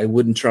a kid. I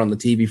wouldn't turn on the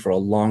TV for a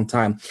long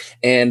time.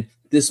 And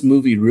this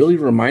movie really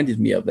reminded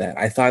me of that.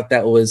 I thought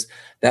that was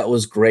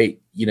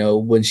great.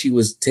 When she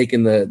was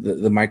taking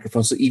the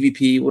microphone. So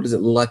EVP, what is it?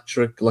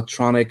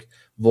 Electronic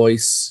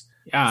voice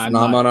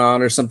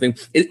phenomenon or something.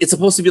 It's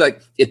supposed to be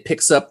like it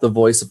picks up the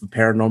voice of a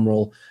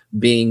paranormal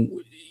being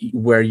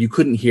where you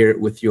couldn't hear it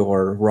with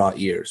your raw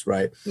ears,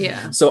 right?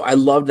 Yeah. So I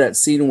love that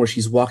scene where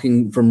she's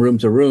walking from room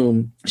to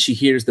room. She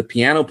hears the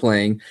piano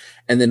playing,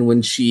 and then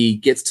when she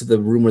gets to the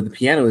room where the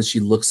piano is, she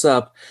looks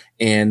up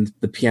and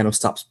the piano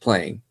stops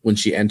playing when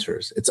she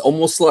enters. It's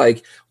almost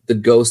like the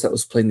ghost that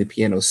was playing the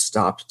piano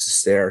stopped to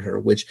stare at her,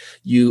 which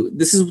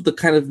this is the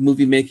kind of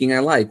movie making I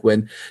like,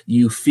 when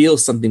you feel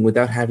something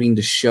without having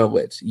to show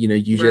it. You know,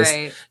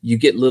 you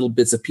get little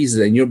bits of pieces,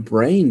 and your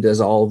brain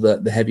does all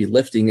the heavy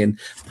lifting and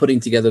putting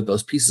together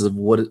those pieces of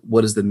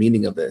what is the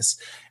meaning of this.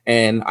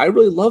 And I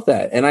really love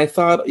that. And I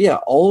thought, yeah,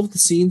 all of the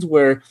scenes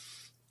where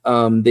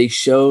they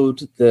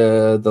showed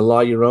the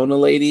La Llorona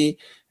lady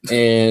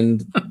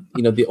and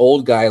the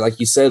old guy, like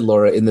you said,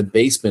 Laura, in the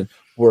basement,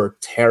 were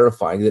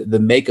terrifying. The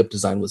makeup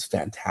design was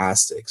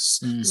fantastic.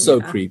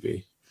 So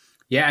creepy.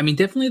 Yeah, I mean,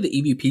 definitely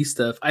the EVP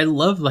stuff. I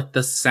love like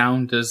the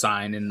sound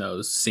design in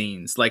those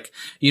scenes. Like,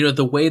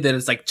 the way that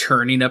it's like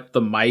turning up the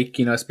mic,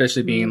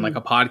 especially being like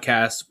a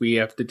podcast, we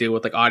have to deal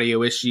with like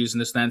audio issues and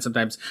this and that.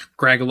 Sometimes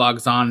Greg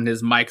logs on and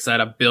his mic's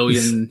at 1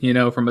 billion,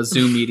 from a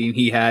Zoom meeting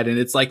he had. And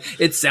it's like,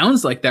 it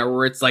sounds like that,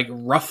 where it's like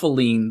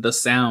ruffling the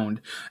sound.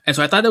 And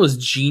so I thought that was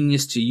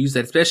genius to use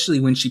that,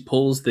 especially when she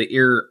pulls the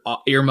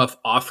earmuff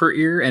off her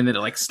ear and then it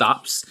like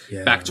stops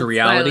back to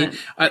reality.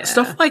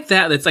 Stuff like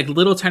that. That's like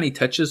little tiny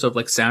touches of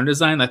like sound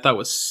design I thought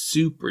was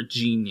super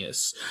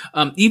genius.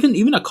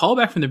 Even a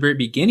callback from the very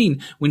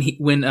beginning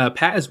when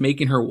Pat is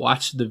making her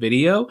watch the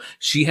video,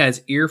 she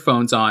has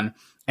earphones on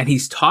and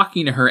he's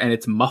talking to her and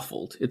it's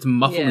muffled. It's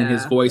muffling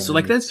his voice. So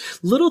like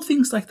that's little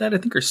things like that I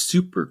think are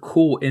super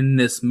cool in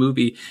this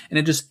movie. And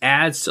it just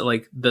adds to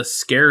like the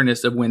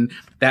scariness of when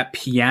that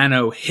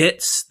piano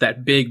hits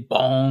that big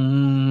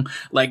bong.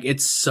 Like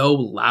it's so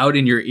loud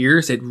in your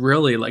ears. It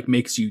really like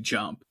makes you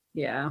jump.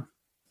 Yeah.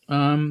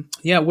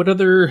 What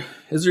other,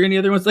 is there any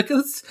other ones? Like,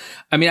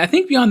 I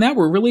think beyond that,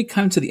 we're really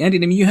kind of to the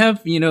ending. I mean, I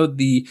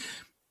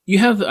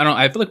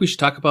feel like we should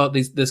talk about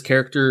this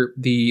character,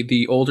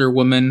 the older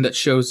woman that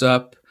shows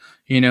up,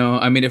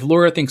 if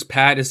Laura thinks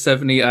Pat is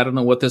 70, I don't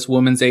know what this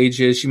woman's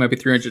age is. She might be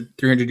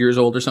 300 years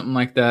old or something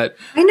like that.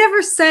 I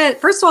never said,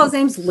 first of all, his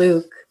name's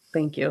Luke.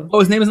 Thank you.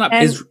 Oh, his name is not,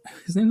 his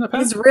name's not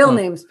Pat? His real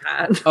name's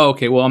Pat. Oh,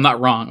 okay. Well, I'm not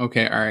wrong.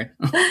 Okay. All right.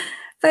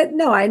 But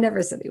no, I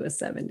never said he was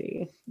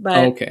 70. But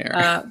okay,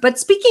 right. But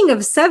speaking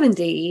of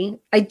 70,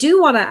 I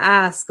do want to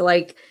ask,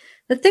 like,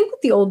 the thing with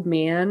the old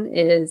man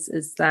is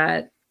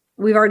that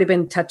we've already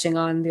been touching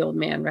on the old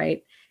man,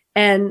 right?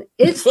 And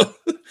it's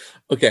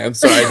okay. I'm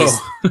sorry.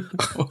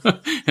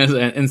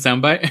 In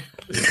soundbite,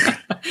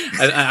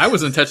 I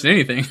wasn't touching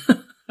anything.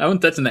 I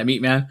wasn't touching that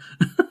meat, man.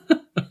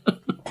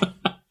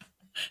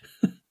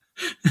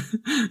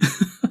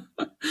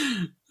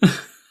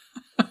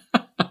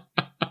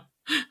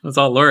 That's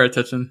all Laura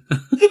touching.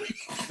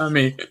 Not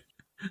me.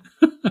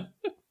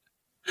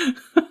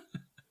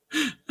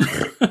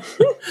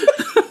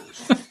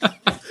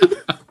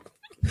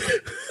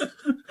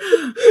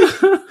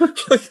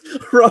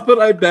 Rob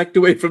and I backed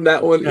away from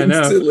that one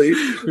instantly.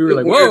 We were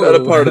like, "Whoa, we're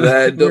not a part of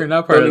that. We're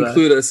not part of that.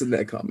 Include us in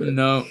that comment."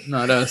 No,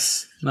 not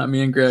us. Not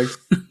me and Greg.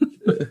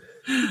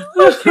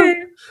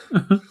 okay.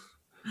 I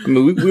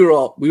mean, we were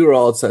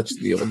all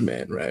touching the old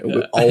man, right?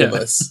 All of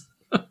us.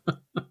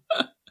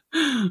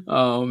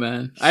 Oh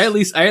man, I at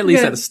least had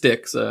a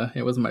stick, so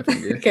it wasn't my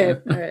finger. Okay,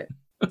 all right.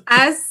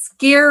 As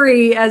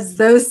scary as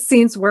those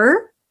scenes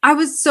were, I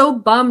was so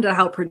bummed at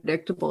how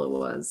predictable it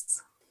was.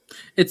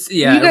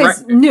 You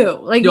guys knew,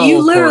 like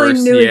you literally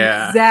knew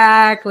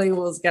exactly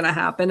what was gonna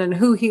happen and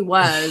who he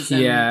was.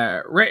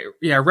 And...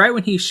 right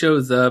when he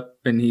shows up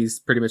and he's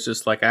pretty much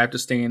just like, I have to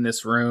stay in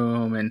this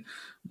room and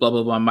blah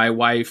blah blah. My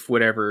wife,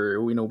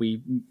 whatever,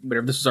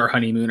 whatever. This is our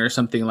honeymoon or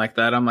something like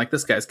that. I'm like,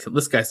 this guy's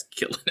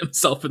killing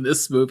himself in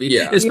this movie.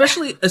 Yeah,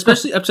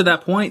 especially up to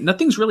that point,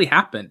 nothing's really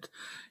happened.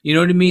 You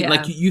know what I mean? Yeah.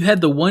 Like you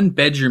had the one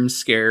bedroom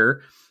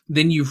scare.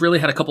 Then you've really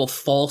had a couple of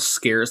false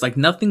scares. Like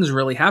nothing's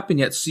really happened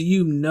yet. So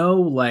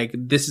like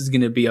this is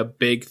going to be a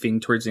big thing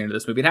towards the end of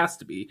this movie. It has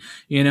to be,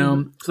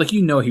 It's like,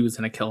 he was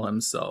going to kill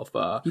himself.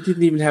 He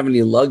didn't even have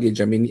any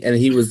luggage. I mean, and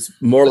he was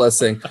more or less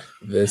saying,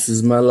 "This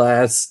is my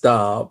last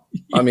stop."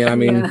 I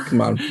mean,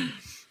 come on.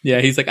 Yeah,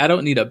 he's like, I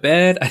don't need a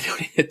bed. I don't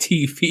need a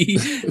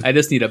TV. I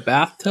just need a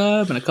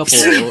bathtub and a couple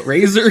of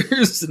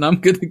razors and I'm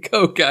good to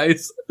go,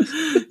 guys.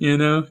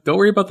 Don't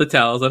worry about the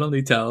towels. I don't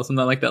need towels. I'm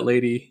not like that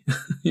lady,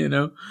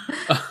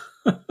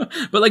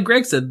 But like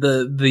Greg said,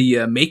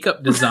 the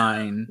makeup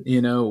design,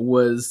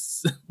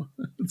 was...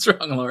 What's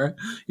wrong, Laura?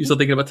 You still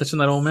thinking about touching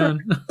that old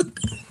man?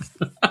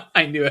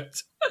 I knew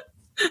it.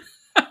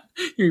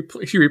 She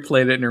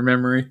replayed it in her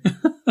memory.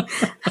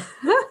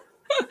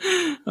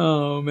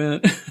 Oh,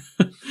 man.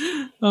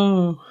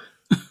 Oh,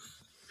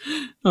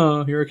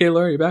 you're okay,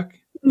 Laura? You back?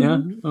 Yeah?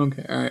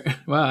 Okay, all right.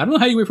 Wow, I don't know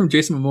how you went from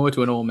Jason Momoa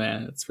to an old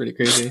man. It's pretty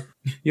crazy.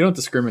 You don't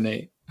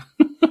discriminate.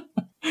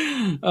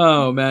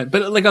 Oh, man.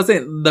 But like I was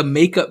saying, the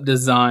makeup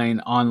design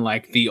on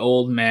like the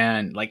old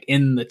man, like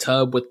in the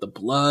tub with the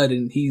blood,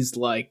 and he's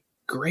like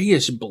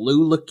grayish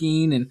blue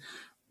looking, and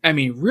I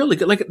mean, really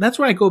good. Like, that's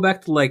why I go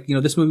back to like,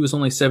 this movie was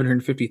only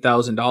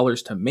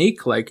 $750,000 to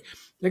make. Like,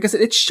 like I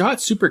said, it's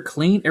shot super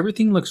clean.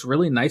 Everything looks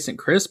really nice and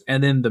crisp.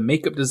 And then the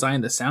makeup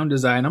design, the sound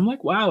design, I'm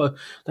like, wow,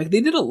 like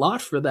they did a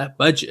lot for that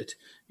budget,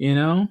 you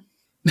know?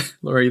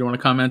 Laura, you don't want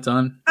to comment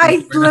on?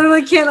 I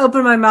literally can't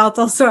open my mouth.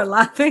 I'll start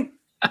laughing.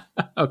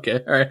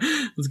 Okay, all right.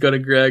 Let's go to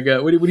Greg.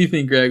 What do you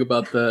think, Greg,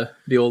 about the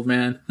old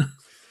man?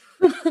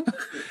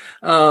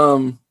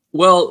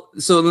 Well,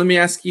 so let me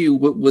ask you: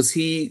 was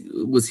he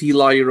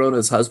La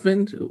Llorona's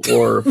husband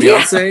or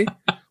fiance?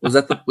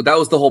 That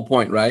was the whole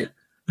point, right?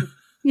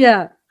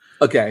 Yeah.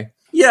 Okay.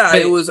 Yeah,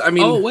 Wait, it was. I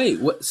mean, oh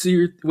wait, what? So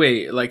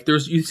like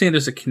you saying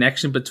there's a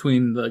connection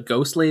between the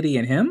ghost lady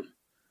and him?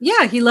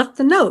 Yeah, he left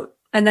the note.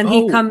 And then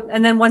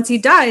and then once he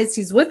dies,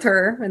 he's with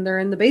her and they're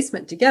in the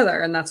basement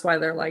together. And that's why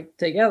they're like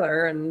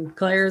together and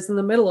Claire's in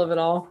the middle of it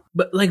all.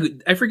 But like,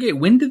 I forget,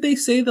 when did they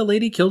say the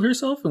lady killed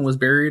herself and was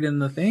buried in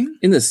the thing?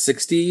 in the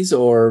 60s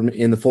or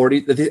in the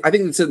 40s. I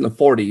think it said in the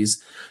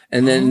 40s.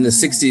 And then in the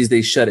 60s,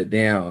 they shut it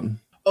down.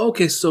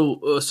 Okay, so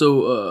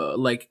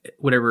like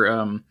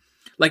whatever,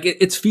 like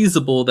it's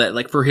feasible that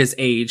like for his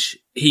age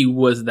he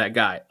was that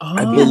guy. Oh.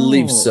 I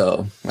believe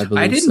so.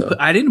 I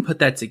didn't put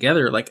that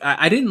together. Like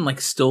I didn't like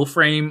still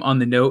frame on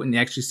the note and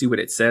actually see what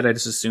it said. I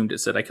just assumed it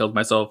said I killed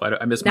myself.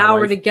 I missed my Now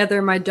wife. we're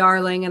together, my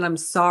darling, and I'm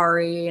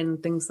sorry,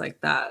 and things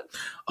like that.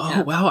 Oh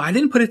Yeah. wow, I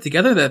didn't put it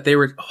together that they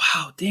were. Oh,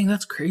 wow, dang,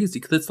 that's crazy.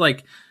 Because it's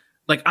like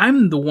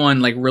I'm the one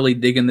like really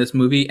digging this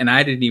movie, and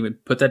I didn't even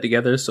put that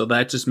together. So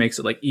that just makes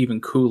it like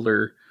even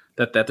cooler.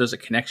 That there's a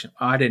connection.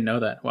 Oh, I didn't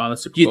know that. Wow,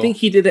 that's super Do you cool. think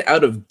he did it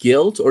out of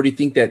guilt, or do you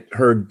think that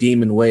her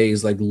demon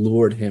ways like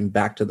lured him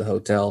back to the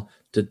hotel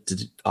to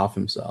off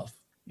himself?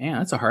 Man,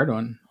 that's a hard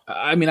one.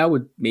 I mean, I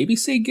would maybe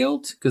say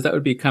guilt because that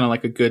would be kind of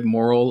like a good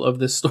moral of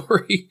this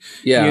story.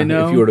 Yeah, you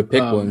know? if you were to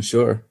pick one,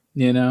 sure.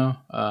 You know,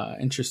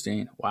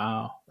 interesting.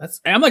 Wow,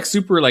 I'm like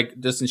super like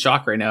just in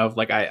shock right now. Of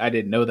like I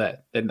didn't know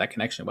that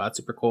connection. Wow, that's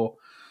super cool.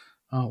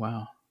 Oh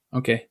wow.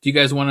 Okay. Do you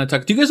guys want to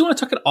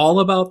talk at all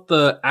about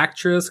the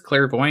actress,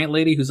 clairvoyant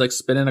lady who's like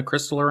spinning a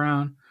crystal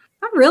around?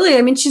 Not really.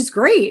 I mean, she's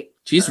great.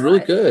 She's really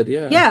good.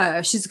 Yeah.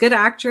 Yeah, she's a good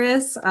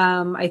actress.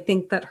 I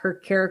think that her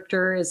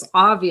character is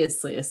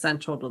obviously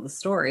essential to the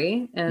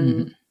story.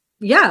 And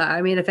yeah,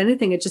 I mean, if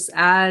anything, it just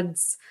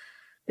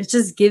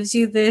gives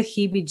you the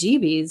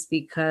heebie-jeebies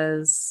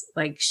because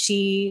like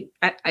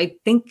I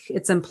think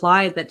it's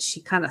implied that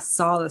she kind of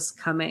saw this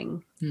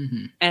coming.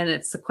 And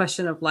it's the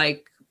question of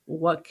like,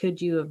 what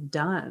could you have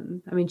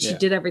done? I mean, she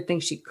did everything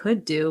she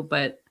could do,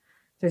 but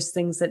there's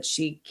things that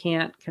she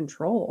can't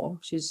control.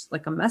 She's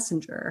like a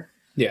messenger.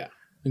 Yeah,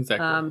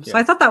 exactly. So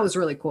I thought that was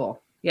really cool.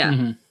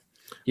 Yeah.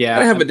 Yeah.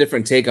 I have a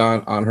different take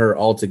on her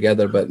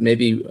altogether, but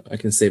maybe I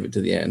can save it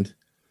to the end.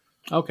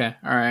 Okay.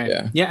 All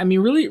right. Yeah. I mean,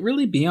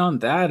 really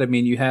beyond that, I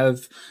mean, you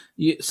have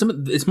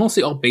it's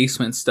mostly all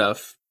basement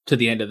stuff to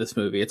the end of this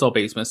movie. It's all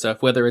basement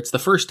stuff, whether it's the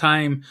first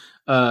time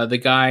the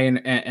guy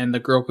and the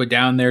girl go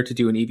down there to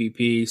do an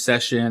EVP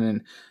session,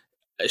 and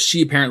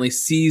she apparently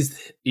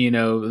sees, La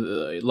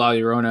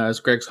Llorona, as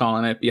Greg's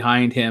calling it,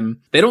 behind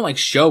him. They don't like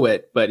show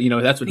it, but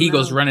that's when he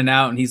goes running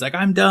out and he's like,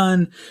 I'm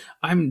done.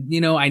 I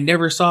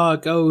never saw a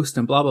ghost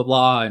and blah, blah,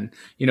 blah. And,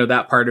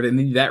 that part of it. And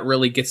then that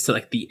really gets to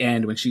like the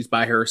end when she's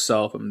by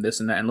herself and this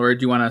and that. And Laura,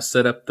 do you want to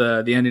set up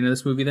the ending of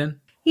this movie then?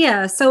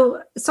 Yeah.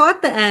 So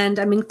at the end,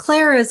 I mean,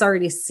 Claire has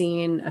already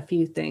seen a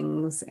few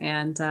things,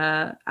 and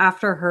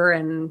after her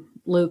and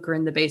Luke are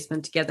in the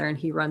basement together and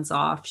he runs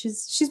off,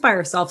 she's by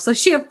herself. So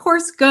she of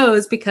course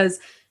goes because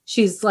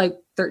she's like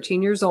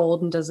 13 years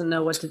old and doesn't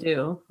know what to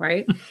do.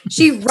 Right.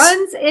 She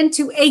runs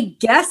into a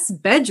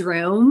guest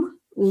bedroom,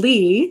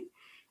 Lee,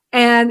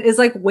 and is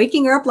like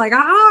waking her up like,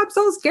 I'm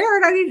so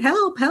scared. I need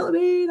help. Help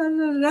me. Da,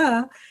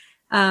 da,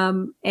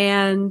 da.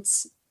 And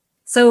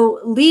so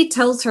Lee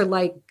tells her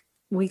like,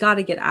 we got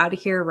to get out of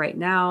here right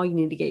now. You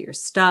need to get your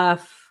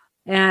stuff.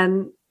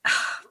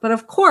 But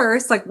of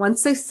course, like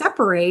once they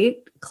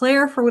separate,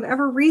 Claire, for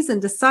whatever reason,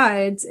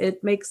 decides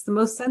it makes the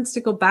most sense to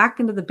go back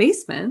into the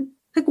basement.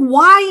 Like,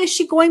 why is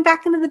she going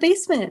back into the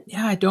basement?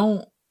 Yeah, I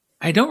don't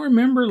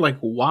remember like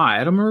why.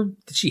 I don't remember.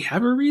 Did she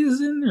have a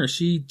reason, or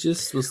she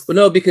just was? Well,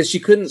 no, because she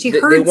couldn't. She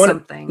heard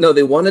something. No,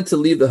 they wanted to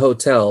leave the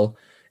hotel,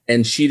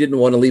 and she didn't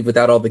want to leave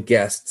without all the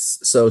guests.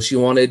 So she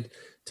wanted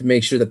to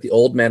make sure that the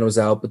old man was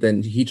out, but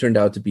then he turned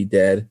out to be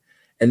dead.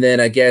 And then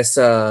I guess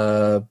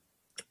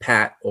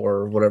Pat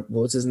or whatever,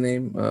 what was his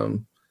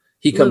name?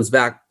 He comes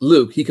back.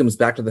 Luke. He comes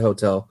back to the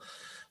hotel.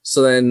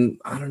 So then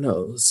I don't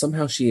know.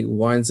 Somehow she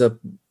winds up.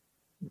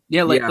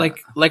 Yeah,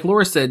 like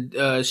Laura said,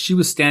 she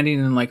was standing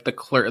in like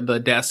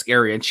the desk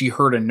area and she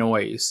heard a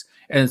noise,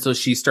 and so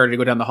she started to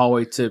go down the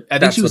hallway to. I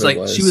think she was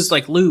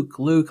like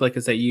Luke, like,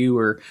 is that you,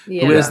 or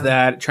who is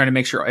that? Trying to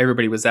make sure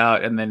everybody was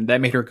out, and then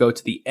that made her go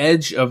to the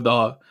edge of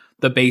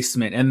the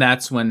basement, and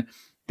that's when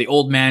the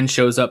old man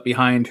shows up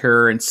behind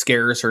her and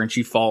scares her, and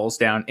she falls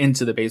down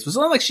into the basement. It's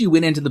not like she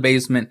went into the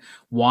basement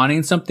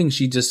wanting something;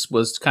 she just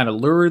was kind of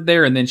lured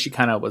there, and then she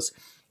kind of was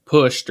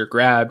pushed or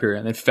grabbed her,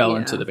 and then fell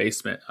into the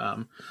basement.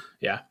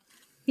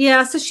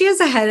 Yeah, so she has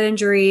a head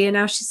injury, and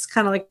now she's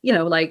kind of like,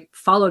 like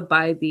followed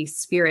by the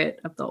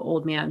spirit of the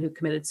old man who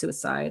committed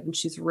suicide, and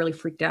she's really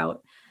freaked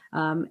out.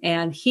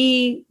 And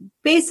he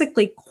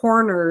basically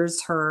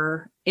corners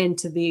her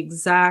into the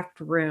exact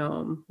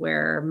room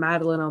where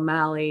Madeline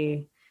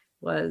O'Malley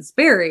was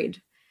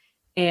buried.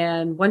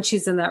 And once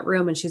she's in that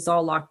room and she's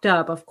all locked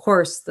up, of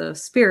course, the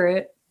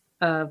spirit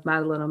of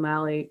Madeline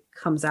O'Malley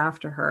comes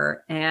after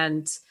her.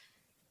 And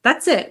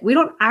that's it. We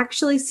don't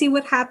actually see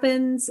what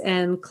happens,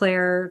 and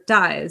Claire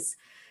dies.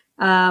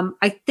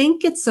 I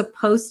think it's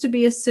supposed to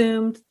be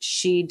assumed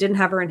she didn't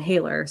have her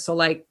inhaler. So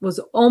like was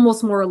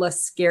almost more or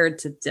less scared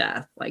to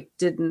death, like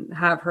didn't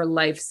have her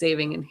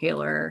life-saving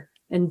inhaler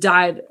and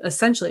died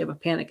essentially of a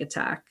panic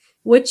attack,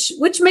 which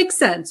makes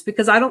sense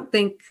because I don't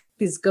think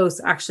these ghosts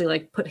actually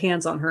like put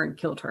hands on her and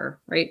killed her,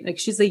 right? Like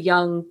she's a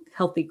young,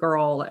 healthy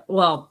girl.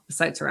 Well,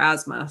 besides her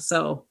asthma.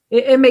 So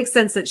it makes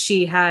sense that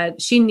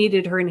she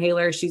needed her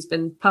inhaler. She's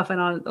been puffing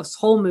on it this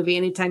whole movie.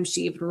 Anytime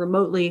she even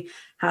remotely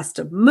has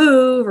to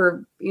move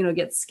or,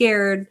 get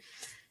scared.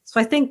 So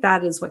I think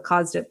that is what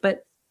caused it.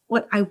 But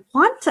what I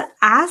want to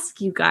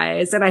ask you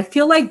guys, and I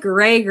feel like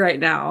Greg right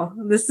now,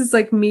 this is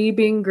like me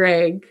being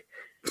Greg.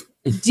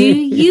 Do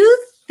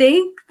you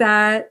think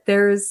that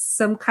there's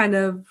some kind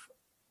of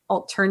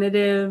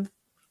alternative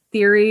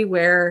theory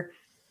where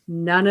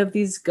none of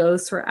these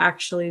ghosts were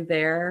actually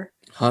there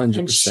 100%.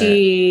 and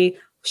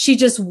she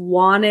just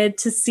wanted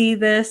to see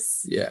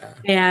this,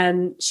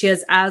 and she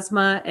has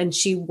asthma and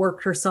she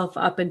worked herself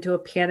up into a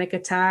panic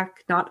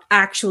attack, not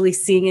actually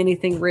seeing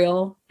anything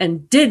real,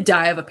 and did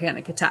die of a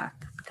panic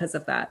attack because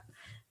of that,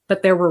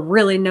 but there were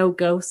really no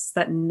ghosts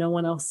that no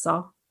one else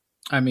saw?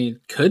 I mean,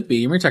 could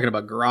be. We're talking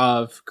about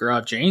Grav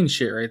Jane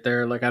shit right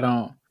there. Like, I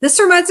don't. This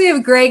reminds me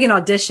of Greg in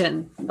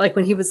Audition, like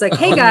when he was like,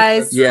 "Hey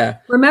guys,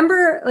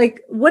 remember,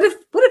 like, what if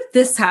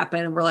this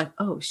happened?" And we're like,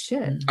 "Oh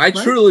shit!" I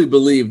truly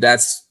believe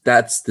that's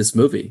this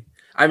movie.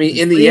 I mean,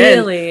 in the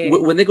end,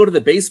 when they go to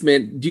the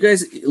basement,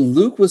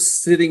 Luke was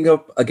sitting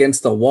up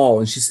against the wall,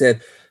 and she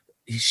said,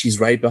 "She's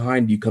right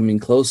behind you, coming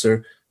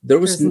closer." There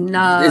was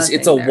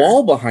it's a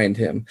wall behind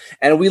him.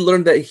 And we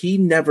learned that he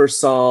never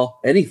saw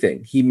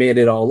anything. He made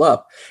it all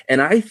up.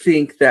 And I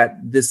think that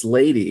this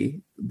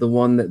lady,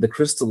 the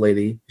crystal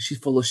lady, she's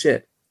full of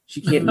shit. She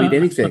can't read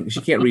anything.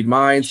 She can't read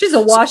minds. She's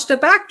a washed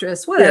up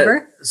actress, whatever.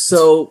 Yeah,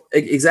 so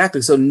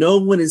exactly. So no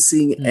one is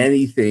seeing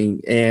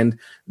anything, and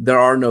there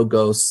are no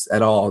ghosts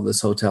at all in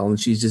this hotel. And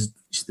she's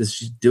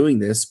doing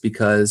this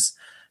because,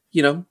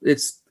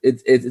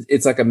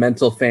 it's like a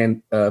mental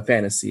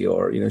fantasy,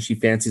 or she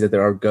fancies that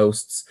there are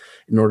ghosts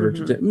in order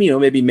to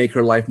maybe make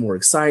her life more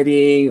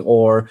exciting,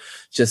 or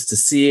just to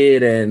see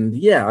it. And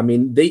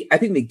I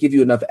think they give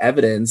you enough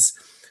evidence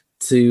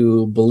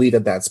to believe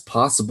that that's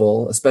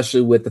possible, especially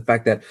with the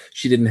fact that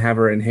she didn't have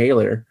her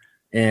inhaler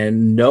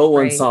and no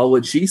one saw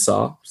what she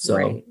saw.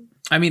 So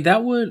I mean,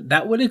 that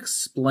would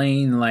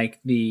explain like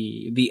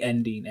the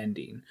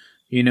ending.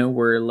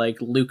 Where like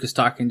Luke is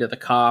talking to the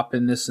cop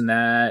and this and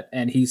that,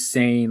 and he's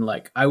saying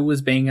like, I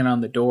was banging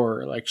on the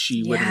door, like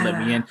she wouldn't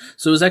let me in.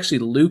 So it was actually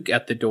Luke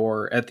at the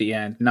door at the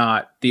end,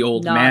 not the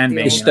old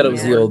man. She thought it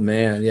was the old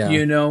man,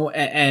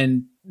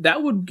 and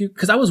that would,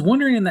 because I was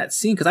wondering in that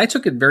scene, because I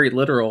took it very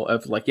literal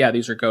of like,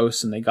 these are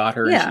ghosts and they got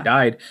her and she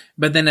died.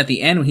 But then at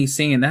the end when he's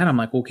saying that, I'm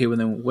like, okay, well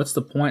then what's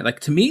the point? Like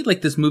to me,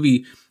 like this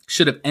movie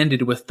should have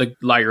ended with the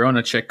La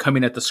Llorona chick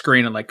coming at the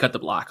screen and like cut the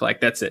block. Like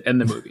that's it. End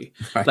the movie.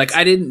 Right. Like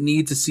I didn't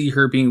need to see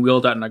her being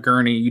wheeled out in a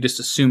gurney. You just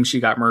assume she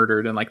got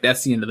murdered and like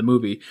that's the end of the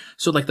movie.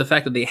 So like the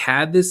fact that they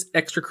had this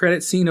extra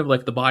credit scene of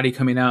like the body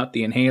coming out,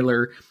 the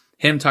inhaler,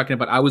 him talking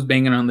about I was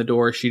banging on the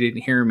door, she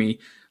didn't hear me.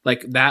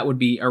 Like that would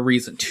be a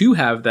reason to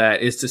have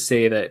that, is to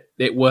say that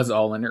it was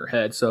all in her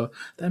head. So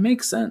that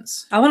makes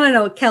sense. I want to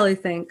know what Kelly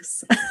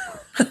thinks.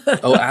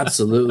 Oh,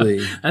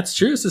 absolutely. That's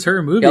true. This is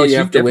her movie. Kelly, you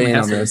have to weigh in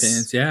on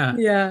this. Yeah.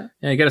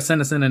 You got to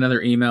send us in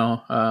another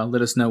email.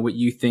 Let us know what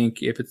you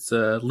think, if it's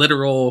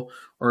literal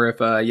or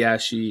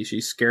if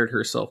she scared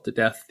herself to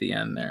death at the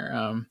end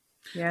there.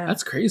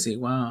 That's crazy.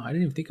 Wow, I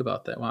didn't even think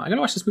about that. Wow, I gotta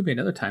watch this movie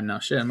another time now.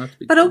 Shit, I'm about to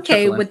be. But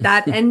okay, with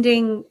that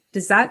ending,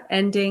 does that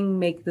ending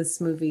make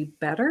this movie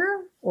better,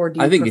 or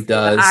do you think it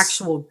does. The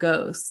actual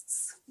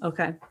ghosts?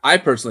 Okay, I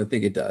personally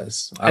think it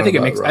does. I think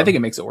it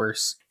makes it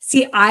worse.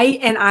 See,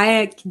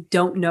 I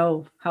don't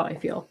know how I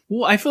feel.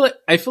 Well, I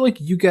feel like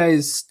you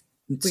guys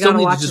still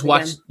need to just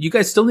watch. You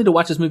guys still need to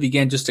watch this movie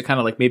again, just to kind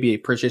of like maybe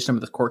appreciate some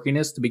of the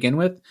quirkiness to begin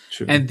with.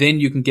 True. And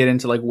then you can get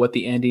into like what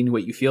the ending,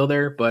 what you feel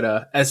there.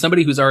 But as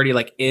somebody who's already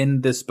like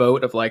in this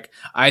boat of like,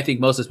 I think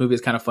most of this movie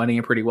is kind of funny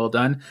and pretty well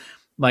done.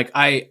 Like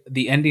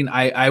the ending,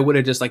 I would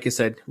have just, like you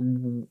said,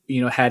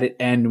 had it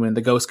end when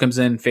the ghost comes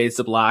in, fades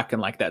to black,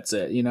 and like that's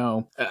it.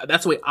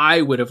 That's the way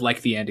I would have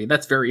liked the ending.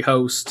 That's very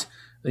Host.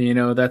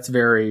 That's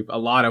a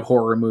lot of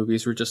horror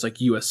movies where just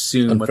like you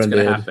assume what's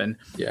going to happen.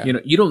 Yeah.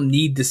 You don't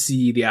need to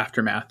see the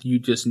aftermath. You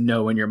just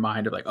know in your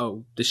mind of like,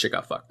 oh, this shit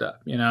got fucked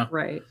up,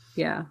 Right.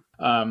 Yeah.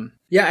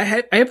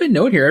 I have a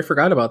note here. I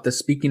forgot about this.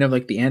 Speaking of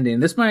like the ending,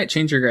 this might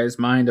change your guys'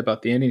 mind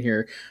about the ending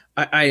here.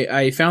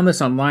 I found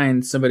this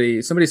online.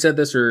 Somebody said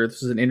this, or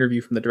this was an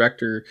interview from the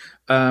director.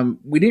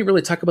 We didn't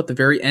really talk about the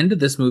very end of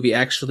this movie.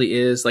 Actually,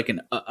 is like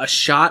a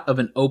shot of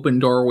an open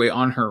doorway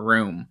on her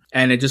room,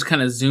 and it just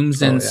kind of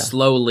zooms in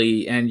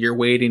slowly, and you're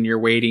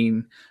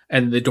waiting,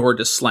 and the door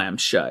just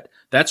slams shut.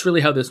 That's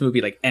really how this movie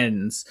like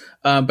ends.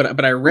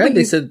 But I read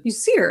they said you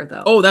see her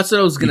though. Oh, that's what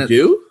I was gonna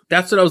do.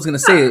 That's what I was gonna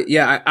say.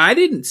 Yeah, I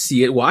didn't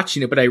see it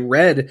watching it, but I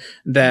read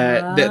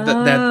that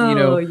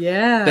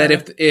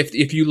that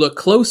if you look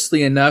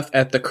closely enough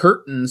at the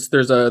curtains,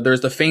 there's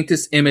the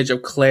faintest image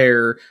of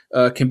Claire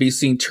can be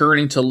seen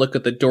turning to look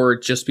at the door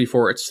just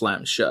before it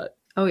slams shut.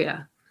 Oh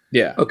yeah.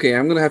 Yeah. Okay,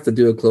 I'm gonna have to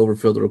do a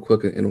Cloverfield real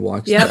quick and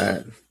watch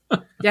that.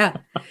 Yeah.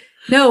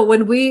 No,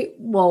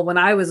 when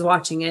I was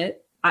watching it,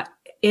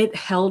 it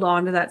held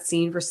on to that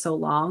scene for so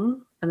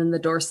long, and then the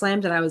door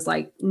slammed, and I was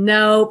like,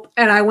 nope.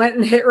 And I went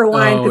and hit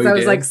rewind because I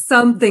was like,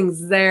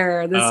 something's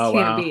there. This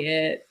can't be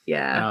it.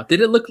 Yeah.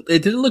 Did it look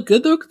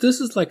good though? 'Cause this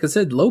is, like I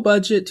said, low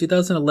budget,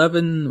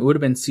 2011. Would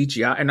have been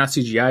CGI, not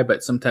CGI,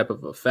 but some type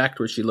of effect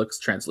where she looks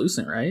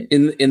translucent, right?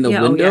 In the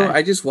window.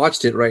 I just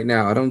watched it right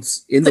now.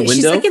 She's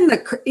like in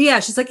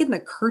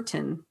the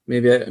curtain.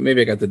 Maybe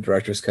I got the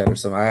director's cut or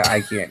something. I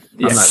can't.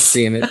 I'm not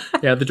seeing it.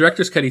 Yeah, the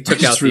director's cut. He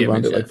took out the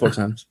image it like 4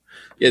 times.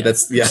 Yeah,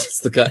 that's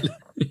the cut.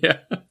 Yeah,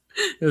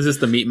 it was just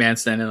the meat man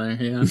standing there.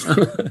 Yeah.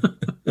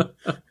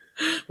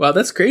 Wow,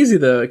 that's crazy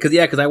though.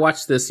 Because I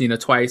watched this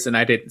twice and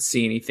I didn't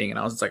see anything, and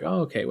I was just like,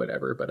 oh, okay,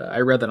 whatever. But I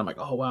read that, I'm like,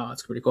 oh wow,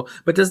 that's pretty cool.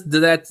 But did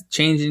that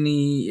change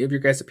any of your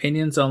guys'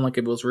 opinions on like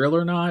if it was real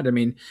or not? I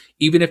mean,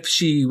 even if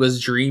she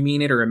was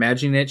dreaming it or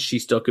imagining it, she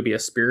still could be a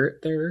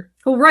spirit there.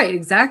 Oh right,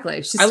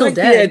 exactly. She's still like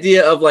dead. The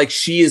idea of like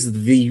she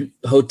is the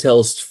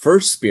hotel's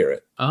first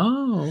spirit.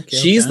 Oh, okay.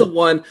 She's the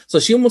one. So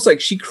she almost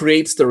like she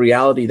creates the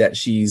reality that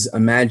she's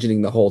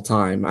imagining the whole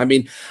time. I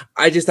mean,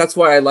 that's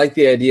why I like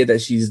the idea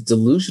that she's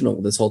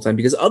delusional this whole time,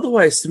 because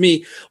otherwise, to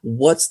me,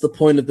 what's the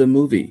point of the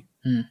movie?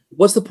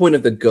 What's the point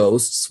of the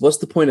ghosts? What's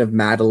the point of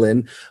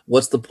Madeline?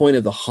 What's the point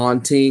of the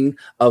haunting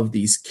of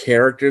these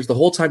characters? The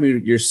whole time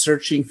you're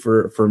searching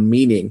for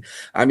meaning.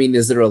 I mean,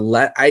 is there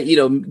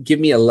give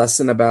me a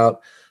lesson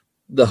about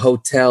the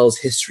hotel's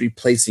history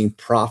placing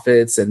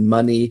profits and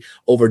money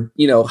over,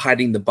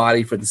 hiding the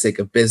body for the sake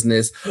of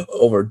business,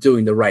 over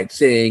doing the right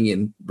thing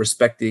and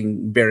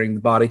burying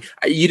the body.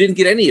 You didn't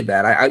get any of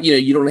that.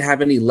 You don't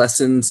have any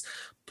lessons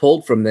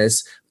pulled from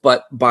this,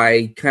 but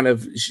by kind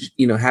of,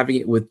 having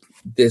it with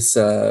this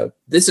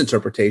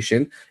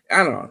interpretation,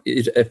 I don't know.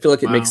 I feel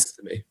like it makes sense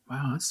to me.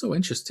 Wow, that's so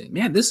interesting,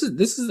 man. This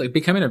is like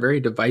becoming a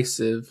very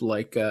divisive.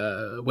 Like,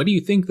 what do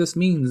you think this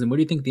means, and what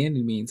do you think the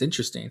ending means?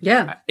 Interesting.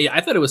 Yeah,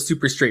 I thought it was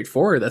super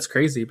straightforward. That's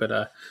crazy,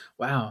 but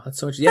wow, that's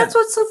so much. Yeah, that's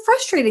what's so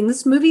frustrating.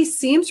 This movie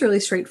seems really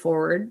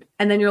straightforward,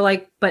 and then you're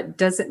like, but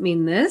does it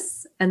mean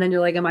this? And then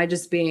you're like, am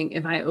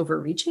I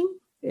overreaching?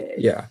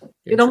 Yeah.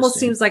 It almost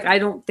seems like I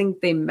don't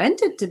think they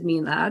meant it to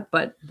mean that,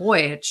 but boy,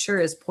 it sure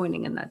is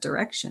pointing in that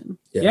direction.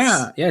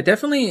 Yes. Yeah,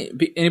 definitely.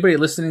 Anybody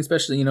listening,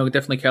 especially,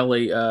 definitely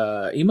Kelly,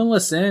 email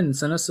us in,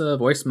 send us a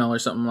voicemail or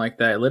something like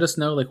that. Let us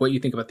know like what you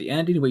think about the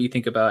ending, what you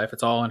think about if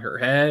it's all in her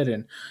head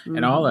and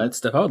all that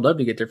stuff. I would love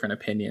to get different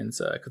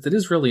opinions because it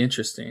is really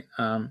interesting.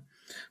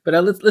 But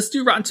let's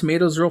do Rotten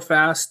Tomatoes real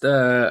fast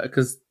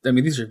because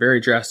these are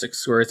very drastic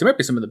scores. They might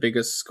be some of the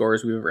biggest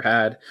scores we've ever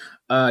had.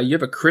 You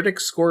have a critic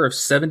score of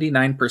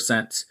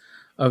 79%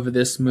 of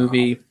this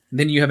movie. Wow.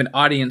 Then you have an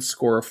audience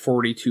score of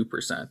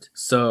 42%.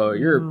 So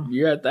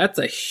that's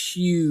a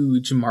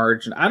huge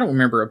margin. I don't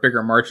remember a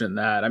bigger margin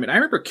than that. I mean, I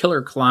remember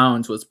Killer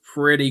Clowns was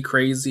pretty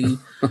crazy,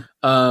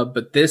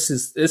 but this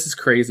is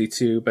crazy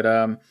too. But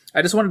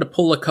I just wanted to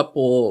pull a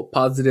couple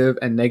positive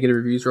and negative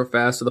reviews real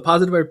fast. So the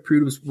positive I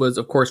pulled was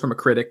of course from a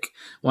critic.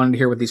 Wanted to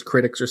hear what these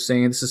critics are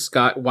saying. This is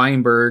Scott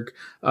Weinberg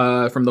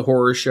from The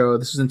Horror Show.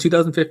 This was in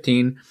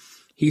 2015.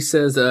 He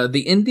says,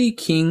 the indie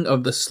king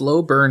of the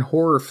slow burn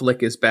horror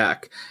flick is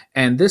back.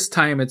 And this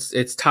time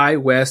it's Ty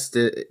West.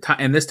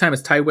 It's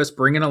Ty West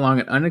bringing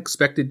along an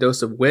unexpected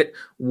dose of wit,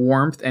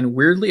 warmth, and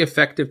weirdly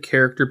effective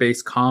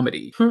character-based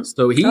comedy.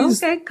 So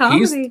he's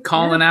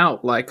calling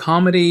out like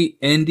comedy,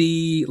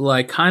 indie,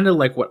 like kind of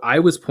like what I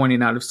was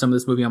pointing out of some of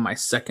this movie on my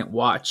second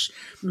watch.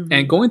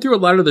 And going through a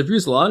lot of the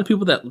reviews, a lot of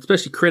people that,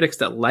 especially critics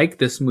that like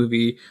this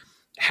movie,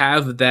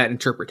 have that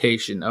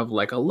interpretation of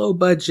like a low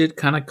budget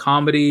kind of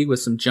comedy with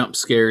some jump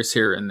scares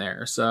here and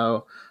there.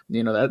 So,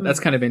 that's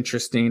kind of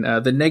interesting.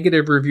 The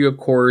negative review, of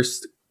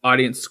course,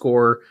 audience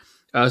score.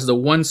 This is a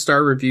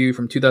 1-star review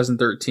from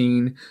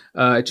 2013.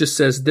 It just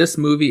says, this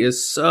movie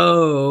is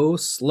so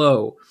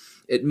slow.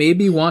 It made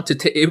me want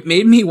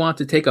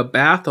to take a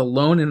bath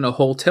alone in a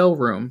hotel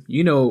room.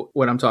 You know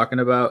what I'm talking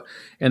about.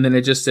 And then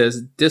it just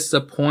says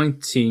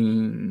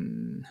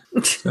disappointing.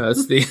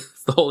 That's the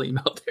whole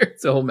email there.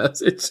 It's the whole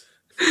message.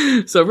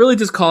 So really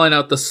just calling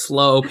out the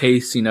slow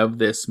pacing of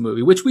this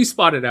movie, which we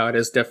spotted out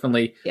as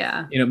definitely,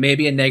 Yeah.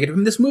 maybe a negative.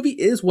 And this movie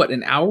is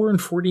an hour and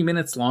 40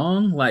 minutes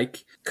long.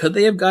 Like, could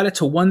they have got it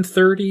to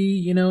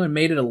 130, and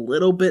made it a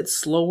little bit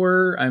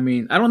slower? I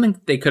mean, I don't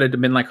think they could have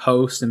been like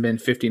Host and been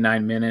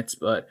 59 minutes,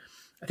 but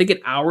I think an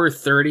hour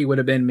 30 would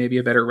have been maybe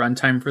a better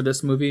runtime for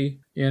this movie.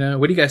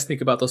 What do you guys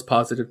think about those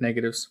positive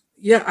negatives?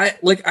 Yeah,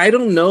 I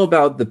don't know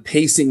about the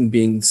pacing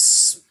being.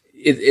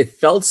 It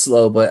felt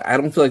slow, but I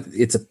don't feel like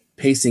it's a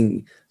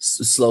pacing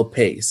slow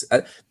pace.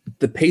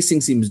 The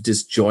pacing seems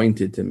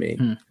disjointed to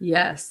me.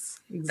 Yes,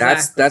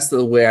 exactly. That's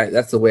the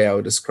way I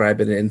would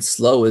describe it. And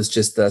slow is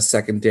just a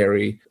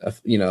secondary,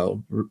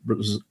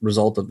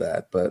 result of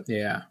that. But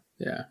yeah,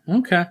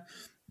 okay.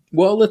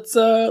 Well, let's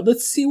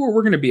see where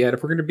we're going to be at.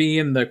 If we're going to be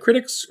in the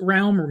critics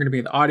realm, we're going to be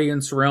in the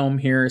audience realm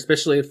here,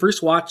 especially at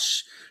first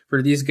watch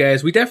for these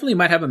guys. We definitely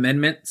might have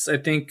amendments, I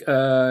think,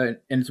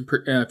 in some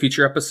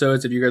future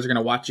episodes. If you guys are going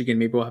to watch again,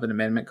 maybe we'll have an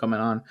amendment coming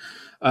on.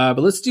 But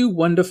let's do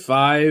 1 to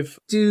 5.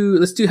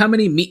 Let's do how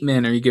many meat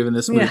men are you giving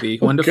this movie?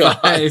 1 to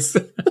 5.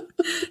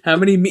 How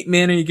many meat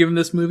men are you giving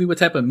this movie? What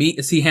type of meat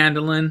is he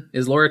handling?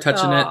 Is Laura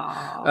touching it?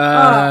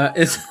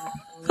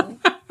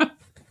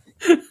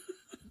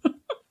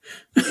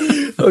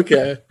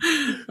 Okay.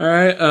 All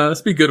right.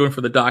 Let's be a good one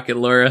for the docket,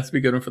 Laura. Let's be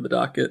a good one for the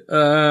docket.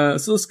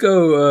 So let's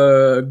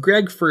go,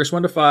 Greg first.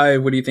 1 to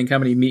 5. What do you think? How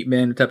many meat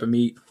men? What type of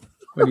meat?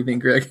 What do you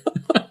think, Greg?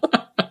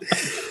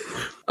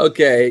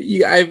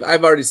 Okay.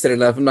 I've already said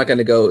enough. I'm not going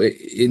to go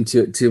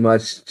into it too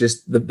much.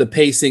 Just the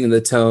pacing and the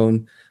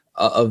tone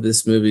of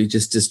this movie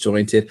just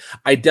disjointed.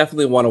 I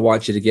definitely want to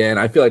watch it again.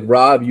 I feel like,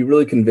 Rob, you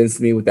really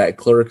convinced me with that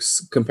Clerks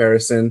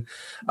comparison,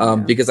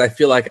 because I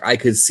feel like I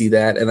could see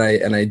that, and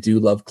I do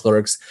love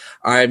Clerks.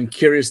 I'm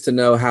curious to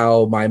know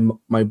how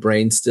my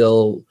brain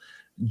still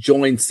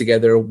joins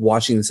together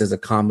watching this as a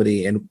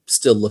comedy and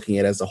still looking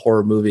at it as a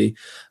horror movie.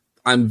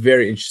 I'm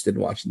very interested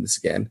in watching this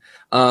again.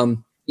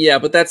 Yeah,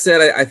 but that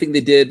said, I think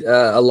they did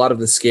a lot of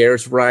the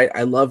scares right.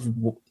 I love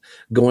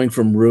going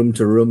from room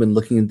to room and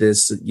looking at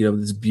this,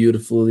 this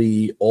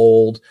beautifully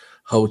old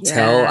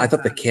hotel. Yeah. I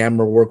thought the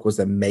camera work was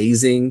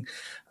amazing.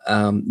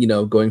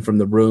 Going from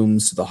the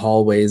rooms to the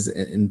hallways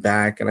and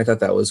back, and I thought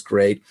that was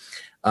great.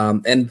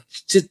 And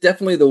just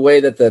definitely the way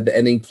that the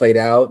ending played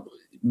out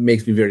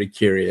makes me very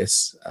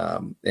curious,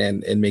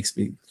 and makes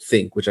me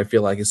think, which I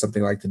feel like is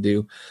something I like to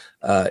do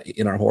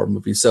in our horror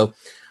movies. So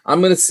I'm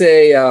going to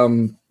say,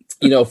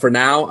 for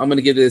now, I'm going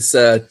to give this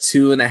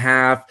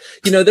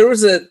 2.5. There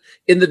was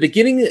in the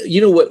beginning,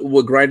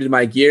 what grinded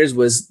my gears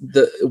was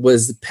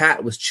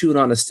Pat was chewing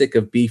on a stick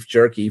of beef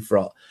jerky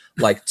for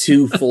like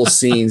 2 full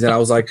scenes. And I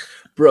was like,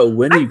 bro,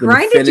 when are you going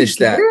to finish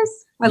that?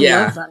 I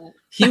love that.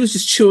 He was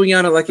just chewing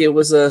on it like it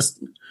was a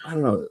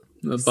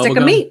Stick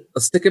of meat. A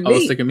stick of Oh, a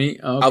meat. stick of meat.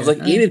 Oh, okay. I was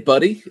like, eat it,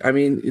 buddy. I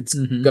mean, it's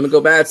gonna go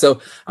bad. So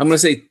I'm gonna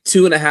say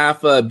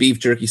 2.5 beef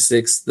jerky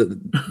sticks.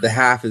 The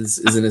half is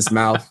in his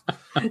mouth.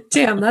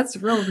 Damn, that's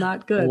real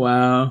not good.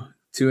 Wow.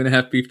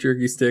 2.5 beef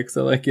jerky sticks.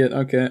 I like it.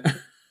 Okay.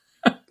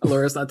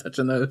 Laura's not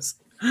touching those.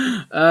 All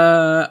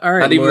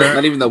right.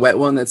 Not even the wet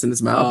one that's in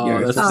his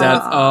mouth.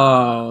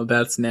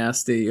 That's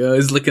nasty.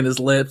 He's licking his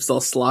lips,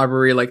 all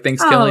slobbery, like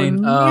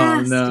Thanksgiving.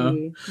 Oh,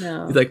 no.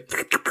 He's like,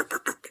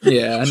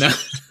 yeah, no.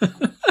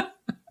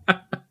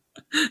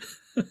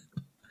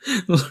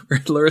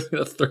 Laura's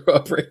gonna throw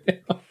up right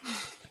now.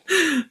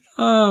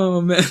 Oh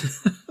man.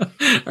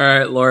 All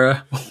right,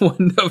 Laura.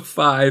 1 to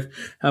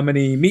 5. How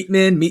many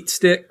meat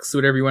sticks,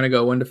 whatever you want to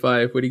go? 1 to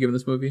 5. What are you giving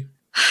this movie?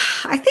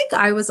 I think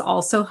I was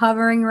also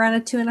hovering around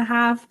a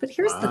 2.5, but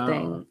here's the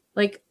thing.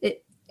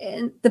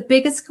 And the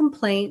biggest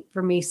complaint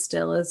for me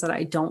still is that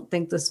I don't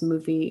think this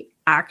movie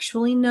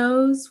actually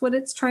knows what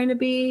it's trying to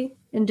be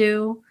and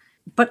do.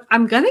 But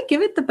I'm going to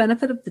give it the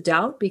benefit of the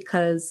doubt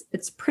because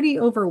it's pretty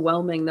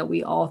overwhelming that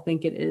we all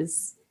think it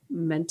is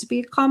meant to be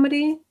a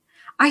comedy.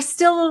 I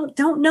still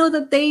don't know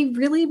that they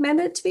really meant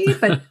it to be,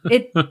 but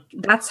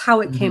that's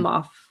how it came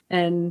off.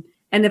 And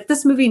if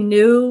this movie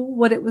knew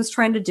what it was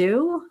trying to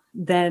do,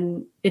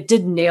 then it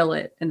did nail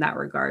it in that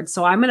regard.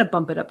 So I'm going to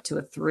bump it up to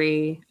a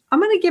 3. I'm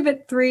going to give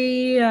it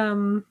 3. I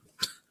don't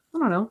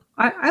know.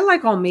 I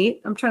like all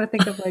meat. I'm trying to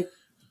think of like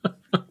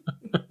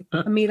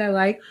a meat I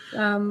like.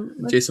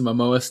 Jason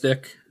Momoa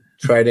stick.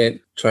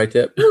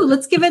 Tri-tip. Ooh,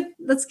 let's give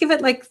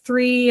it like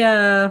 3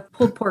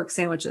 pulled pork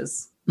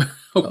sandwiches.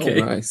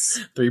 Okay. Oh, nice.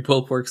 3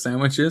 pulled pork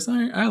sandwiches.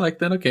 I like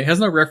that. Okay. Has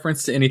no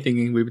reference to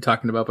anything we've been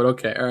talking about, but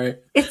okay. All right.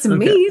 It's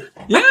meat.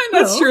 Yeah,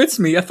 that's true. It's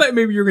me. I thought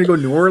maybe you were going to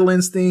go New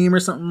Orleans theme or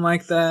something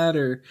like that.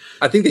 Or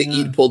I think they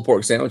eat pulled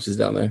pork sandwiches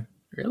down there.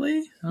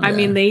 Really? Oh, I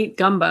mean, they eat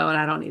gumbo and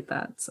I don't eat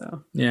that.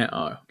 So yeah.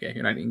 Oh, okay.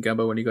 You're not eating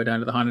gumbo when you go down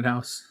to the haunted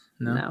house?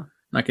 No.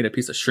 Not get a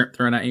piece of shrimp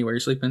thrown at you while you're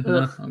sleeping?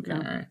 No? Okay. No.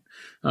 All right.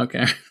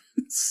 Okay.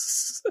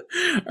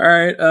 All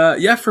right.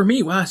 Yeah, for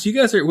me, wow. So you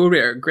guys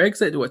are,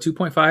 Greg's at what,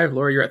 2.5?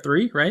 Laura, you're at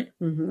 3, right?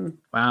 Mm-hmm.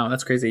 Wow,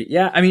 that's crazy.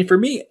 Yeah, I mean, for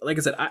me, like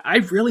I said, I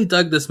really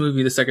dug this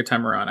movie the second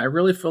time around. I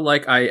really feel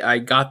like I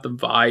got the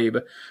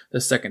vibe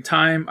the second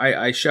time.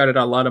 I shouted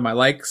out a lot of my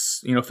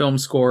likes, film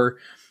score,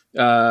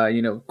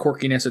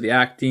 quirkiness of the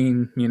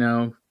acting,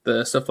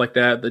 the stuff like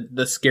that.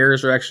 The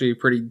scares are actually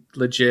pretty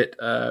legit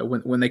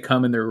when they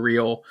come and they're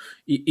real.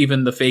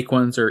 Even the fake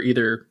ones are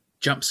either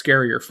jump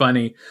scary or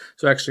funny.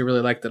 So I actually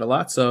really liked it a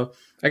lot. So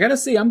I gotta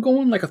say, I'm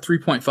going like a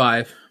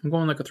 3.5. I'm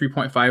going like a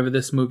 3.5 of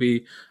this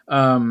movie.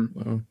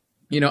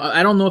 You know,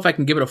 I don't know if I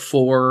can give it a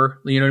 4.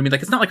 You know what I mean?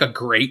 Like, it's not like a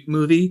great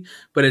movie,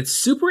 but it's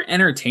super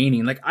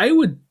entertaining. Like, I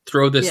would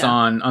throw this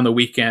on the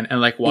weekend and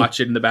like watch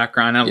it in the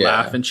background and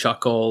laugh and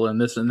chuckle and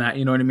this and that.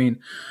 You know what I mean?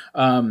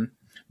 So I'm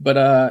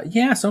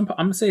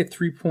gonna say a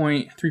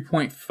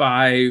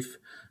 3.5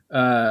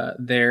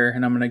 there,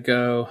 and I'm gonna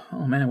go.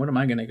 Oh man, what am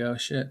I gonna go?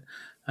 Shit.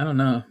 I don't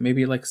know.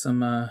 Maybe like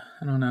some,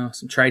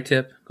 some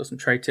tri-tip. Go some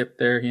tri-tip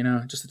there, you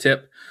know, just a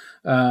tip,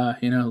 a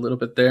little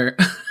bit there.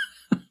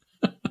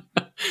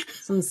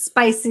 Some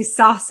spicy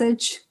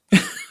sausage.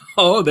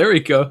 Oh, there we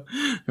go.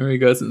 There we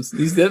go.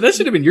 That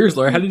should have been yours,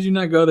 Laura. How did you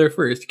not go there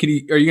first? Are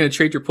you going to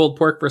trade your pulled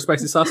pork for a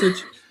spicy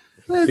sausage?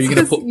 Well,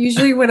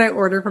 usually when I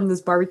order from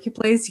this barbecue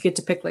place, you get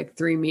to pick like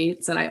 3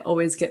 meats, and I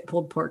always get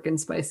pulled pork and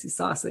spicy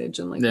sausage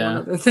and like one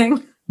other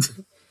thing.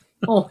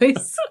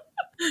 Always.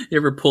 You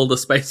ever pulled a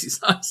spicy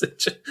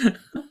sausage?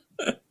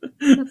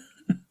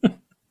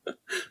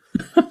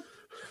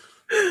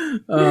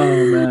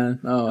 Oh man!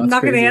 Oh, I'm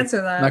not going to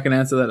answer that. Not going to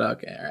answer that.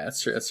 Okay, all right.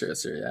 That's true.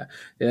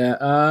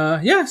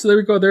 Yeah. So there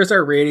we go. There's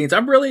our ratings.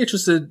 I'm really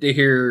interested to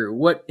hear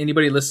what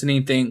anybody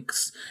listening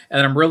thinks,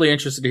 and I'm really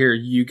interested to hear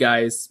you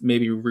guys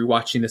maybe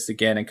rewatching this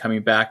again and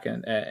coming back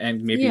and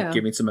maybe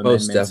giving some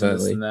amendments and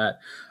this and that.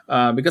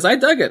 Because I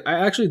dug it.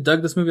 I actually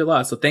dug this movie a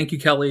lot. So thank you,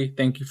 Kelly.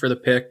 Thank you for the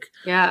pick.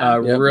 Yeah.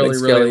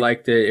 Really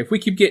liked it. If we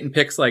keep getting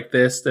picks like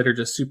this that are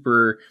just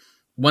super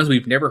ones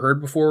we've never heard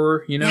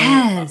before, you know,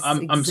 yes,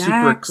 I'm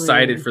super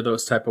excited for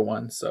those type of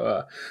ones.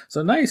 So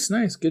nice.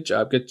 Good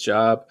job.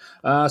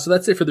 So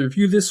that's it for the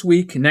review this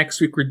week. Next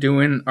week, we're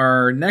doing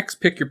our next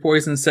Pick Your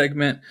Poison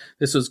segment.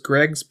 This was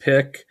Greg's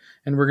pick,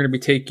 and we're going to be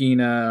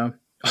taking,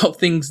 all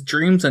things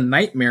dreams and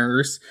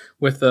nightmares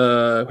with,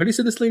 how do you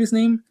say this lady's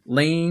name?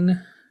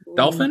 Lane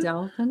Dolphin,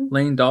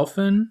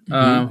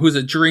 who's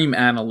a dream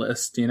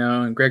analyst, you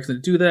know, and Greg's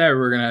going to do that.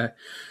 We're going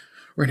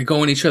to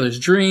go in each other's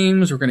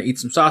dreams. We're going to eat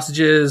some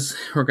sausages.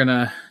 We're going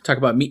to talk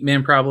about Meat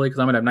Man probably, because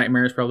I'm going to have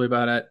nightmares probably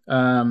about it.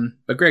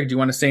 But Greg, do you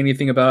want to say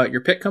anything about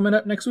your pick coming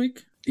up next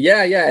week?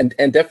 Yeah.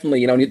 And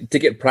definitely, you know, to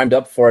get primed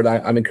up for it,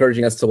 I'm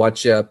encouraging us to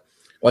watch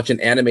an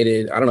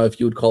animated, I don't know if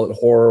you would call it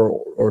horror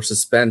or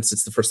suspense.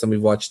 It's the first time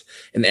we've watched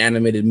an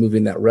animated movie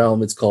in that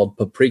realm. It's called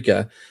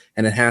Paprika,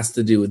 and it has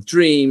to do with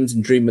dreams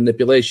and dream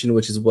manipulation,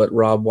 which is what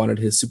Rob wanted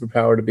his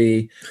superpower to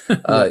be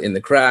in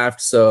the craft.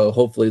 So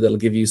hopefully that'll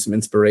give you some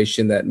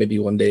inspiration that maybe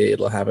one day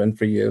it'll happen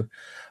for you.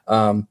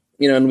 And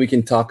we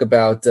can talk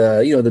about,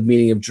 the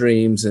meaning of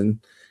dreams and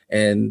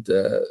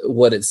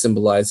what it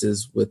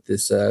symbolizes with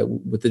this,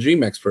 with the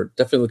dream expert.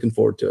 Definitely looking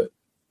forward to it.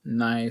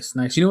 Nice.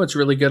 You know what's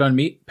really good on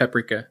meat?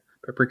 Paprika.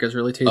 Paprika's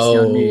really tasty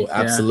on meat.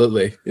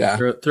 Absolutely. Yeah.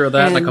 Throw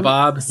that in a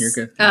kebab. You're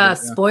good.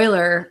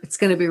 Spoiler, it's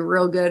going to be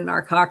real good in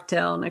our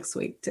cocktail next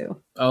week,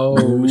 too.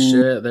 Oh,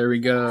 shit. There we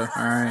go.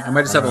 All right. I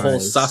might just have a whole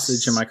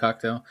sausage in my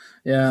cocktail.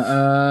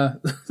 Yeah.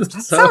 That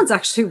sounds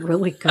actually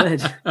really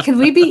good. Can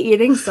we be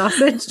eating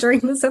sausage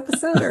during this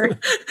episode? Or?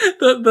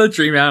 The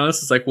dream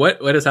analyst is like,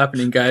 what is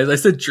happening, guys? I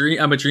said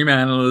I'm a dream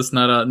analyst,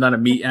 not a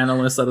meat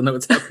analyst. I don't know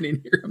what's happening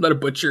here. I'm not a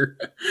butcher.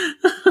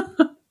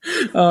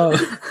 Well,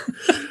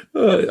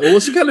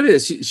 she kind of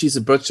is. She's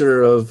a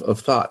butcher of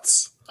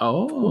thoughts.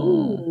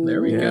 Oh,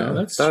 there we go.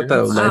 That's thought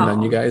that would land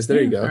on you guys.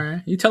 There you go. All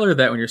right. You tell her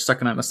that when you're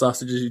sucking on the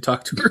sausage as you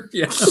talk to her.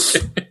 Yeah.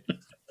 Okay.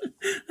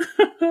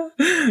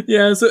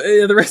 Yeah, so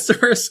the rest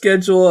of our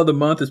schedule of the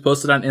month is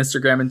posted on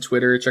Instagram and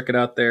Twitter. Check it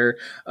out there.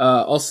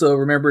 Also,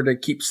 remember to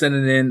keep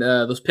sending in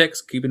those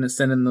picks,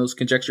 sending those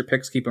conjecture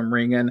picks, keep them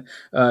ringing.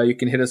 You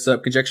can hit us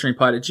up,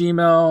 conjecturingpod at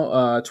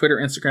Gmail, Twitter,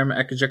 Instagram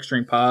at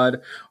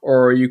conjecturingpod,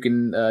 or you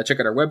can check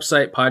out our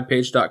website,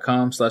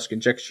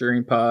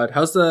 podpage.com/conjecturingpod.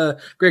 How's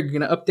Greg, you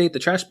going to update the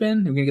trash bin?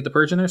 Are we going to get the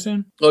purge in there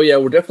soon? Oh, yeah,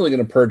 we're definitely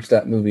going to purge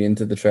that movie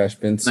into the trash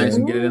bin soon. Nice,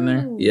 and get it in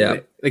there? Yeah.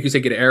 Like you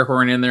said, get an air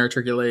horn in there, a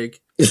turkey leg.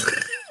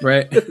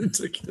 Right?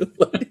 Turkey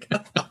leg.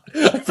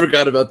 I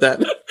forgot about that.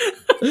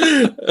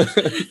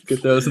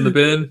 Get those in the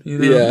bin. You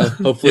know? Yeah.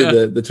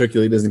 Hopefully the turkey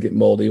leg doesn't get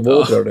moldy.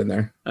 We'll throw it in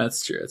there.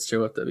 That's true. We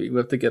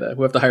have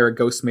to hire a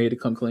ghost maid to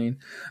come clean.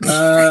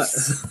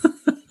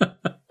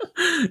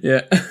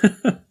 Yeah.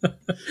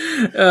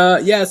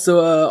 So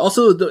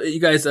also you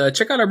guys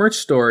check out our merch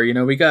store. You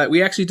know,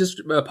 we actually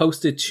just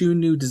posted 2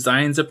 new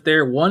designs up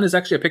there. One is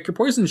actually a Pick Your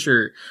Poison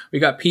shirt. We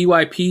got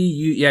PYP,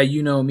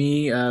 you know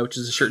me, which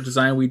is a shirt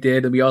design we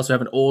did, and we also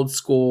have an old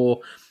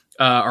school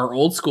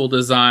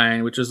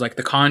design, which is like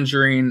The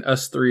Conjuring,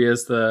 us 3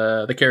 as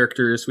the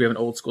characters. We have an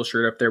old school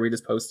shirt up there we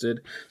just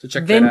posted. So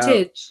check that out.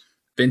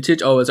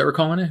 Vintage. Oh, is that what we're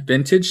calling it?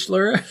 Vintage,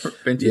 Laura?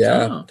 Vintage.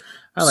 Yeah.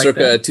 I like circa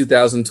that.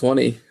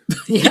 2020.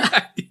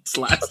 Yeah. It's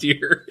last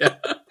year. Yeah.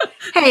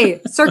 Hey,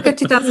 Hey, circa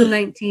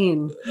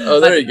 2019.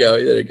 Oh, there you go.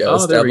 There you go.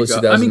 Oh, there we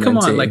Established go. I mean, come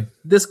on, 2019. like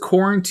this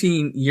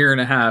quarantine year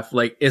and a half,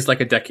 like is like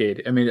a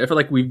decade. I mean, I feel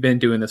like we've been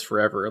doing this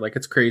forever. Like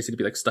it's crazy to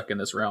be like stuck in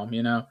this realm,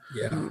 you know? Oh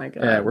Yeah. my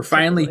god. Yeah, we're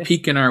finally totally.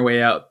 peeking our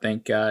way out,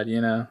 thank God,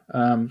 you know.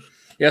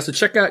 Yeah, so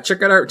check out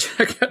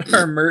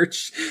our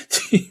merch.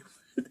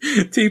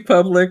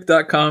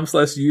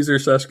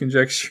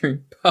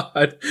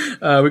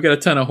 tpublic.com/user/conjecturingpod. We got a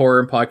ton of horror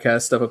and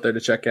podcast stuff up there to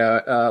check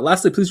out.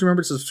 Lastly, please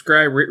remember to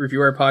subscribe, rate,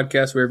 review our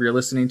podcast wherever you're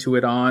listening to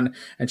it on,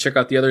 and check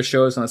out the other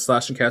shows on the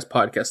Slash and Cast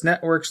podcast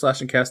network,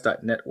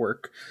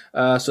 slashandcast.network.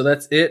 So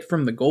that's it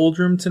from the Gold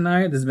Room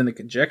tonight. This has been the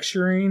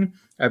Conjecturing.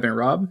 I've been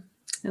Rob.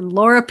 And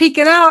Laura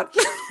peeking out.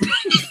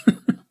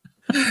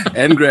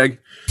 And Greg.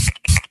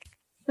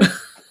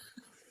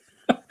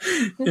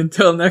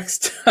 Until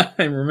next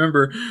time,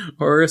 remember,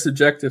 horror is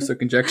subjective, so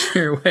conjecture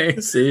your way.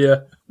 See ya.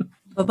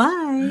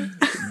 Bye-bye.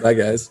 Bye,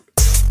 guys.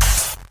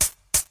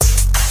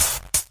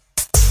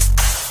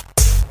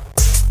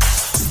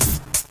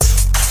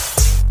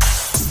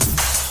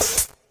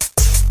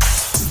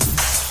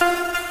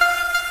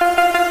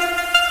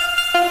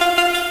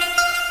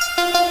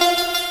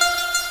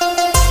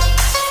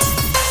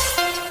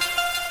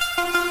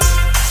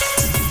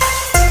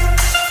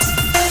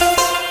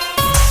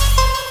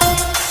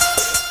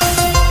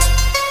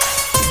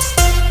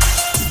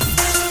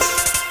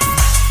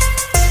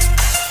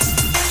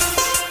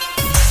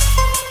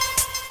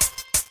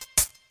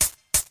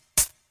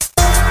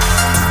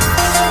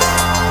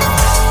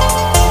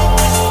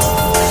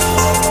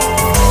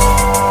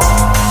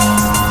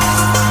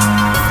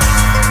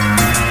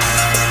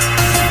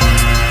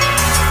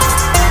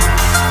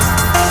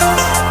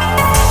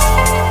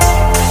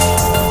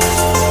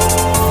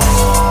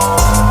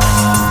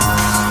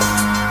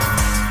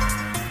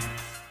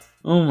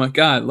 Oh my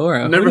God,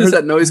 Laura. I've never heard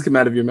that noise come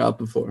out of your mouth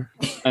before.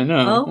 I know.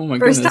 Well, Oh my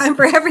first goodness. time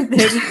for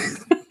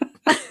everything.